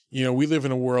 you know, we live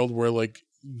in a world where like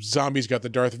zombies got the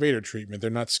Darth Vader treatment.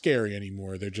 They're not scary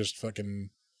anymore. They're just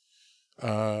fucking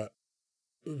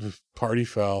party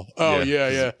foul. Oh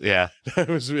yeah. that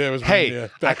was hey,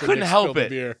 I couldn't help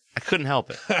it. I couldn't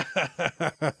help it.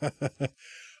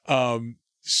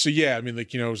 So yeah, I mean,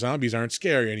 like, you know, zombies aren't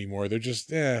scary anymore. They're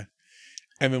just and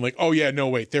then like, oh yeah, no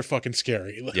wait, they're fucking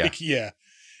scary. Like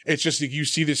it's just like you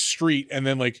see this street and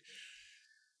then like,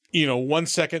 you know, 1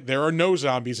 second there are no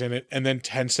zombies in it, and then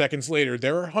 10 seconds later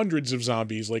there are hundreds of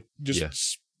zombies like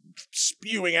just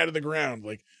spewing out of the ground.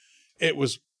 Like, it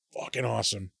was fucking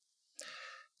awesome.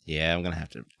 Yeah, I'm gonna have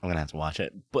to watch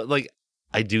it. But like,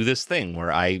 I do this thing where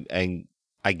I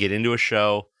get into a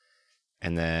show,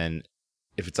 and then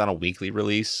if it's on a weekly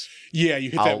release, you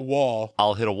hit that wall.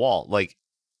 I'll hit a wall. Like,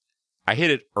 I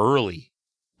hit it early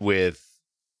with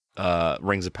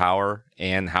Rings of Power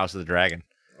and House of the Dragon.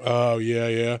 Oh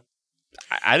yeah.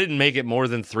 I didn't make it more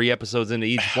than 3 episodes into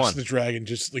each one. House of the Dragon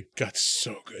just like got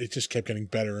so good. It just kept getting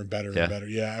better and better and better.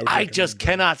 Yeah, I just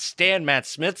cannot stand Matt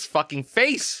Smith's fucking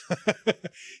face.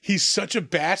 He's such a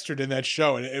bastard in that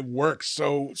show, and it works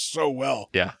so well.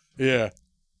 Yeah.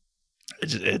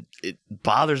 It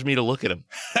bothers me to look at him.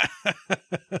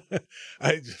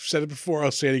 I've said it before.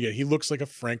 I'll say it again. He looks like a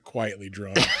Frank Quietly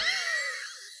drawing.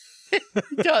 He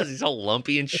does. He's all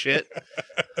lumpy and shit.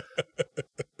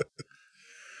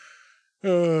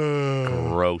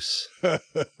 Gross.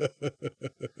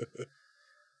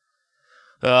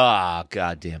 Ah,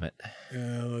 God damn it.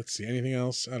 Let's see. Anything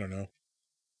else? I don't know.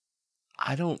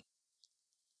 I don't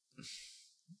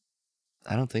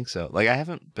think so. Like, I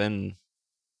haven't been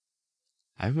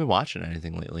watching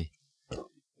anything lately.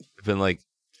 I've been like,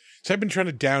 so I've been trying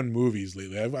to down movies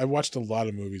lately. I watched a lot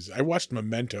of movies. I watched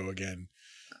Memento again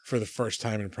for the first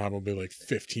time in probably like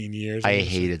 15 years. I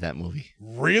hated that movie.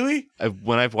 Really?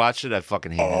 When I've watched it, I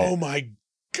fucking hated it. Oh my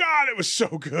God, it was so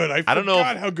good. I don't know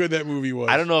how good that movie was.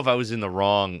 I don't know if I was in the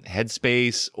wrong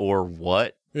headspace or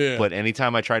what, but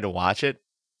anytime I tried to watch it,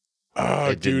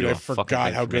 dude, I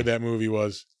forgot how good that movie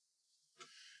was.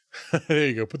 There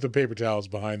you go. Put the paper towels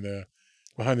behind the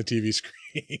TV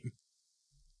screen.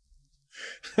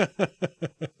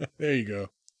 There you go.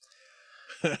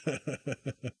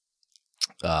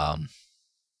 I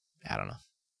don't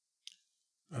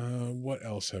know. What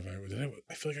else have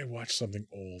I feel like I watched something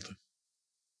old.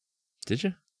 Did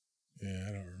you? Yeah,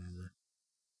 I don't remember.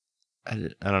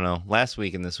 I don't know. Last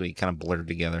week and this week kind of blurred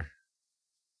together.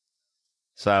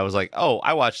 So I was like, oh,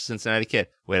 I watched Cincinnati Kid.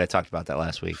 Wait, I talked about that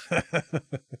last week.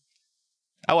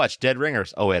 I watched Dead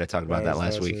Ringers. Oh, wait, I talked about that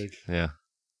last week. Yeah.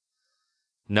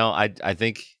 No, I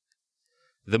think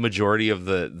the majority of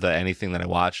the anything that I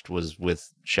watched was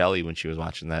with Shelly when she was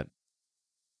watching that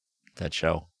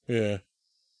show. Yeah.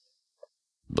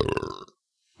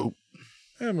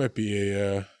 That might be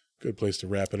a good place to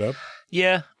wrap it up.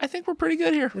 Yeah, I think we're pretty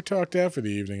good here. We're talked out for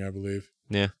the evening, I believe.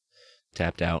 Yeah.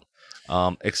 Tapped out.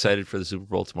 Excited for the Super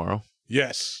Bowl tomorrow.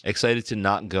 Yes. Excited to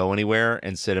not go anywhere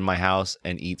and sit in my house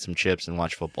and eat some chips and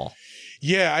watch football.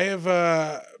 Yeah, I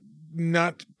have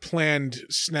not planned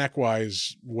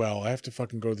snack-wise well. I have to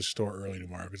fucking go to the store early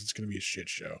tomorrow because it's going to be a shit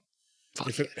show.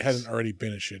 If it hasn't already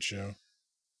been a shit show.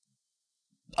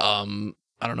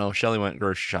 I don't know. Shelly went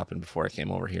grocery shopping before I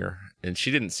came over here, and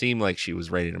she didn't seem like she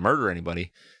was ready to murder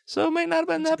anybody, so it may not have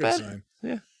been that bad. Sign.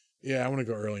 Yeah. Yeah, I want to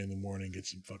go early in the morning, get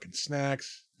some fucking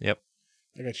snacks. Yep.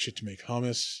 I got shit to make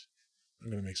hummus. I'm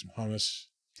going to make some hummus.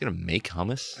 You're going to make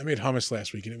hummus? I made hummus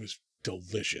last week, and it was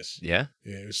delicious. Yeah?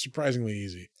 Yeah, it was surprisingly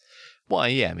easy. Well,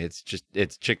 yeah, I mean, it's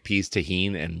chickpeas,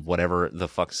 tahini, and whatever the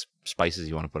fuck spices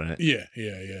you want to put in it. Yeah.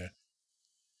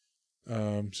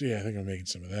 So yeah, I think I'm making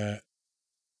some of that.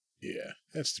 Yeah,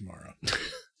 that's tomorrow.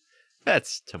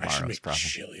 That's tomorrow's I should make problem.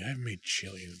 chili. I haven't made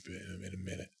chili in a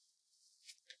minute.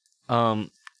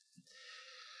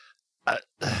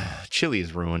 Chili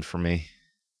is ruined for me.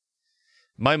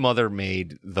 My mother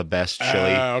made the best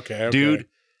chili. Okay. Dude,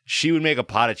 she would make a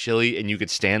pot of chili and you could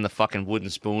stand the fucking wooden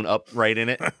spoon upright in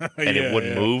it and it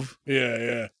wouldn't move.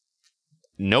 Yeah.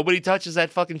 Nobody touches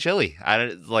that fucking chili.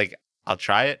 I'll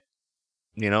try it.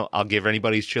 I'll give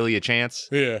anybody's chili a chance.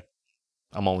 Yeah.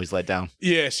 I'm always let down.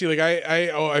 Yeah, see, like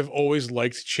I've always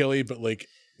liked chili, but like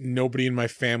nobody in my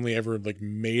family ever like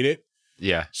made it.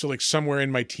 Yeah. So like somewhere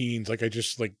in my teens, like I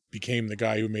just like became the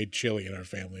guy who made chili in our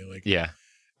family. Like Yeah.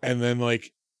 And then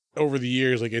like over the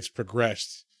years, like it's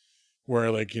progressed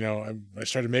where like, I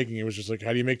started making it was just like,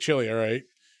 how do you make chili? All right.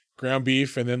 Ground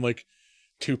beef and then like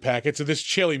 2 packets of this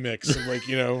chili mix and like,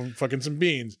 fucking some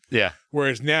beans. Yeah.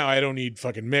 Whereas now I don't need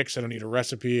fucking mix. I don't need a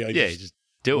recipe. You just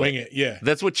do wing it. Yeah.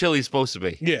 That's what chili's supposed to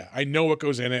be. Yeah. I know what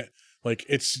goes in it. Like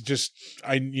it's just,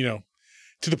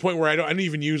 to the point where I don't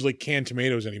even use like canned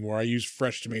tomatoes anymore. I use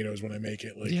fresh tomatoes when I make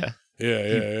it. Like, yeah.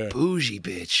 Bougie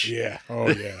bitch. Yeah. Oh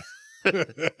yeah.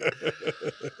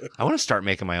 I want to start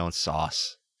making my own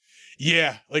sauce.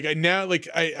 Yeah. Like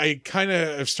I kind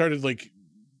of have started like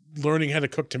learning how to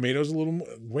cook tomatoes a little more.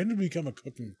 When did we become a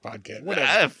cooking podcast?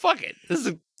 Whatever. Fuck it. This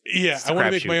is I want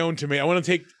to make my own tomato. I want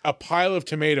to take a pile of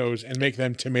tomatoes and make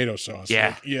them tomato sauce.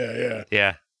 Yeah. Like, yeah.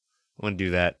 Yeah. I want to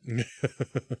do that.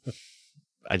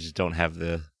 I just don't have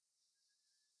the.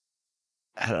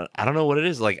 I don't know what it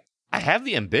is. Like I have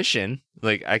the ambition.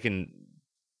 Like I can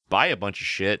buy a bunch of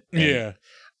shit. Yeah.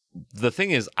 The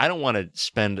thing is, I don't want to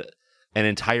spend an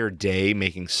entire day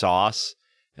making sauce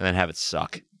and then have it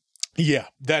suck. Yeah,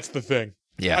 that's the thing.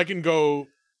 Yeah. I can go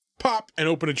pop and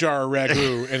open a jar of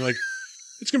ragu and like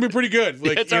it's gonna be pretty good.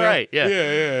 Like it's all right. Yeah.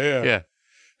 Yeah.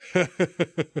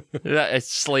 I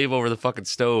slave over the fucking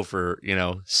stove for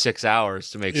 6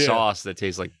 hours to make sauce that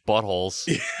tastes like buttholes.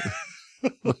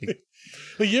 Like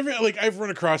you ever like I've run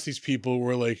across these people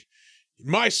where like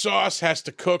my sauce has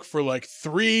to cook for like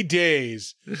 3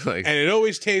 days and it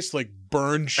always tastes like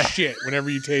burned shit whenever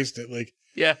you taste it. Like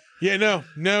no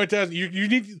it doesn't. You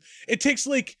need it takes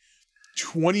like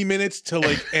 20 minutes to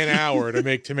like an hour to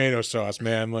make tomato sauce,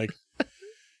 man. Like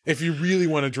if you really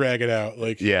want to drag it out,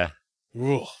 like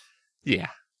ugh. Yeah.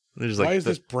 There's why is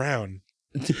this brown?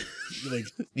 Like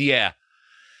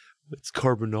it's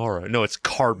carbonara. No, it's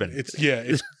carbon.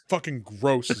 It's fucking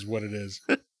gross is what it is.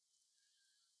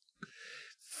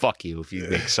 Fuck you if you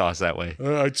make sauce that way.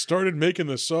 I started making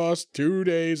the sauce 2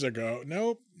 days ago.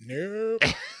 Nope.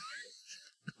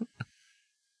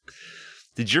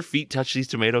 Did your feet touch these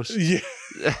tomatoes? Yeah.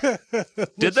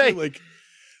 Did they? Like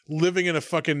living in a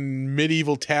fucking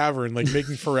medieval tavern, like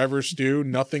making forever stew.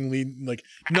 Nothing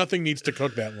needs to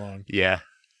cook that long. Yeah.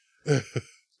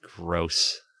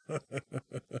 Gross.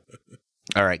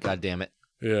 All right, God damn it.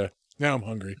 Yeah. Now I'm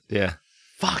hungry. Yeah.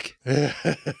 Fuck.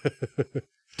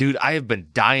 Dude, I have been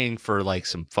dying for like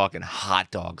some fucking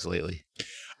hot dogs lately.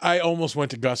 I almost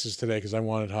went to Gus's today because I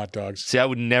wanted hot dogs. See, I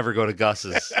would never go to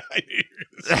Gus's.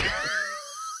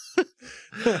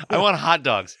 I want hot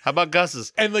dogs. How about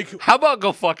Gus's? And like, how about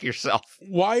go fuck yourself?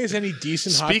 Why is any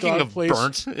decent Speaking hot dog of place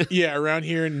burnt, around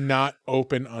here not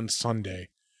open on Sunday?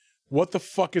 What the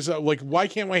fuck is that? Like, why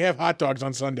can't we have hot dogs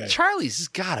on Sunday? Charlie's has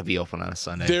got to be open on a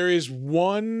Sunday. There is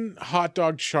one hot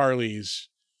dog Charlie's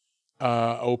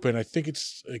open. I think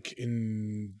it's like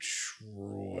in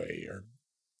Troy or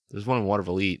there's one in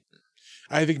Waterville Elite.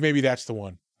 I think maybe that's the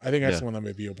one. I think that's the one that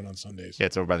may be open on Sundays. Yeah,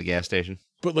 it's over by the gas station.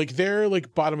 But like they're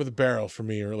like bottom of the barrel for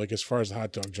me, or like as far as the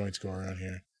hot dog joints go around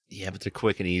here. Yeah, but they're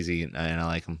quick and easy, and I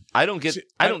like them. I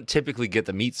don't typically get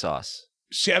the meat sauce.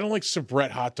 See, I don't like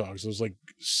Sabrett hot dogs. Those like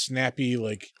snappy,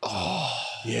 like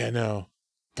yeah, no,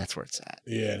 that's where it's at.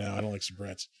 Yeah, no, I don't like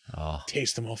Sabretts.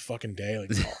 Taste them all fucking day,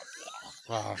 like.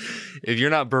 If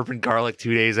you're not burping garlic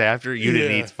 2 days after, you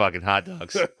didn't eat fucking hot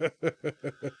dogs. Maybe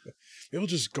we'll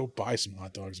just go buy some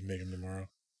hot dogs and make them tomorrow.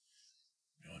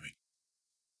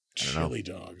 Chili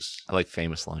dogs. I like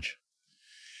Famous Lunch.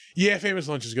 Yeah, Famous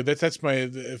Lunch is good. That's my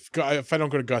if I don't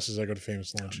go to Gus's, I go to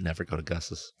Famous Lunch. I'll never go to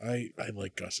Gus's. I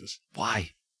like Gus's. Why?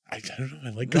 I don't know.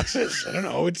 I like Gus's. I don't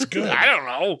know. It's good. I don't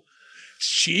know. It's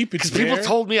cheap. It's people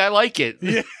told me I like it.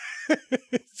 Yeah,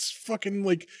 it's fucking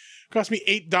like cost me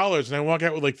 $8, and I walk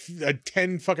out with like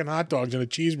 10 fucking hot dogs and a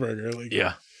cheeseburger. Like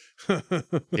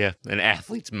yeah, an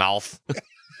athlete's mouth.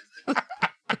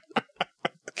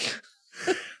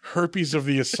 Herpes of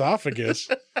the esophagus.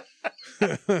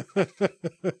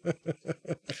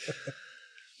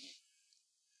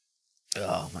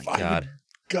 Oh my god!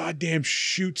 Goddamn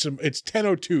shoot some! It's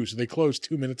 10:02, so they closed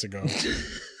 2 minutes ago.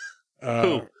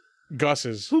 Who?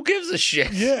 Gus's. Who gives a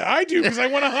shit? Yeah, I do because I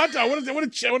want a hot dog. I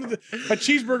wanted a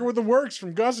cheeseburger with the works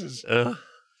from Gus's.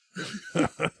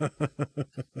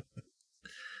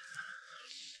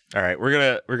 All right,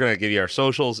 we're gonna give you our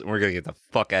socials, and we're gonna get the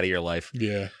fuck out of your life.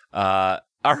 Yeah. Our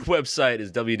website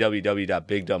is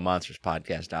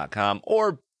www.bigdumbmonsterspodcast.com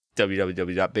or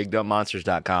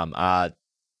www.bigdumbmonsters.com.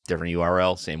 Different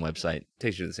URL, same website,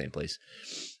 takes you to the same place.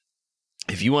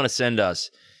 If you want to send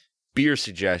us beer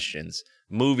suggestions,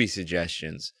 movie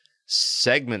suggestions,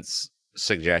 segments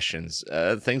suggestions,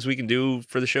 things we can do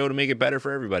for the show to make it better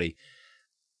for everybody,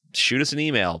 shoot us an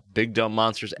email,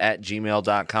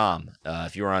 bigdumbmonsters@gmail.com.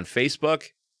 If you are on Facebook,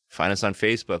 find us on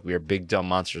Facebook. We are Big Dumb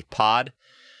Monsters Pod.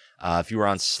 If you are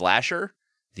on Slasher,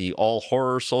 the all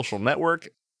horror social network,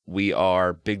 we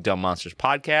are Big Dumb Monsters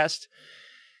Podcast.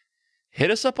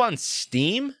 Hit us up on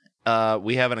Steam.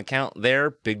 We have an account there,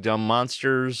 Big Dumb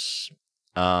Monsters.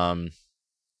 I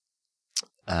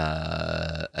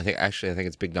think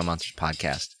it's Big Dumb Monsters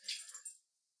Podcast.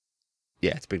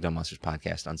 Yeah, it's Big Dumb Monsters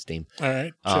Podcast on Steam. All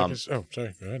right. Sorry. Go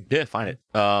ahead. Yeah, find it.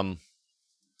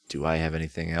 Do I have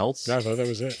anything else? No, I thought that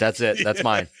was it. That's it. That's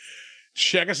mine.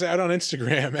 Check us out on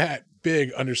Instagram at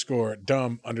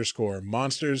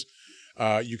big_dumb_monsters.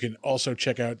 You can also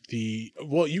check out these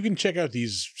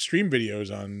stream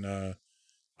videos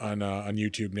on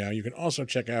YouTube now. You can also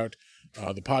check out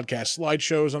the podcast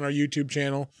slideshows on our YouTube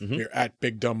channel. Mm-hmm. We're at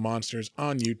Big Dumb Monsters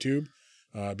on YouTube.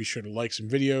 Be sure to like some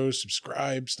videos,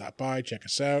 subscribe, stop by, check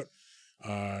us out.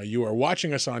 You are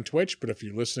watching us on Twitch, but if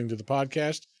you're listening to the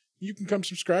podcast, you can come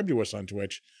subscribe to us on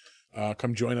Twitch.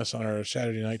 Come join us on our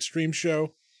Saturday night stream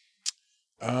show.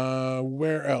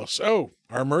 Where else? Oh,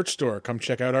 our merch store. Come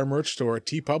check out our merch store at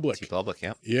TeePublic. TeePublic,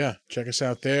 yeah. Yeah, check us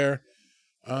out there.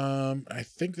 I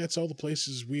think that's all the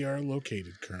places we are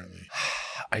located currently.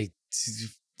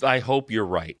 I hope you're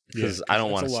right, because I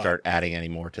don't want to lot. Start adding any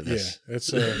more to this. Yeah,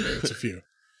 it's a few.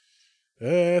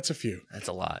 It's a few. That's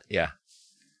a lot. Yeah.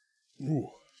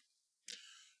 Ooh.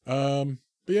 But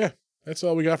yeah, that's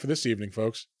all we got for this evening,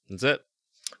 folks. That's it.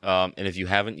 And if you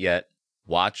haven't yet,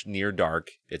 watch Near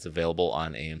Dark. It's available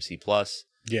on AMC Plus.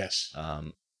 Yes. I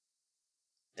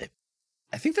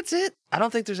think that's it. I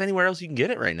don't think there's anywhere else you can get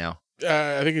it right now.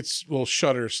 I think it's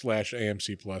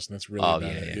Shudder/AMC Plus, and that's really about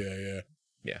it.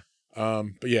 Yeah.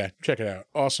 But yeah, check it out.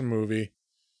 Awesome movie.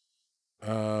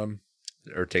 Or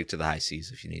take to the high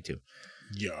seas if you need to.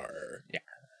 Yar. Yeah.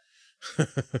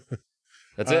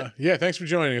 That's it. Yeah, thanks for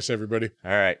joining us, everybody.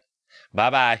 All right.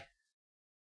 Bye-bye.